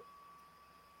wouldn't do it.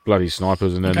 Bloody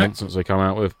snipers and their Okay. nonsense they come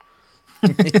out with.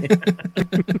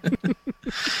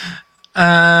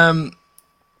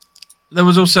 There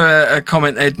was also a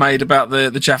comment Ed made about the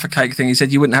Jaffa cake thing. He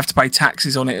said you wouldn't have to pay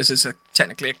taxes on it as it's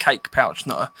technically a cake pouch,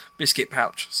 not a biscuit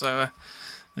pouch. So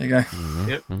there you go.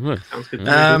 Yep. Sounds good.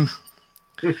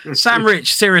 Sam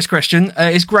Rich, serious question.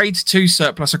 Is grade 2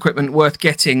 surplus equipment worth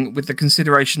getting with the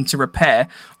consideration to repair,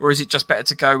 or is it just better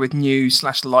to go with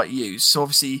new/light use? So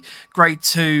obviously grade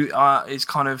 2 is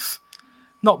kind of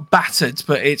not battered,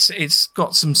 but it's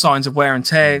got some signs of wear and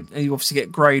tear. You obviously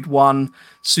get grade 1,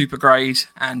 super grade,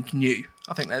 and new.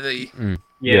 I think they're the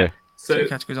So two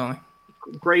categories, aren't they?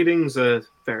 gradings are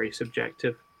very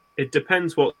subjective. It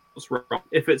depends what's wrong.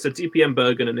 If it's a DPM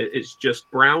Bergen and it's just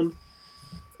brown,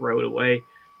 throw it away.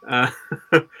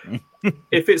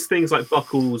 If it's things like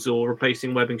buckles or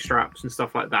replacing webbing straps and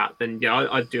stuff like that, then yeah,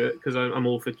 I'd do it because I'm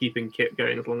all for keeping kit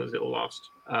going as long as it will last.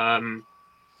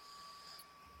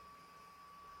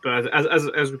 But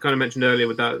as we kind of mentioned earlier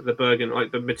with the Bergen,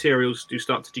 like the materials do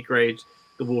start to degrade,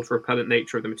 the water repellent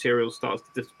nature of the materials starts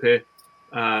to disappear.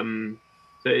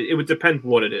 So it would depend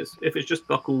what it is. If it's just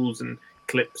buckles and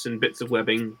clips and bits of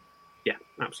webbing, yeah,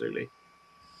 absolutely.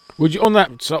 Would you, on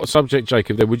that subject,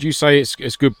 Jacob? There, would you say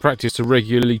it's good practice to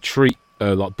regularly treat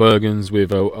like Bergens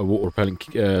with a water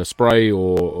repellent spray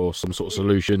or some sort of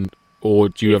solution, or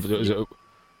do you have?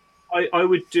 I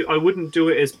wouldn't do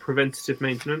it as preventative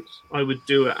maintenance. I would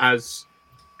do it as,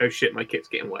 oh shit, my kit's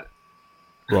getting wet.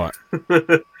 Right.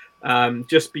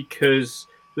 Just because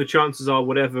the chances are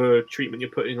whatever treatment you're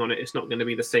putting on it, it's not going to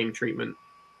be the same treatment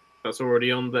that's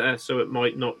already on there, so it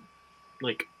might not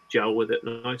like gel with it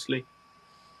nicely.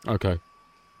 Okay.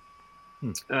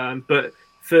 But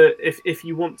for if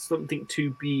you want something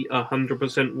to be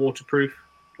 100% waterproof,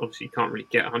 obviously you can't really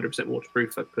get 100%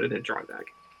 waterproof. I'd put it in a dry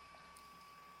bag.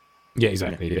 Yeah,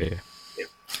 exactly. Yeah.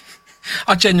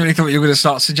 I genuinely thought you were going to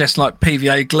start suggesting like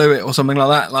PVA glue it or something like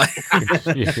that. Like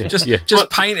just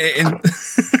paint it in.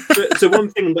 So one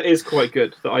thing that is quite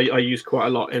good that I use quite a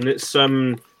lot, and it's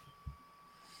tent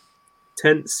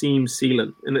seam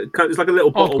sealant, and it's like a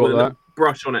little bottle with a little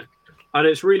brush on it, and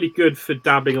it's really good for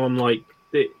dabbing on like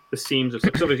the seams of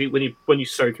stuff. Because obviously when you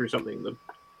sew through something,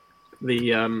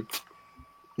 the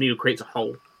needle creates a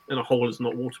hole, and a hole is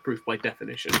not waterproof by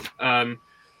definition.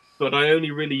 But I only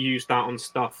really use that on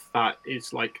stuff that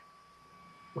is like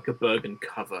a Bergen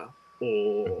cover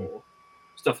or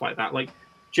stuff like that. Like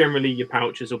generally your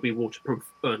pouches will be waterproof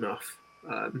enough.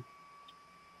 But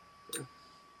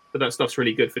that stuff's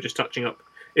really good for just touching up.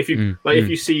 If you if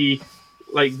you see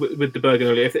like with the Bergen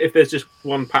earlier, if there's just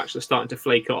one patch that's starting to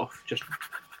flake off, just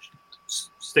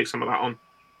stick some of that on,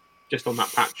 just on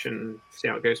that patch and see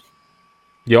how it goes.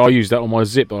 Yeah, I use that on my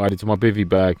zip that I added to my bivvy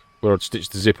bag where I'd stitch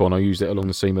the zip on. I used it along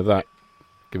the seam of that,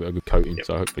 give it a good coating. Yep.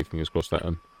 So hopefully, fingers crossed, that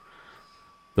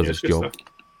does its job.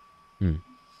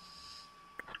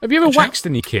 Have you ever waxed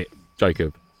any kit,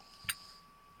 Jacob?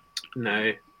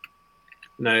 No.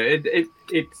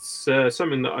 It's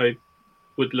something that I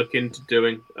would look into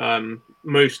doing,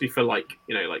 mostly for like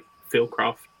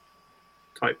fieldcraft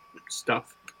type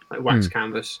stuff, like wax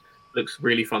canvas. Looks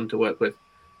really fun to work with.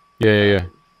 Yeah.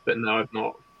 But no, I've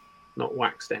not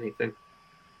waxed anything.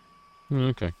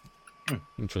 Okay.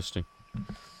 Interesting.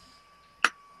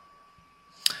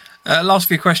 Last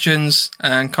few questions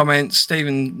and comments.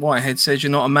 Stephen Whitehead says you're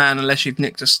not a man unless you've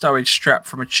nicked a stowage strap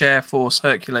from a Chair Force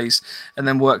Hercules and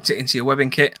then worked it into your webbing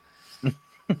kit.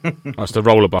 That's the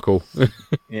roller buckle.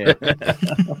 Yeah.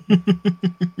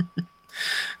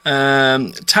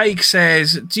 Take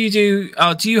says, do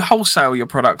you wholesale your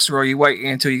products, or are you waiting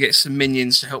until you get some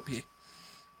minions to help you?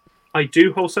 I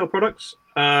do wholesale products.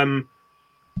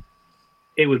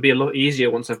 It would be a lot easier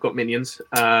once I've got minions.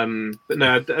 But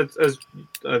no, as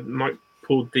Mike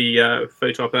pulled the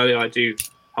photo up earlier, I do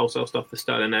wholesale stuff for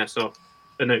Sterling Airsoft.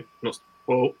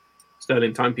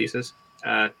 Sterling Timepieces.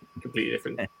 Completely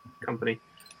different company.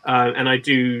 And I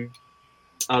do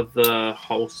other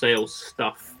wholesale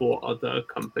stuff for other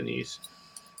companies.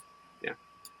 Yeah.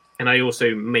 And I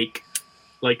also make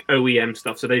like OEM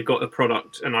stuff. So they've got a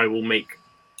product and I will make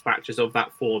batches of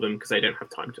that for them because they don't have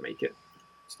time to make it.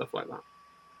 Stuff like that.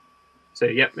 So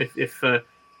yeah, if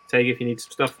Tag, if you need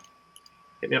some stuff,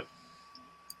 hit me up.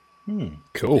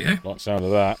 Cool. Yeah. Like the sound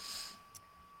of that.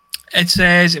 It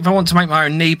says, if I want to make my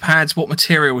own knee pads, what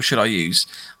material should I use?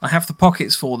 I have the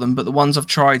pockets for them, but the ones I've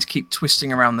tried keep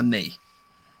twisting around the knee.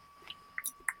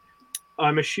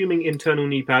 I'm assuming internal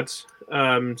knee pads,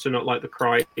 so not like the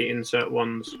Cry insert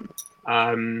ones.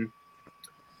 Foam.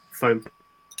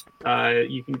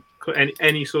 You can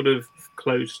any sort of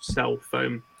closed cell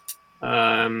foam.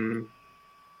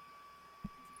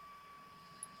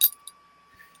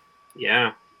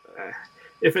 Yeah.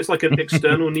 If it's like an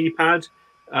external knee pad,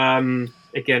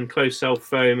 Again, closed cell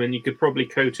foam, and you could probably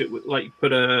coat it with, like,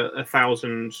 put a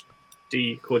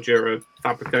 1000D Cordura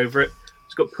fabric over it.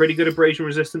 It's got pretty good abrasion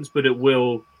resistance, but it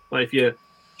will, like, if you're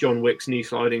John Wick's knee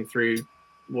sliding through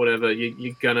whatever,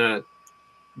 you're gonna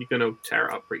tear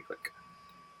it up pretty quick.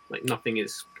 Like, nothing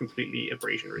is completely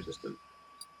abrasion resistant.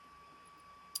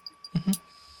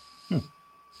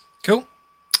 Cool.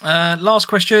 Last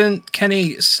question.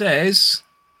 Kenny says,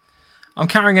 I'm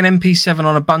carrying an MP7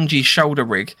 on a bungee shoulder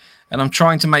rig, and I'm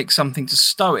trying to make something to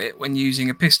stow it when using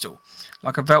a pistol,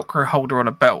 like a Velcro holder on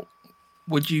a belt.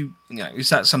 Would you know, is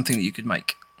that something that you could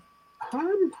make?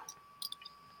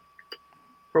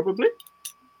 Probably.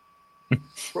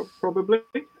 Probably.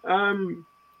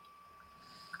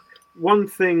 One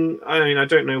thing, I mean, I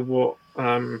don't know what,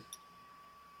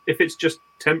 if it's just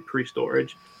temporary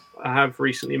storage, I have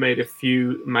recently made a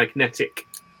few magnetic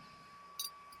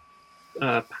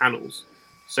panels.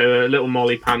 So a little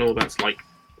molly panel that's like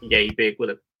yay big with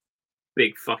a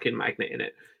big fucking magnet in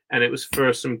it. And it was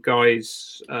for some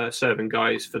guys, serving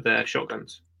guys for their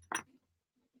shotguns.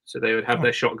 So they would have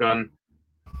their shotgun,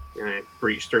 you know,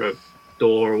 breach through a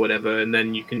door or whatever, and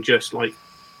then you can just like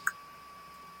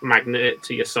magnet it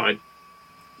to your side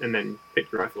and then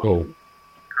pick your rifle up and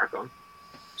crack on.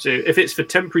 So if it's for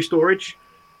temporary storage,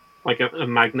 like a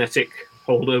magnetic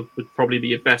holder would probably be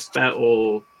your best bet,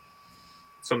 or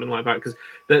something like that, because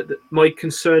my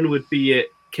concern would be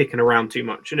it kicking around too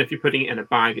much, and if you're putting it in a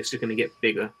bag, it's just going to get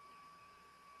bigger.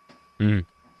 Yeah,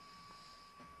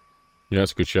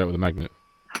 that's a good shout with a magnet.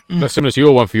 That's similar to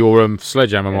your one for your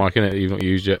sledgehammer, Mike, isn't it? That you've not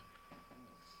used yet.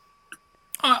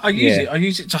 I use it. I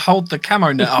use it to hold the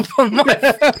camo net up on my.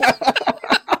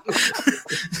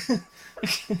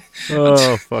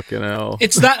 Oh, fucking hell.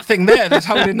 It's that thing there that's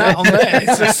holding that on there.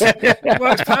 It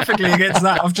works perfectly against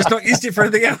that. I've just not used it for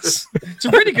anything else. It's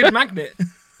a really good magnet.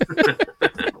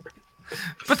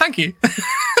 But thank you.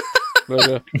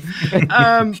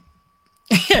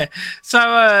 Yeah.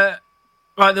 So,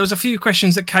 right, there was a few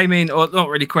questions that came in, or not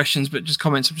really questions, but just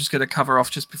comments I'm just going to cover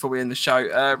off just before we end the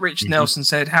show. Rich Nelson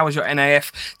said, how was your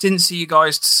NAF? Didn't see you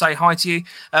guys to say hi to you.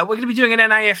 We're going to be doing an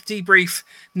NAF debrief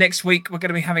next week. We're going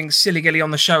to be having Silly Gilly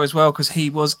on the show as well, because he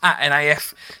was at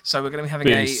NAF. So we're going to be having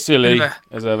as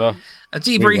ever. A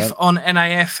debrief on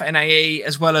NAF, NAE,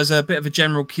 as well as a bit of a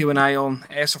general Q&A on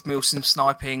Airsoft Milsim,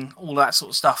 sniping, all that sort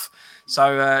of stuff.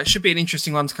 So it should be an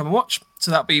interesting one to come and watch.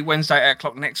 So that'll be Wednesday, 8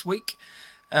 o'clock next week.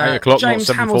 8 o'clock, James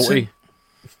not 7:40.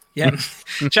 Yeah.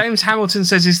 James Hamilton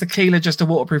says, is the Keeler just a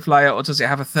waterproof layer, or does it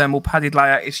have a thermal padded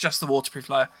layer? It's just the waterproof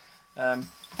layer.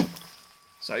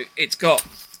 So it's got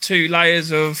 2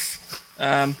 layers of...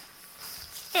 I'll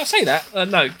say that.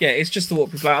 No, yeah, it's just the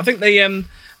waterproof layer. I think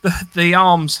the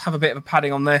arms have a bit of a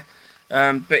padding on there,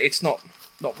 but it's not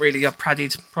really a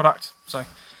padded product. So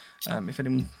if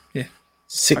anyone... Yeah.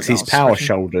 60s power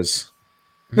shoulders.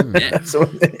 Yeah.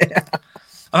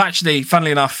 I've actually,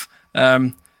 funnily enough,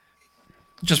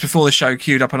 just before the show,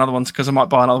 queued up another one because I might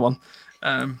buy another one,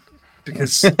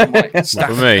 because I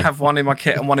might have one in my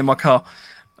kit and one in my car.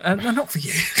 No, not for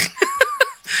you.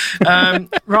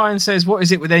 Ryan says, what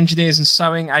is it with engineers and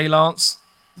sewing, Lance?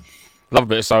 Love a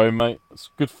bit of sewing, mate. It's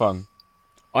good fun.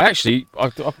 I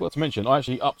forgot to mention, I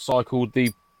actually upcycled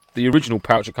the original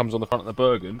pouch that comes on the front of the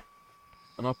Bergen,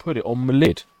 and I put it on the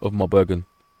lid of my Bergen.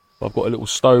 I've got a little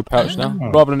stow pouch now.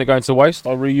 Rather than it going to waste,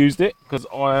 I reused it because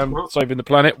I am saving the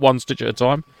planet one stitch at a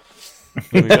time.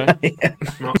 There we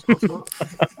go.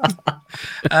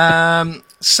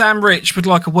 Sam Rich would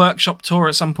like a workshop tour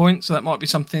at some point, so that might be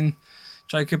something,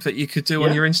 Jacob, that you could do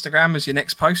on your Instagram as your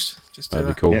next post. Just that'd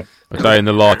be cool. A day in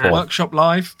the life. Workshop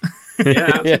live.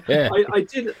 Yeah. I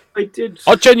did.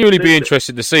 I'd genuinely be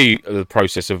interested to see the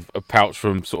process of a pouch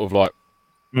from sort of like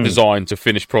design to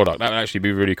finished product. That would actually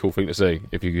be a really cool thing to see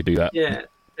if you could do that. Yeah,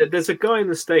 there's a guy in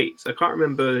the States, I can't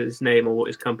remember his name or what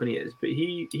his company is, but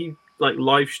he like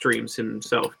live streams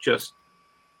himself just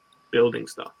building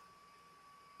stuff.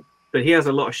 But he has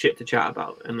a lot of shit to chat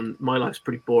about, and my life's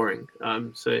pretty boring.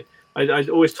 So I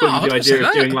always toyed with the idea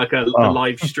of doing like a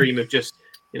live stream of just,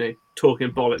 you know, talking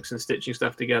bollocks and stitching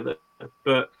stuff together.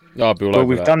 But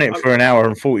we've done it for an hour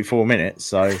and 44 minutes,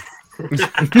 so.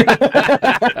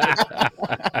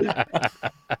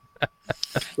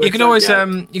 You can always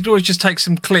just take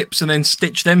some clips and then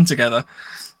stitch them together.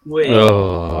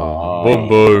 Boom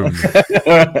boom.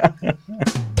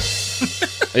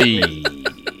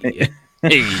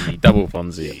 Hey, double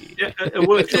Fonzie. Yeah, a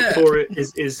workshop for it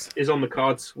is on the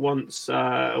cards once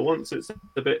it's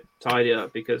a bit tidier,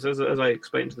 because as I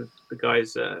explained to the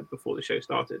guys before the show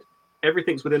started,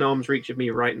 everything's within arm's reach of me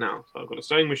right now. So I've got a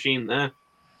sewing machine there,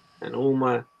 and all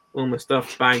my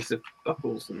stuff, bags of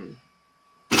buckles and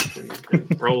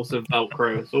and rolls of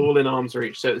Velcro. It's all in arm's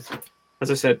reach. So,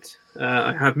 as I said,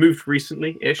 I have moved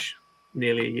recently-ish,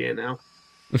 nearly a year now.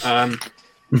 Yet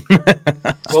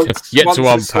to it's sorted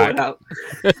unpack. out.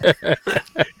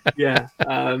 Yeah.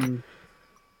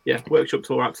 Workshop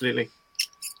tour, absolutely.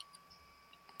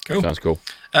 Cool. Sounds cool.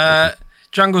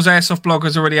 Jungle's Airsoft blog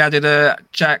has already added a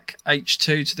Jack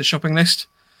H2 to the shopping list.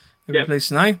 You'll be pleased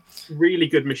to know. Really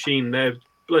good machine. They're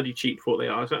bloody cheap for what they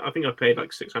are. So I think I paid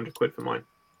like 600 quid for mine.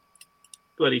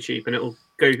 Bloody cheap, and it'll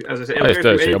go, as I said, it'll go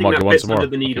through anything that fits under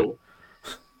the needle.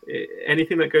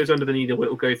 Anything that goes under the needle,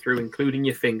 it'll go through, including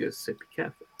your fingers. So be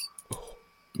careful.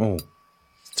 Oh,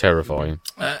 terrifying.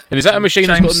 And is that a machine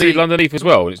that's got a needle underneath as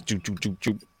well? It's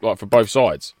like for both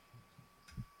sides.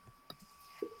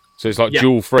 So it's like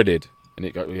dual threaded, and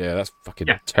it goes. Yeah, that's fucking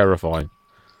terrifying.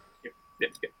 Yeah.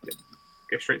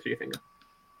 Go straight through your finger.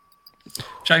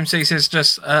 James C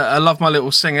says, I love my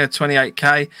little Singer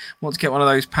 28K. Want to get one of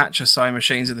those patcher sewing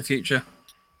machines in the future.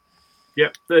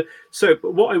 Yep. So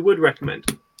what I would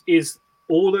recommend is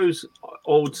all those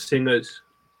old Singers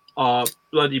are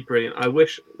bloody brilliant. I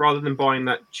wish, rather than buying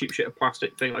that cheap shit of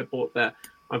plastic thing I bought there,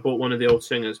 I bought one of the old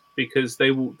Singers, because they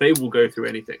will go through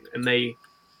anything, and it's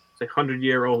a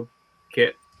 100-year-old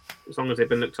kit. As long as they've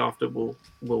been looked after, will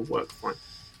work fine.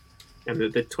 And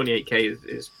the 28K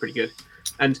is pretty good.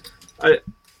 And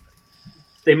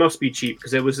they must be cheap,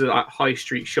 because there was a high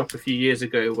street shop a few years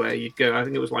ago where you'd go, I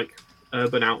think it was like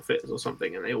Urban Outfitters or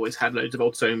something, and they always had loads of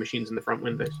old sewing machines in the front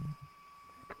windows.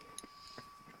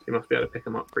 You must be able to pick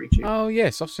them up pretty cheap. Oh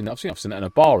yes, I've seen that in a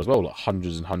bar as well, like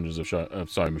hundreds and hundreds of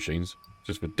sewing machines,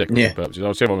 just for decorative purposes.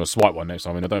 I'll see if I'm going to swipe one next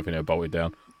time. I mean, I don't think they're bolted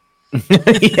down.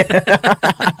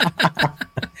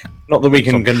 Not that we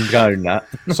can condone that.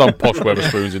 Some posh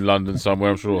Weatherspoons in London somewhere,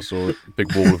 I'm sure I saw a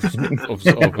big wall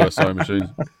of sewing machines.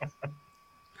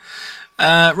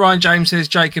 Ryan James says,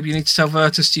 Jacob, you need to tell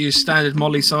Virtus to use standard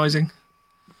molly sizing.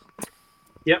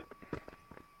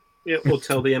 Yep, or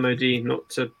tell the MOD not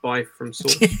to buy from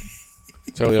Source.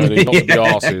 Tell the MOD not to be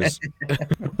arses.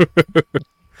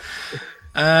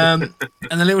 And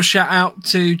a little shout out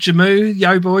to Jamu,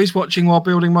 Yo Boys, watching while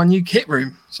building my new kit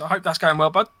room. So I hope that's going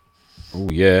well, bud. Oh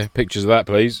yeah, pictures of that,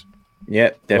 please.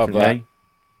 Yep, definitely.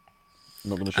 I'm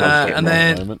not going to show you and at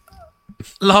then the moment.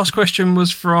 Last question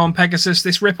was from Pegasus.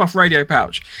 This rip-off radio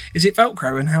pouch, is it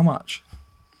Velcro and how much?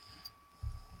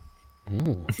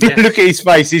 Look at his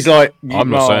face. He's like, I'm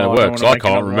not saying a word because I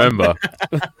can't remember.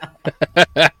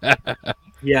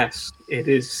 Yes, it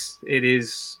is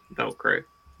Velcro,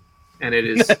 and it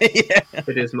is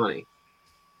it is money.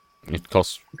 It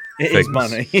costs. It is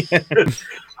money.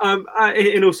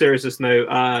 In all seriousness,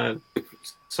 no.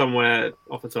 Somewhere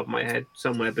off the top of my head,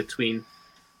 somewhere between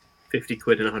 50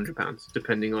 quid and £100,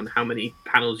 depending on how many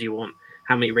panels you want,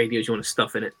 how many radios you want to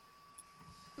stuff in it.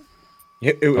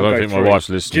 I don't think my wife's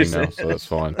listening now, so that's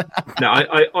fine. No,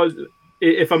 I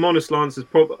if I'm honest, Lance,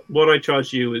 what I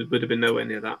charged you would have been nowhere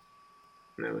near that.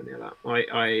 Nowhere near that.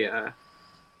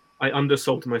 I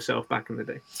undersold myself back in the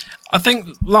day. I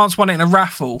think Lance won it in a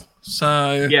raffle,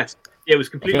 so yes, it was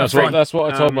completely. That's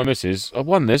what I told my missus. I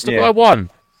won this. Look what I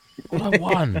won. What I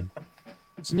won.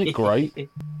 Isn't it great?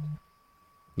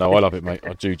 No, I love it, mate.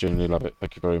 I do genuinely love it.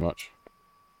 Thank you very much.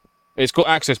 It's got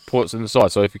access ports on the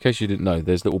side, so in case you didn't know,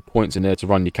 there's little points in there to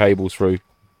run your cables through.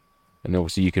 And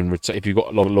obviously you can, if you've got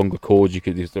a lot of longer cords, you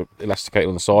can elasticate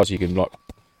on the side, so you can like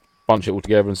bunch it all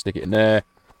together and stick it in there.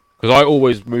 Because I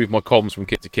always move my comms from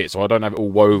kit to kit, so I don't have it all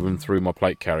woven through my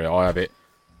plate carrier. I have it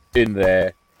in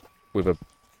there with a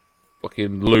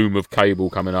fucking loom of cable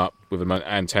coming up with an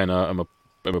antenna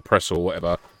and a press or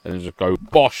whatever, and then just go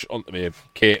bosh onto my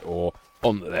kit or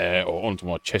onto there or onto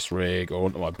my chest rig or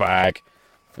onto my bag.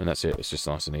 And that's it. It's just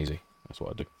nice and easy. That's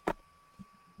what I do.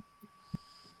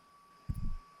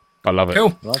 I love it.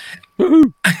 Cool.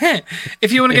 Woohoo!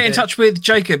 If you want to get in touch with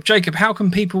Jacob, how can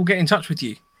people get in touch with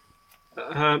you?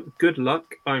 Good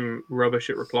luck. I'm rubbish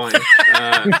at replying.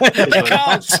 I'm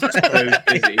so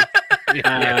busy.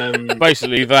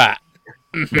 Basically that.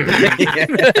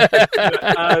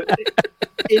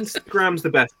 Instagram's the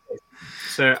best.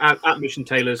 So at Mission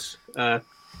Tailors.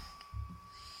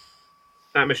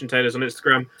 At Mission Tailors on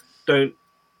Instagram. Don't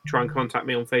try and contact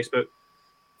me on Facebook.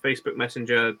 Facebook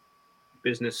Messenger,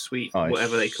 Business Suite,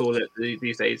 whatever they call it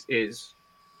these days, is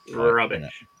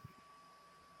rubbish.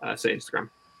 So Instagram.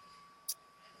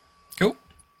 Cool.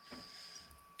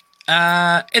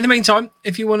 In the meantime,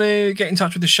 if you want to get in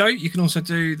touch with the show, you can also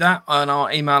do that on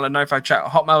our email at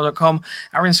nofochat@hotmail.com.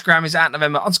 Our Instagram is at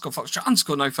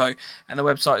November_Foxtrot_NoFo, and the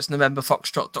website is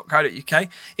novemberfoxtrot.co.uk.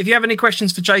 If you have any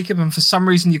questions for Jacob and for some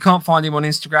reason you can't find him on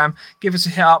Instagram, give us a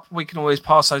hit up. We can always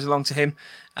pass those along to him.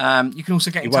 You can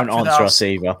also get in touch with us.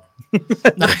 He won't answer us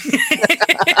either. No.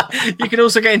 You can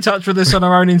also get in touch with us on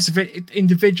our own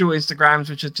individual Instagrams,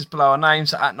 which are just below our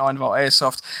names, at 9volt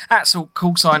Airsoft, at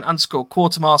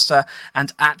 @callsign_quartermaster,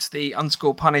 and at the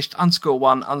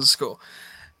 _punished_1_.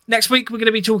 Next week, we're going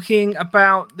to be talking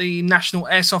about the National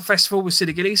Airsoft Festival with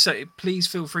City Gillies, so please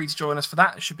feel free to join us for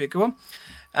that. It should be a good one.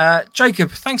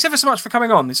 Jacob, thanks ever so much for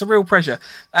coming on. It's a real pleasure.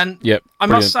 And I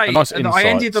must say, I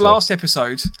ended the last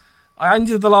episode.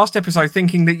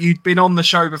 Thinking that you'd been on the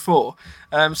show before.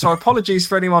 So apologies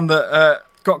for anyone that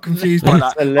got confused by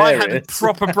that. I had a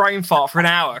proper brain fart for an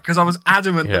hour because I was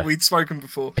adamant that we'd spoken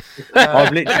before.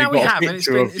 I've literally got a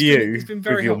picture of you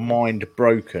with your mind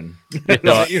broken.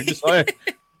 You're just like...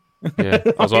 Yeah,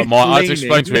 I was like, Mike, I had to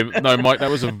explain to him, no, Mike, that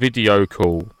was a video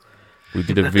call. We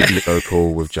did a video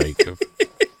call with Jacob.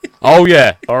 Oh,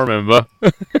 yeah, I remember.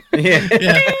 Yeah.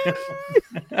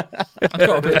 I've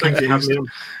got a bit confused.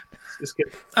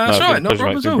 That's right, not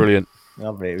problem at all. Brilliant.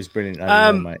 Lovely, it was brilliant.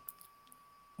 Mate.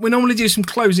 We normally do some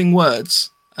closing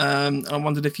words. I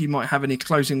wondered if you might have any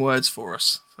closing words for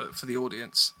us, for the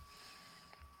audience.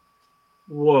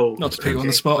 Whoa. Not to put you on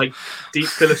the spot. Like deep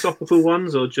philosophical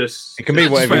ones, or just... It can be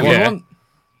whatever you want.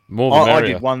 More than I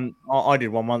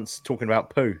did one once talking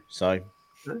about poo, so...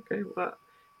 Okay, well,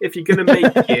 if you're going to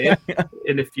make gear,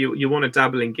 and if you want to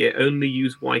dabble in gear, only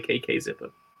use YKK zipper.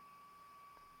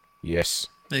 Yes.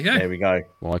 There you go. There we go.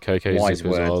 YKK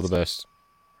zippers are the best.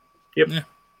 Yep. Yeah.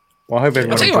 Well, I hope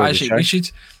everyone I'll tell you what, actually, the show.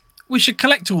 we should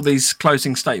collect all these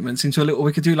closing statements into a little.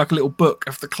 We could do like a little book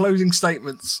of the closing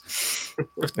statements.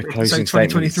 The closing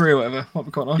 2023 or whatever. Might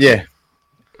be quite nice. Yeah.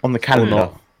 On the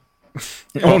calendar.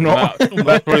 Or not.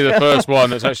 That's probably the first one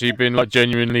that's actually been like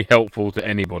genuinely helpful to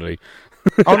anybody.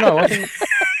 Oh no, I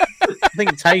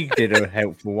think Tay did a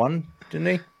helpful one, didn't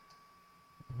he?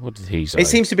 What did he say? It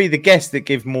seems to be the guests that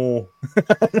give more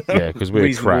because we're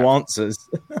reasonable crap. answers.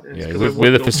 Yeah,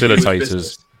 we're the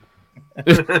facilitators.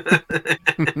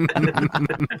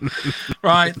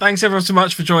 Right, thanks everyone so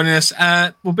much for joining us.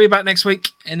 We'll be back next week.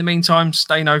 In the meantime,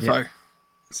 stay NoFo. Yeah.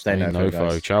 Stay NoFo,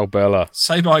 guys. Ciao, Bella.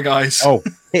 Say bye, guys. Oh,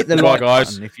 hit the like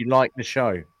guys. button if you like the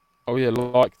show. Oh yeah,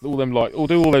 like all them or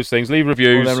do all those things. Leave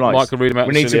reviews. Mike can read them out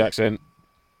in a silly accent.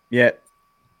 Yeah.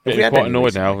 Getting quite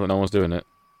annoyed now that no one's doing it.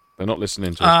 They're not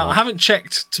listening to us. I haven't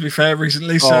checked, to be fair,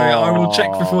 recently, so I will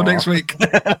check before next week.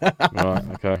 Right,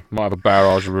 okay. Might have a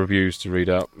barrage of reviews to read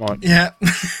out. Mike. Yeah.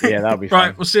 Yeah, that'll be fun.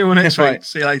 Right, we'll see you all next week.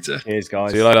 See you later. Cheers,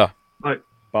 guys. See you later. Bye.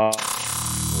 Bye.